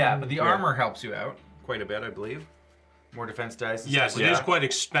buy. Yeah, but the armor helps you out quite a bit, I believe. more defense dice. and Yes, stuff it like is that. quite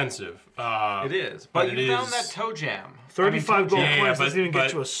expensive. It is, but it you found is- that toe jam. 35 gold Yeah, coins but- doesn't even get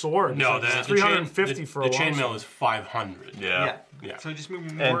but- you a sword. No, It's like the 350 chain, for the a chainmail longsword. is 500. Yeah. Yeah. So just move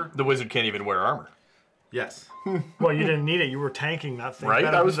And more. the wizard can't even wear armor. Yes. Well, you didn't need it. You were tanking that thing. Right?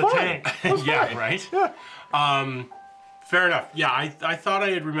 better I was than the fine. tank. Yeah, right? Yeah. Fair enough. Yeah, I thought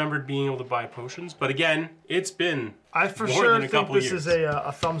I had remembered being able to buy potions, but again, it's been I for more sure than a think couple this years. is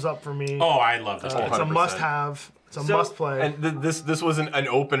a thumbs up for me. Oh, I love this. It's a 100%. must-have. It's a So- must-play. And this wasn't an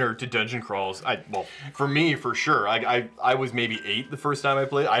opener to dungeon crawls. Well, for me, for sure. I was maybe 8 the first time I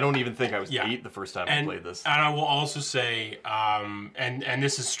played. I don't even think I was 8 the first time I played this. And I will also say, and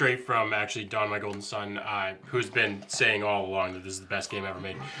this is straight from actually Don, my golden son, who's been saying all along that this is the best game ever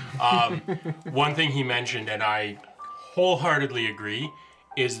made. One thing he mentioned, and I wholeheartedly agree,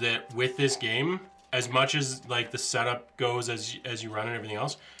 is that with this game, as much as like the setup goes as you run and everything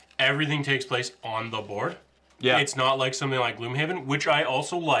else, everything takes place on the board. Yeah. It's not like something like Gloomhaven, which I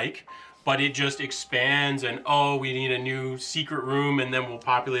also like, but it just expands and, oh, we need a new secret room and then we'll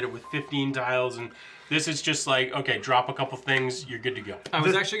populate it with 15 tiles. And this is just like, okay, drop a couple things, you're good to go. I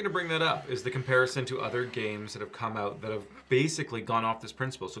was actually going to bring that up, is the comparison to other games that have come out that have basically gone off this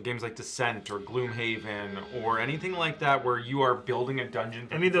principle. So games like Descent or Gloomhaven or anything like that where you are building a dungeon.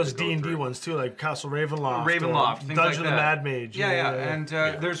 for Any of people those to go D&D through. ones too, like Castle Ravenloft. Ravenloft, or things Dungeon like of the that. Mad Mage. Yeah. And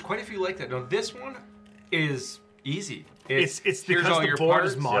there's quite a few like that. Now this one is easy. It's here's because all the your board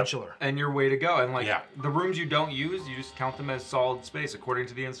is parts, modular. and your way to go. And like Yeah. the rooms you don't use, you just count them as solid space according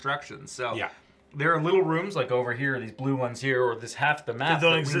to the instructions. So Yeah. there are little rooms like over here, these blue ones here, or this half the map That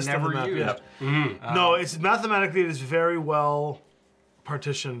don't that exist we on the never map, used. yeah. No, it's mathematically it is very well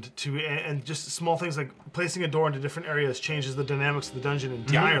partitioned to, and just small things like placing a door into different areas changes the dynamics of the dungeon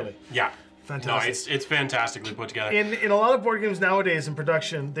entirely. Yeah. Fantastic. No, it's fantastically put together. In a lot of board games nowadays in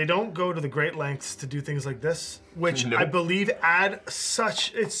production, they don't go to the great lengths to do things like this, which Nope. I believe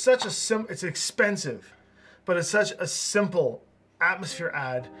it's expensive, but it's such a simple atmosphere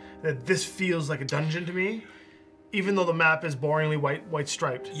add that this feels like a dungeon to me, even though the map is boringly white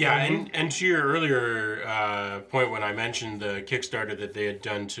striped. You know Yeah, what I mean? and to your earlier point when I mentioned the Kickstarter that they had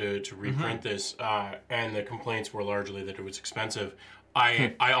done to reprint this, and the complaints were largely that it was expensive.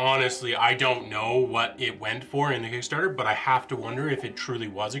 I honestly, I don't know what it went for in the Kickstarter, but I have to wonder if it truly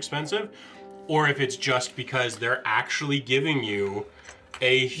was expensive, or if it's just because they're actually giving you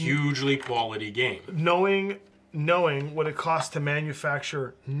a hugely quality game. knowing what it costs to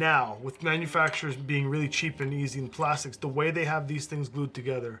manufacture now, with manufacturers being really cheap and easy in plastics, the way they have these things glued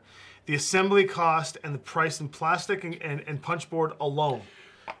together, the assembly cost and the price in plastic and punchboard alone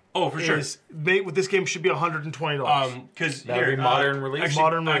Oh, for sure. with this game should be $120. Because That would here, be modern release? Actually,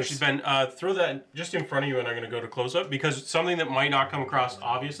 Modern actually, release. Ben, throw that just in front of you, and I'm going to go to close up because something that might not come across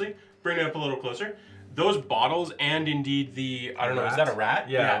obviously. Bring it up a little closer. Those bottles and indeed the I don't know, is that a rat?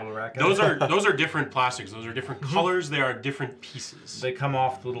 Yeah, a little rat guy. Those are different plastics. Those are different colors. They are different pieces. They come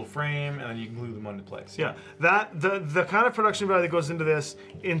off the little frame, and then you can glue them onto place. Yeah, the kind of production value that goes into this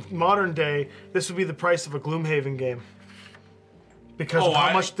in modern day, this would be the price of a Gloomhaven game. Because of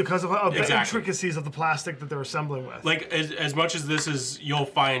the Exactly. intricacies of the plastic that they're assembling with. Like as much as this is, you'll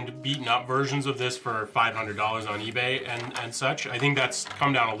find beaten up versions of this for $500 on eBay and such. I think that's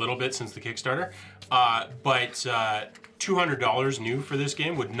come down a little bit since the Kickstarter, but $200 new for this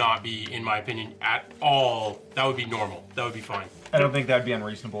game would not be, in my opinion, at all. That would be normal. That would be fine. I don't think that'd be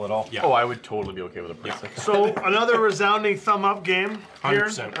unreasonable at all. Yeah. Oh, I would totally be okay with a price like that. So another resounding thumb up game here.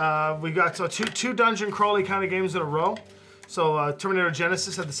 100%. We got two dungeon crawly kind of games in a row. So Terminator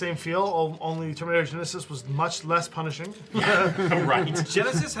Genesis had the same feel, only Terminator Genesis was much less punishing. Right.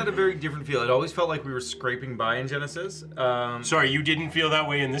 Genesis had a very different feel. It always felt like we were scraping by in Genesis. Sorry, you didn't feel that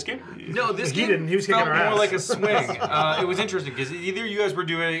way in this game? No, this He game didn't. He was kicking felt our more ass. like a swing. It was interesting because either you guys were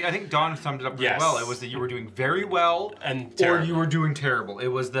doing, I think Don summed it up pretty Yes. well. It was that you were doing very well And or terrible. you were doing terrible. It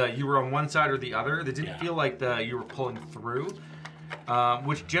was the you were on one side or the other. It didn't Yeah. feel like you were pulling through,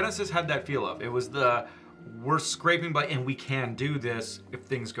 which Genesis had that feel of. It was we're scraping by and we can do this if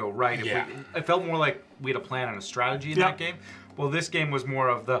things go right. It felt more like we had a plan and a strategy in that game. Well, this game was more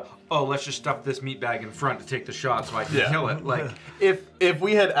of let's just stuff this meat bag in front to take the shot so I can kill it. Like, If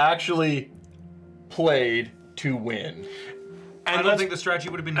we had actually played to win, I don't think the strategy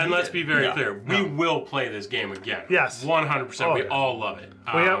would have been And needed. let's be very clear, we will play this game again. Yes. 100%. Oh, we yeah. all love it.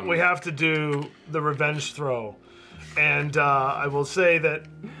 We have to do the revenge throw. And I will say that,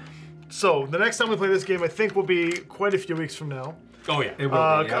 so the next time we play this game, I think will be quite a few weeks from now. Oh, yeah. It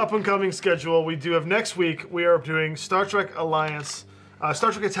will be, yeah. Up and coming schedule, we do have next week, we are doing Star Trek Alliance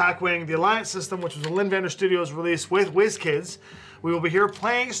Star Trek Attack Wing, the Alliance system, which was a Lynnvander Studios release with WizKids. We will be here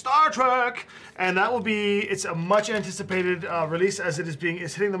playing Star Trek, and that will be, it's a much anticipated release as it is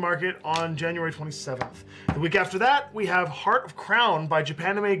hitting the market on January 27th. The week after that, we have Heart of Crown by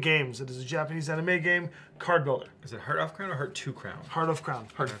Japanime Games. It is a Japanese anime game card builder. Is it Heart of Crown or Heart 2 Crown? Heart of Crown.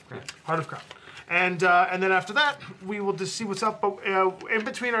 Heart of Crown. Heart of Crown. And then after that, we will just see what's up. But in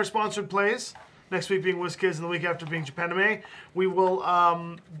between our sponsored plays, next week being WizKids and the week after being Japanime, we will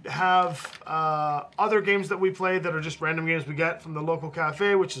have other games that we play that are just random games we get from the local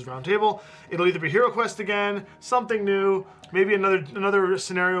cafe, which is Roundtable. It'll either be HEROQUEST again, something new, maybe another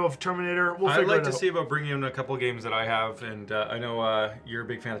scenario of Terminator. We'll figure it out. I'd like to see about bringing in a couple games that I have, and I know you're a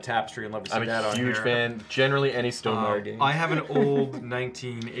big fan of Tapestry and love to see that on here. I'm a huge fan. Generally, any Stonemaier game. I have an old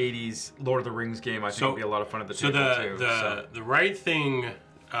 1980s Lord of the Rings game. I think would be a lot of fun at the table too. The right thing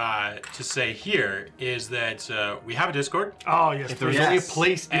to say here is that we have a Discord. Oh yes, if there's only a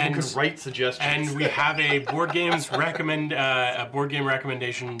place people can write suggestions, and we have a board game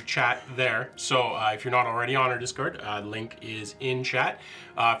recommendation chat there. So if you're not already on our Discord, link is in chat.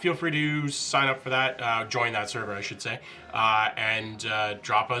 Feel free to sign up for that, join that server, I should say, and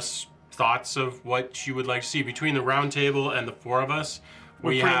drop us thoughts of what you would like to see between the round table and the four of us.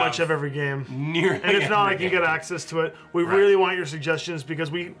 We pretty much have every game. Nearly and if not, I can get access to it. We really want your suggestions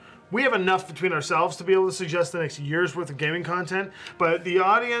because we have enough between ourselves to be able to suggest the next year's worth of gaming content. But the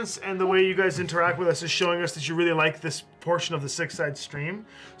audience and the way you guys interact with us is showing us that you really like this portion of the Six-Side stream.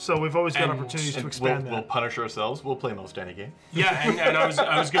 So we've always got opportunities to expand that. We'll punish ourselves. We'll play most any game. Yeah, and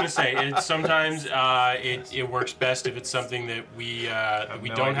I was going to say, sometimes it works best if it's something that we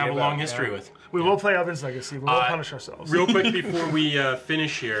don't have a long history with. We will play Oven's Legacy. We will punish ourselves. Real quick before we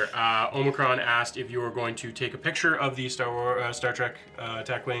finish here, Omicron asked if you were going to take a picture of the Star Trek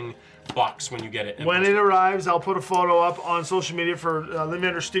Attack Wing box when you get it. When it arrives, I'll put a photo up on social media for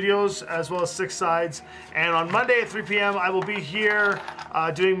Lynnvander Studios as well as Six Sides. And on Monday at 3 p.m., I will be here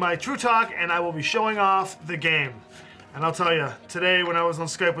doing my True Talk, and I will be showing off the game. And I'll tell you, today when I was on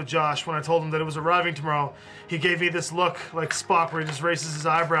Skype with Josh, when I told him that it was arriving tomorrow, he gave me this look like Spock where he just raises his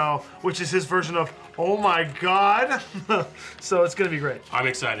eyebrow, which is his version of, oh my God. So it's going to be great. I'm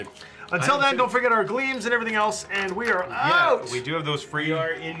excited. Until then, don't forget our gleams and everything else, and we are out. Yeah, we do have those free. We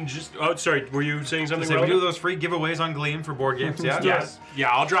are in just. Oh, sorry. Were you saying something? We do those free giveaways on Gleam for board games. Yeah. Yeah,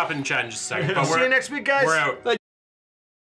 I'll drop it in chat in just a second. See you next week, guys. We're out.